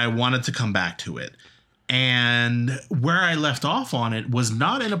 and I wanted to come back to it. And where I left off on it was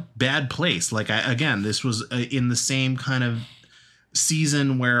not in a bad place. Like, this was in the same kind of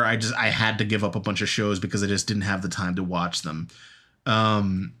season where I had to give up a bunch of shows because I just didn't have the time to watch them.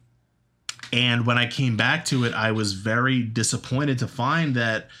 And when I came back to it, I was very disappointed to find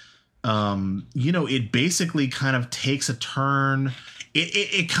that, it basically kind of takes a turn.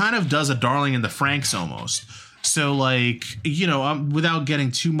 It kind of does a Darling in the Franxx almost. So, like, without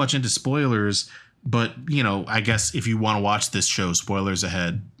getting too much into spoilers, but, I guess if you want to watch this show, spoilers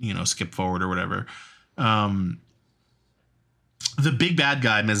ahead, skip forward or whatever. The big bad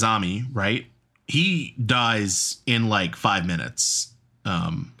guy, Mizami, right? He dies in like 5 minutes.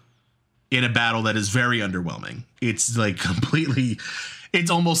 In a battle that is very underwhelming. It's like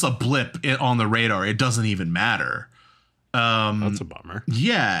it's almost a blip on the radar. It doesn't even matter. That's a bummer.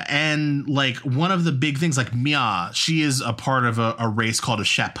 Yeah. And like one of the big things, like Mia, she is a part of a race called a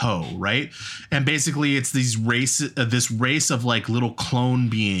chapeau, right? And basically it's this race of like little clone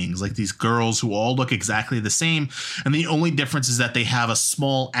beings, like these girls who all look exactly the same. And the only difference is that they have a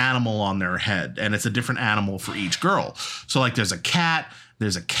small animal on their head, and it's a different animal for each girl. So like there's a cat,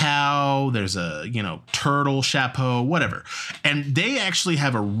 there's a cow, there's a, turtle, chapeau, whatever. And they actually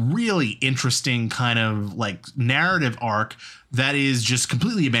have a really interesting kind of like narrative arc that is just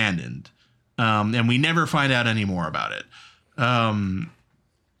completely abandoned. And we never find out any more about it. And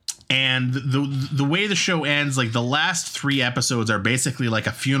the way the show ends, like the last 3 episodes are basically like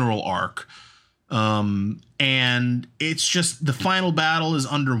a funeral arc. And it's just the final battle is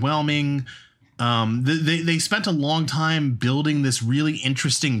underwhelming. They spent a long time building this really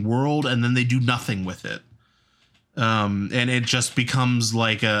interesting world, and then they do nothing with it. And it just becomes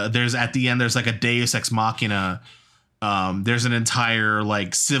like there's like a Deus Ex Machina. There's an entire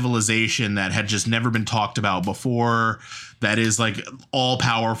like civilization that had just never been talked about before that is like all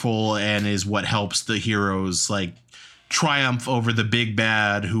powerful and is what helps the heroes like triumph over the big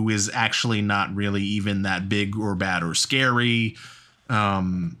bad, who is actually not really even that big or bad or scary.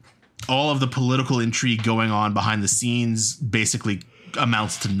 All of the political intrigue going on behind the scenes basically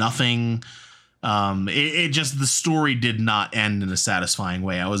amounts to nothing. The story did not end in a satisfying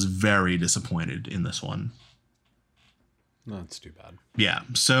way. I was very disappointed in this one. That's too bad. Yeah.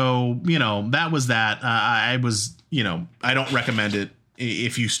 So, that was that. I don't recommend it.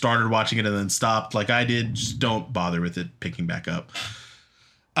 If you started watching it and then stopped like I did, just don't bother with it picking back up.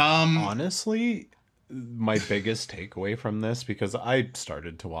 Honestly, my biggest takeaway from this, because I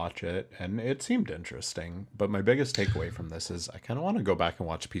started to watch it and it seemed interesting, but my biggest takeaway from this is I kind of want to go back and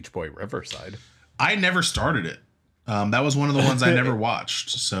watch Peach Boy Riverside. I never started it. That was one of the ones I never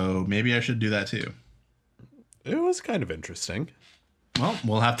watched, so maybe I should do that too. It was kind of interesting. Well,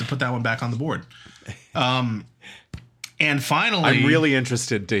 we'll have to put that one back on the board. And finally, I'm really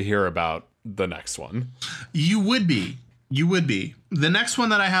interested to hear about the next one. You would be. The next one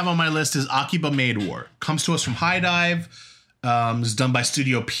that I have on my list is Akiba Maid War. Comes to us from High Dive. It's done by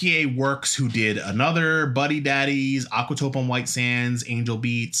Studio PA Works, who did Another, Buddy Daddies, Aquatope on White Sands, Angel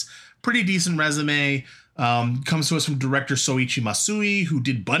Beats. Pretty decent resume. Comes to us from director Soichi Masui, who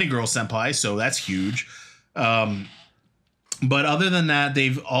did Bunny Girl Senpai, so that's huge. But other than that,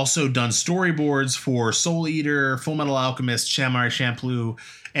 they've also done storyboards for Soul Eater, Full Metal Alchemist, Samurai Champloo,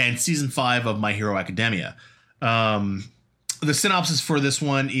 and season 5 of My Hero Academia. The synopsis for this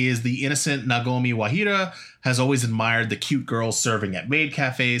one is the innocent Nagomi Wahira has always admired the cute girls serving at maid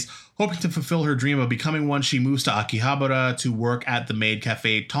cafes. Hoping to fulfill her dream of becoming one, she moves to Akihabara to work at the maid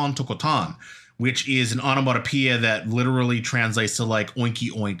cafe Ton Tokotan, which is an onomatopoeia that literally translates to like oinky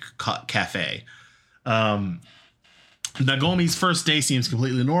oink cafe. Nagomi's first day seems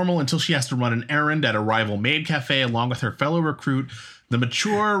completely normal until she has to run an errand at a rival maid cafe along with her fellow recruit the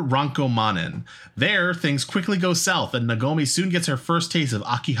mature Ranko-manin. There, things quickly go south, and Nagomi soon gets her first taste of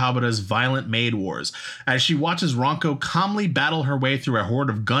Akihabara's violent maid wars. As she watches Ranko calmly battle her way through a horde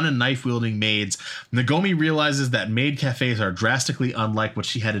of gun and knife-wielding maids, Nagomi realizes that maid cafes are drastically unlike what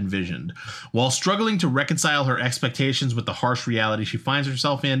she had envisioned. While struggling to reconcile her expectations with the harsh reality she finds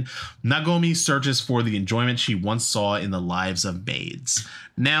herself in, Nagomi searches for the enjoyment she once saw in the lives of maids.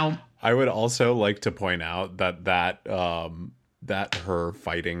 Now, I would also like to point out that her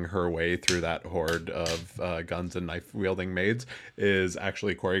fighting her way through that horde of guns and knife wielding maids is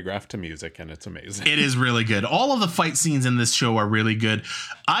actually choreographed to music, and it's amazing. It is really good. All of the fight scenes in this show are really good.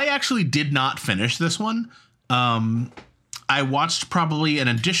 I actually did not finish this one. I watched probably an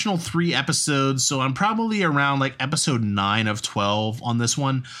additional 3 episodes, so I'm probably around like episode 9 of 12 on this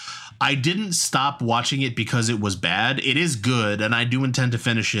one. I didn't stop watching it because it was bad. It is good, and I do intend to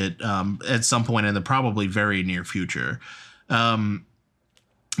finish it at some point in the probably very near future.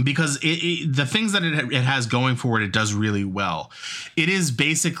 Because the things that it has going for it does really well. It is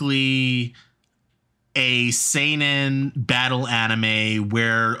basically a seinen battle anime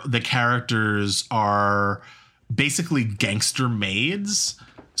where the characters are basically gangster maids.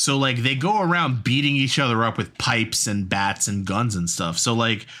 So, like, they go around beating each other up with pipes and bats and guns and stuff. So,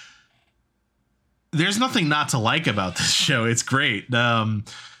 like, there's nothing not to like about this show. It's great. The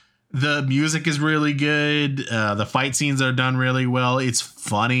music is really good. The fight scenes are done really well. It's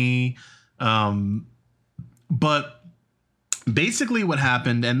funny. But basically what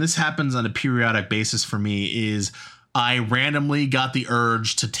happened, and this happens on a periodic basis for me, is I randomly got the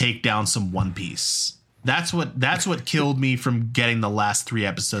urge to take down some One Piece. That's what killed me from getting the last 3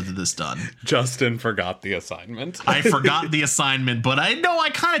 episodes of this done. Justin forgot the assignment. I forgot the assignment, but I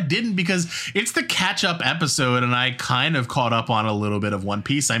kind of didn't, because it's the catch-up episode, and I kind of caught up on a little bit of One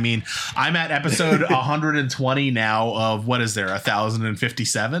Piece. I mean, I'm at episode 120 now of, what is there,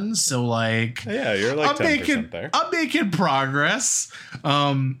 1,057? So, like... Yeah, you're like 10% there. I'm making progress.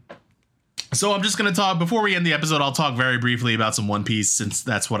 So I'm just going to talk, before we end the episode, I'll talk very briefly about some One Piece, since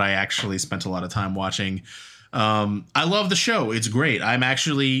that's what I actually spent a lot of time watching. I love the show. It's great. I'm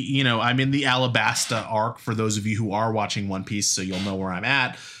actually, I'm in the Alabasta arc, for those of you who are watching One Piece, so you'll know where I'm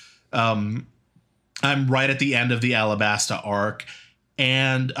at. I'm right at the end of the Alabasta arc,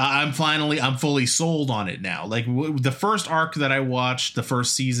 and I'm fully sold on it now. Like, the first arc that I watched, the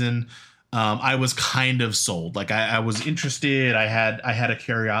first season, I was kind of sold. Like, I was interested. I had a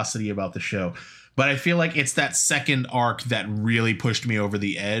curiosity about the show, but I feel like it's that second arc that really pushed me over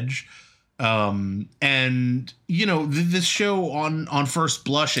the edge. And this show on first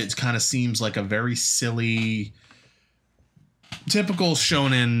blush, it kind of seems like a very silly, typical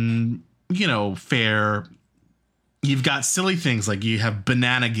shonen, fare. You've got silly things like you have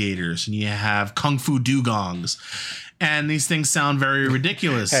banana gators and you have kung fu dugongs. And these things sound very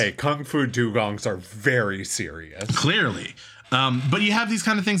ridiculous. Hey, kung fu dugongs are very serious. Clearly. But you have these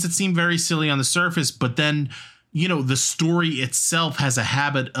kind of things that seem very silly on the surface, but then, the story itself has a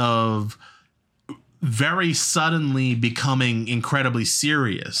habit of very suddenly becoming incredibly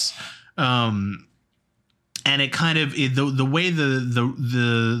serious. And it kind of, the way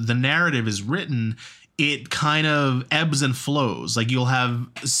the narrative is written, it kind of ebbs and flows. Like, you'll have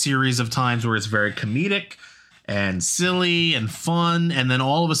a series of times where it's very comedic and silly and fun, and then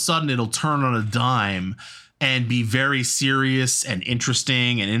all of a sudden it'll turn on a dime and be very serious and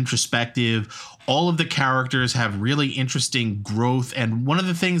interesting and introspective. All of the characters have really interesting growth, and one of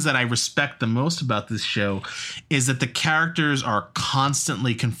the things that I respect the most about this show is that the characters are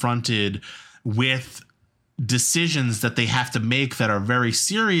constantly confronted with decisions that they have to make that are very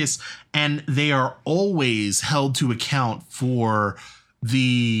serious, and they are always held to account for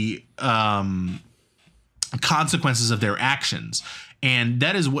the consequences of their actions. And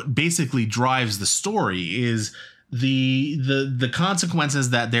that is what basically drives the story, is the consequences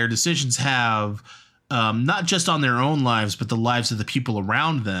that their decisions have, not just on their own lives, but the lives of the people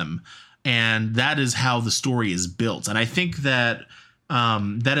around them. And that is how the story is built. And I think that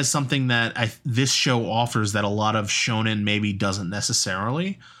that is something that this show offers that a lot of shonen maybe doesn't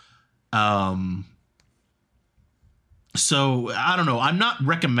necessarily. So I don't know. I'm not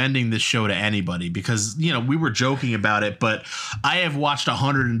recommending this show to anybody because, we were joking about it, but I have watched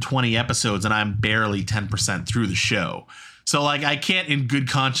 120 episodes and I'm barely 10% through the show. So, like, I can't in good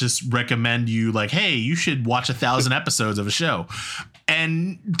conscience recommend you, like, hey, you should watch 1,000 episodes of a show.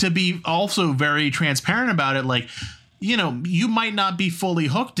 And to be also very transparent about it, like, you might not be fully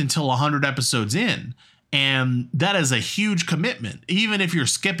hooked until 100 episodes in. And that is a huge commitment, even if you're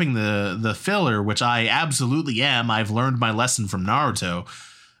skipping the filler, which I absolutely am. I've learned my lesson from Naruto.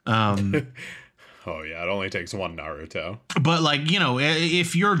 Oh yeah, it only takes one Naruto. But like, you know,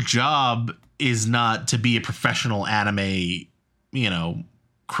 if your job is not to be a professional anime, you know,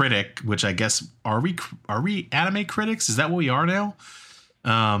 critic, which I guess are we anime critics? Is that what we are now?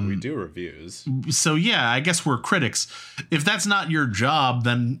 We do reviews. So yeah, I guess we're critics. If that's not your job,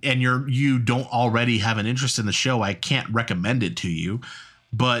 then and you don't already have an interest in the show, I can't recommend it to you.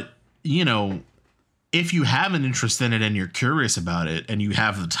 But, you know, if you have an interest in it and you're curious about it and you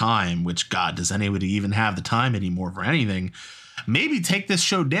have the time, which God, does anybody even have the time anymore for anything? Maybe take this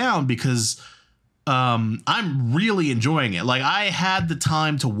show down because I'm really enjoying it. Like, I had the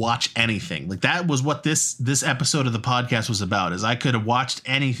time to watch anything. Like, that was what this episode of the podcast was about, is I could have watched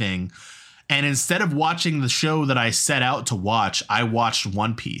anything. And instead of watching the show that I set out to watch, I watched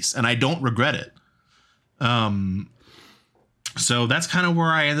One Piece, and I don't regret it. So that's kind of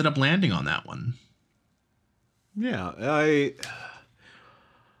where I ended up landing on that one. Yeah,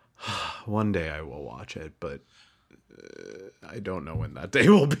 one day I will watch it, but I don't know when that day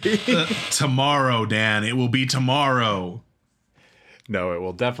will be. Tomorrow, Dan. It will be tomorrow. No, it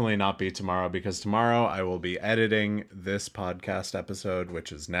will definitely not be tomorrow, because tomorrow I will be editing this podcast episode,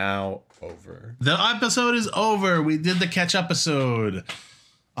 which is now over. The episode is over. We did the Ketchupisode.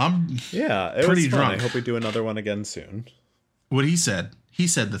 I'm it pretty was fun. drunk. I hope we do another one again soon. What he said. He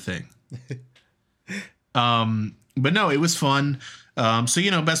said the thing. But no, it was fun. So,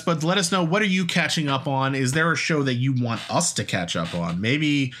 you know, Best Buds, let us know, what are you catching up on? Is there a show that you want us to catch up on?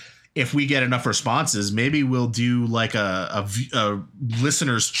 Maybe if we get enough responses, maybe we'll do like a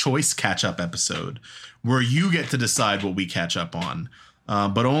listener's choice catch up episode where you get to decide what we catch up on.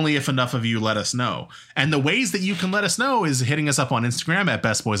 But only if enough of you let us know. And the ways that you can let us know is hitting us up on Instagram at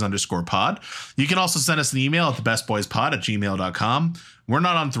bestboys_pod. You can also send us an email at thebestboyspod@gmail.com. We're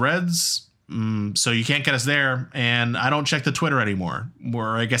not on Threads, so you can't get us there. And I don't check the Twitter anymore,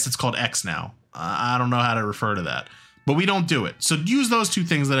 or I guess it's called X now. I don't know how to refer to that, but we don't do it. So use those two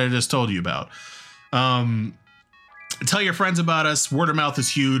things that I just told you about. Tell your friends about us. Word of mouth is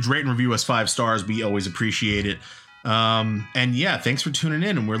huge. Rate and review us 5 stars. We always appreciate it. And yeah, thanks for tuning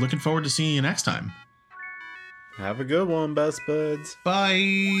in, and we're looking forward to seeing you next time. Have a good one, Best Buds.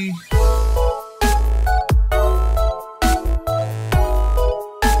 Bye.